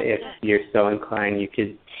if you're so inclined, you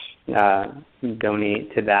could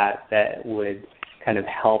donate to that. That would kind of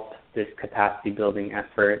help this capacity building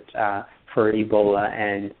effort for Ebola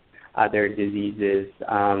and other diseases.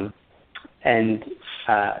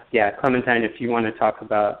 Clementine, if you want to talk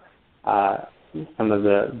about some of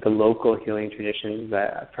the local healing traditions,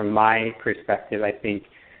 that from my perspective, I think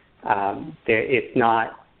it's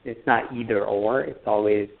not either or. It's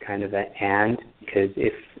always kind of an and, because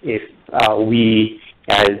if we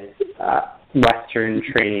as Western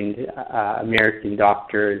trained American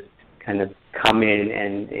doctors kind of come in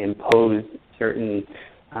and impose certain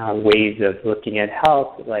ways of looking at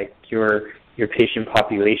health, like your patient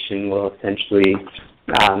population will essentially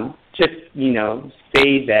just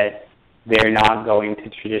say that they're not going to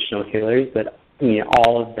traditional healers, but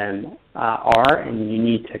all of them are, and you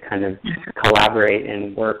need to kind of collaborate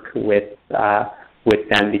and work with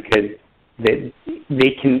them, because they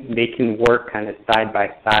can work kind of side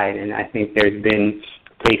by side. And I think there's been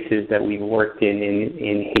places that we've worked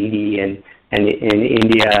in Haiti and in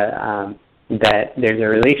India that there's a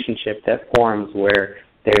relationship that forms where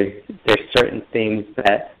there's certain things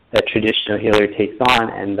that the traditional healer takes on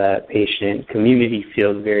and the patient community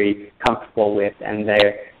feels very comfortable with, and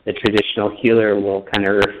the traditional healer will kind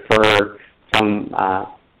of refer some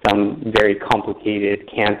very complicated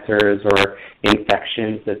cancers or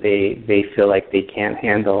infections that they feel like they can't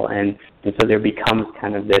handle, and so there becomes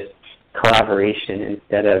kind of this collaboration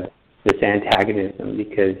instead of this antagonism,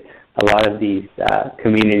 because a lot of these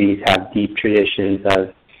communities have deep traditions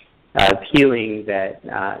of healing that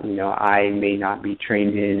I may not be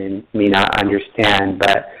trained in and may not understand,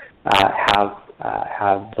 but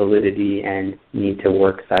have validity and need to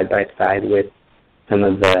work side by side with some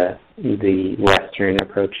of the Western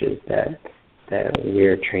approaches that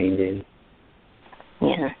we're trained in.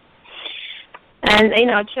 Yeah, and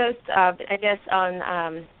just I guess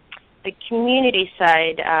on the community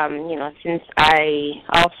side, since I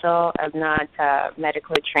also am not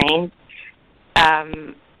medically trained,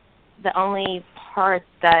 the only part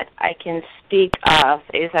that I can speak of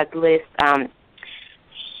is at least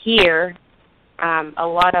here, a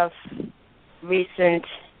lot of recent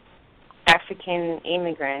African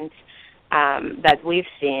immigrants that we've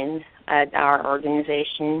seen at our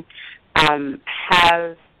organization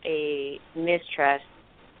have an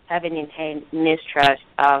inherent mistrust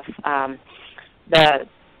of the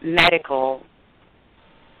medical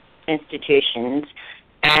institutions,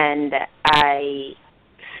 and I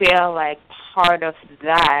feel like part of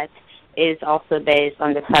that is also based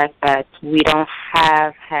on the fact that we don't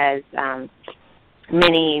have as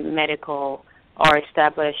many medical or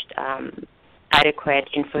established adequate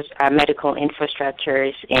medical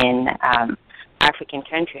infrastructures in African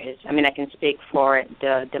countries. I mean, I can speak for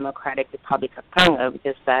the Democratic Republic of Congo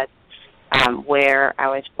because that's where I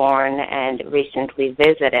was born and recently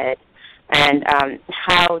visited. And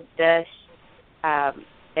how this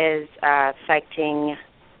is affecting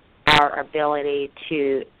our ability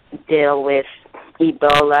to deal with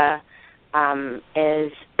Ebola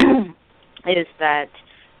is that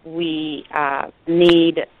we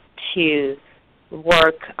need to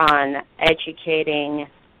work on educating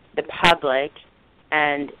the public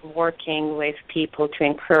and working with people to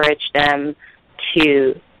encourage them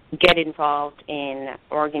to get involved in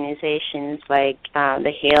organizations like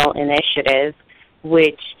the HEAL Initiative,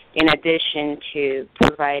 which, in addition to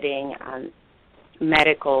providing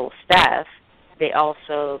medical staff, they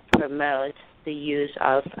also promote the use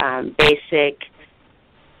of basic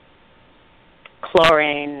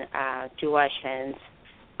chlorine dewations,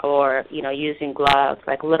 or using gloves,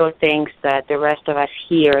 like little things that the rest of us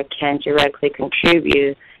here can directly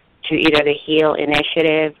contribute to either the HEAL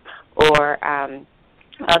Initiative or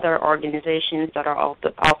other organizations that are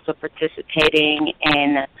also participating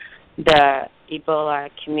in the Ebola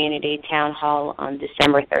Community Town Hall on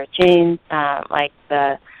December 13th, like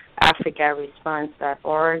the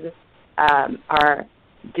africaresponse.org, are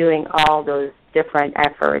doing all those different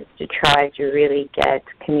efforts to try to really get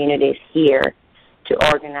communities here to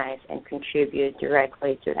organize and contribute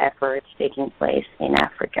directly to efforts taking place in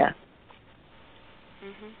Africa.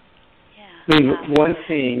 Mm-hmm. I mean, one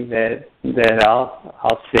thing that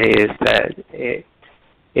I'll say is that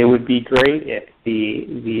it would be great if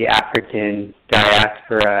the African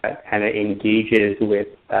diaspora kind of engages with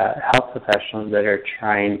health professionals that are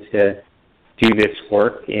trying to do this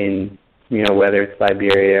work in, whether it's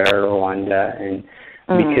Liberia or Rwanda, and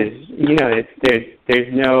because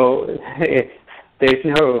there's no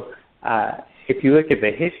if you look at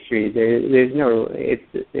the history, there's no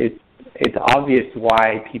it's obvious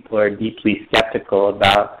why people are deeply skeptical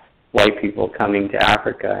about white people coming to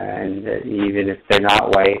Africa, and even if they're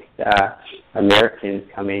not white, Americans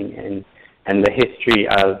coming, and the history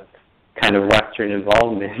of kind of Western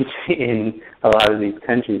involvement in a lot of these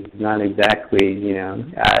countries is not exactly,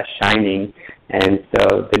 shining, and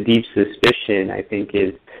so the deep suspicion, I think,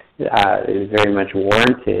 is very much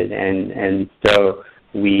warranted, and so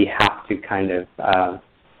we have to kind of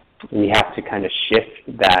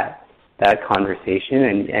shift that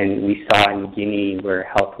conversation, and we saw in Guinea where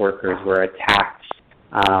health workers were attacked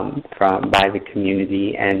by the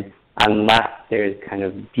community, and unless there's kind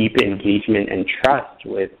of deep engagement and trust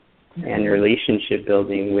with and relationship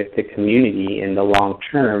building with the community in the long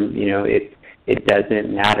term, it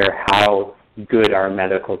doesn't matter how good our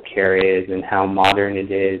medical care is and how modern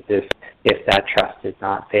it is if that trust is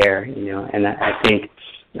not there, and I think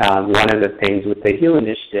one of the things with the HEAL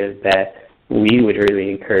Initiative that we would really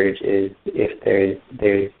encourage is if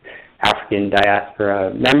there's African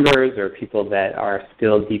diaspora members or people that are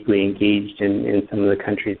still deeply engaged in some of the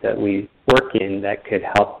countries that we work in that could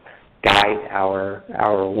help guide our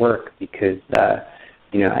work, because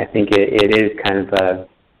I think it is kind of a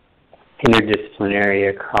interdisciplinary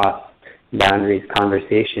across boundaries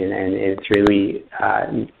conversation, and it's really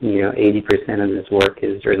 80% of this work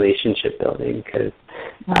is relationship building, because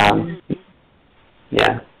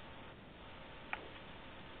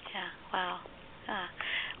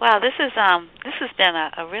Wow, this has been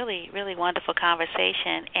a really, really wonderful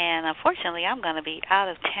conversation, and unfortunately I'm going to be out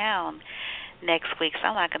of town next week, so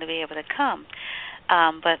I'm not going to be able to come.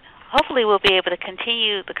 But hopefully we'll be able to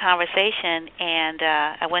continue the conversation, and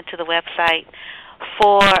I went to the website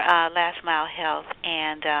for Last Mile Health,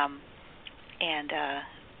 and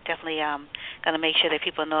definitely going to make sure that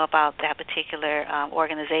people know about that particular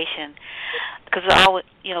organization, because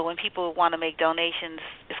when people want to make donations,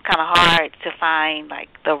 it's kind of hard to find like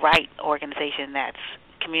the right organization that's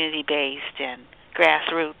community based and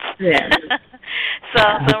grassroots. Yeah. So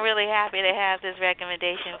I'm really happy to have this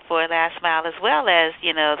recommendation for Last Mile, as well as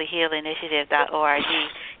the healinitiative.org,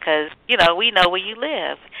 because we know where you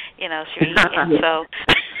live, Sheree, and so.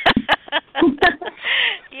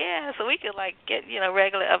 Yeah, so we could get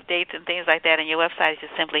regular updates and things like that, and your website is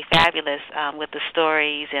just simply fabulous with the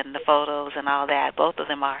stories and the photos and all that. Both of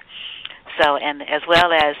them are. So, and as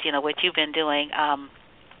well as what you've been doing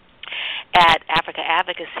at Africa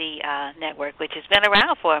Advocacy Network, which has been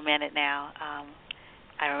around for a minute now.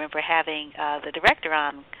 I remember having the director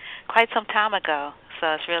on quite some time ago,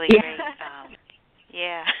 so it's really great.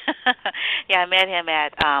 Yeah. Yeah, I met him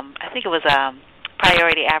at, I think it was a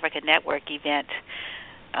Priority Africa Network event.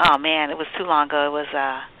 Oh, man, it was too long ago. It was,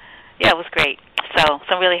 it was great. So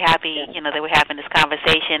I'm really happy, that we're having this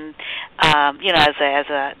conversation, as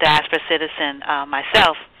a diaspora citizen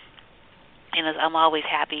myself. I'm always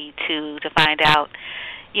happy to find out,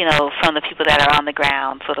 from the people that are on the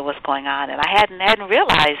ground, sort of what's going on. And I hadn't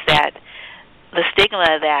realized that the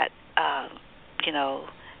stigma that,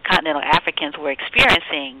 continental Africans were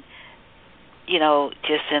experiencing,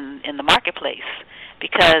 just in the marketplace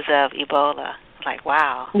because of Ebola. Like,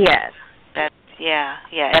 wow. Yes. That's, yeah.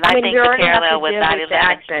 And I think the parallel with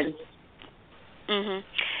 9/11. Mhm.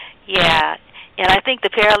 Yeah. And I think the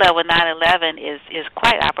parallel with 9/11 is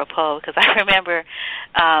quite apropos because I remember,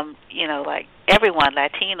 like everyone,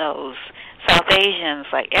 Latinos, South Asians,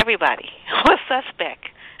 like everybody was suspect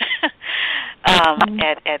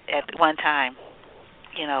at one time.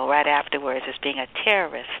 Right afterwards as being a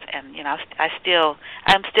terrorist, and I'm still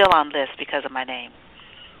on list because of my name.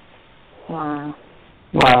 Wow.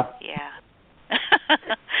 Yeah.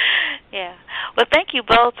 Yeah. Well, thank you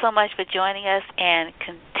both so much for joining us, and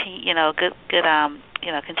continued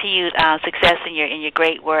success in your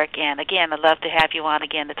great work. And again, I'd love to have you on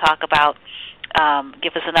again to talk about,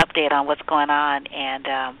 give us an update on what's going on, and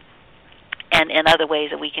other ways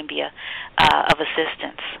that we can be of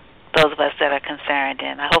assistance. Those of us that are concerned,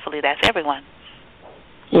 and hopefully that's everyone.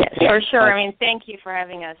 Yes, for sure. I mean, thank you for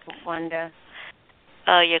having us, Wanda.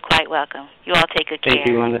 Oh, you're quite welcome. You all take good care. Thank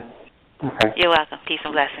you, Wanda. Okay. You're welcome. Peace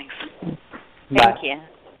and blessings. Bye. Thank you.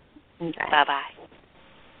 Bye-bye.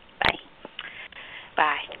 Bye.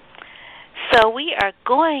 Bye. So we are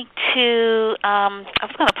going to, I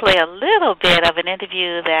was going to play a little bit of an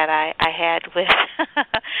interview that I had with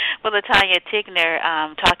LaTanya Tigner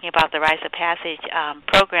talking about the Rites of Passage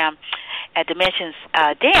program at Dimensions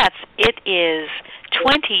Dance. It is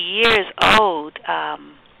 20 years old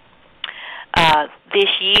this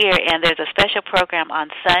year, and there's a special program on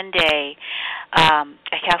Sunday at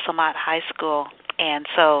Castlemont High School. And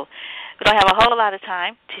so we don't have a whole lot of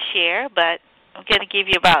time to share, but I'm going to give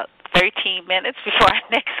you about 13 minutes before our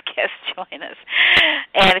next guest join us.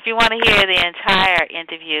 And if you want to hear the entire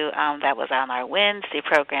interview, that was on our Wednesday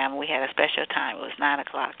program. We had a special time. It was 9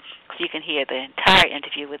 o'clock. So you can hear the entire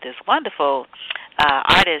interview with this wonderful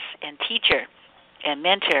artist and teacher and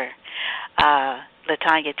mentor,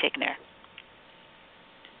 LaTanya Tigner.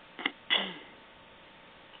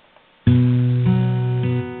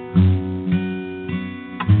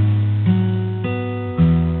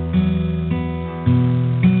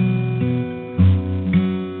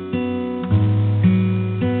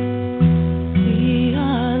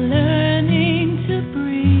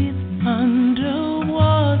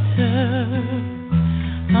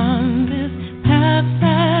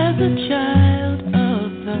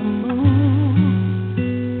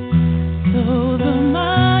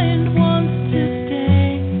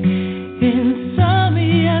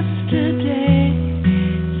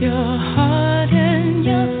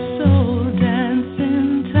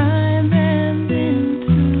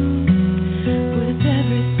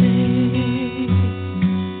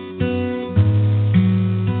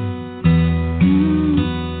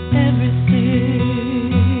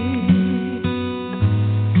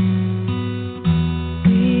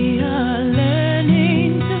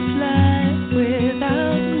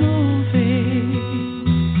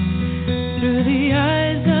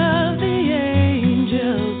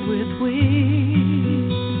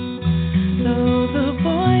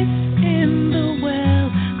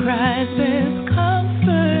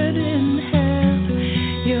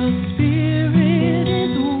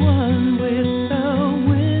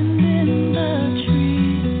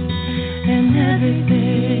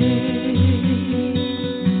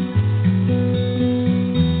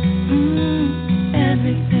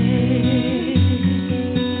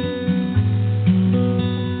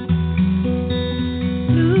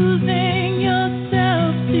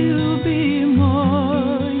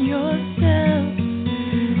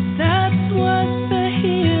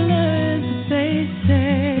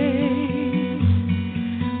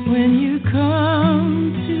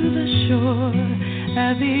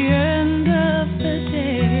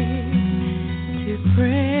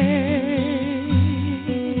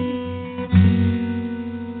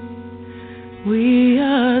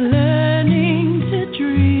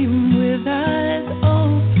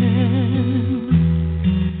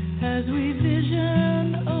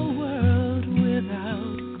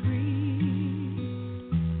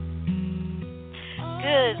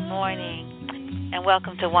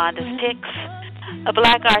 Welcome to Wanda's Picks, a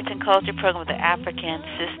Black Arts and Culture program of the African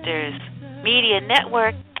Sisters Media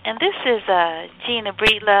Network. And this is Gina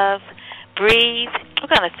Breedlove, Breathe. We're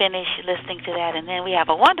going to finish listening to that, and then we have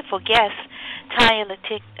a wonderful guest, Tanya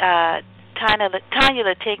Latigna.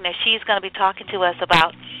 She's going to be talking to us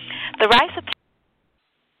about the rights of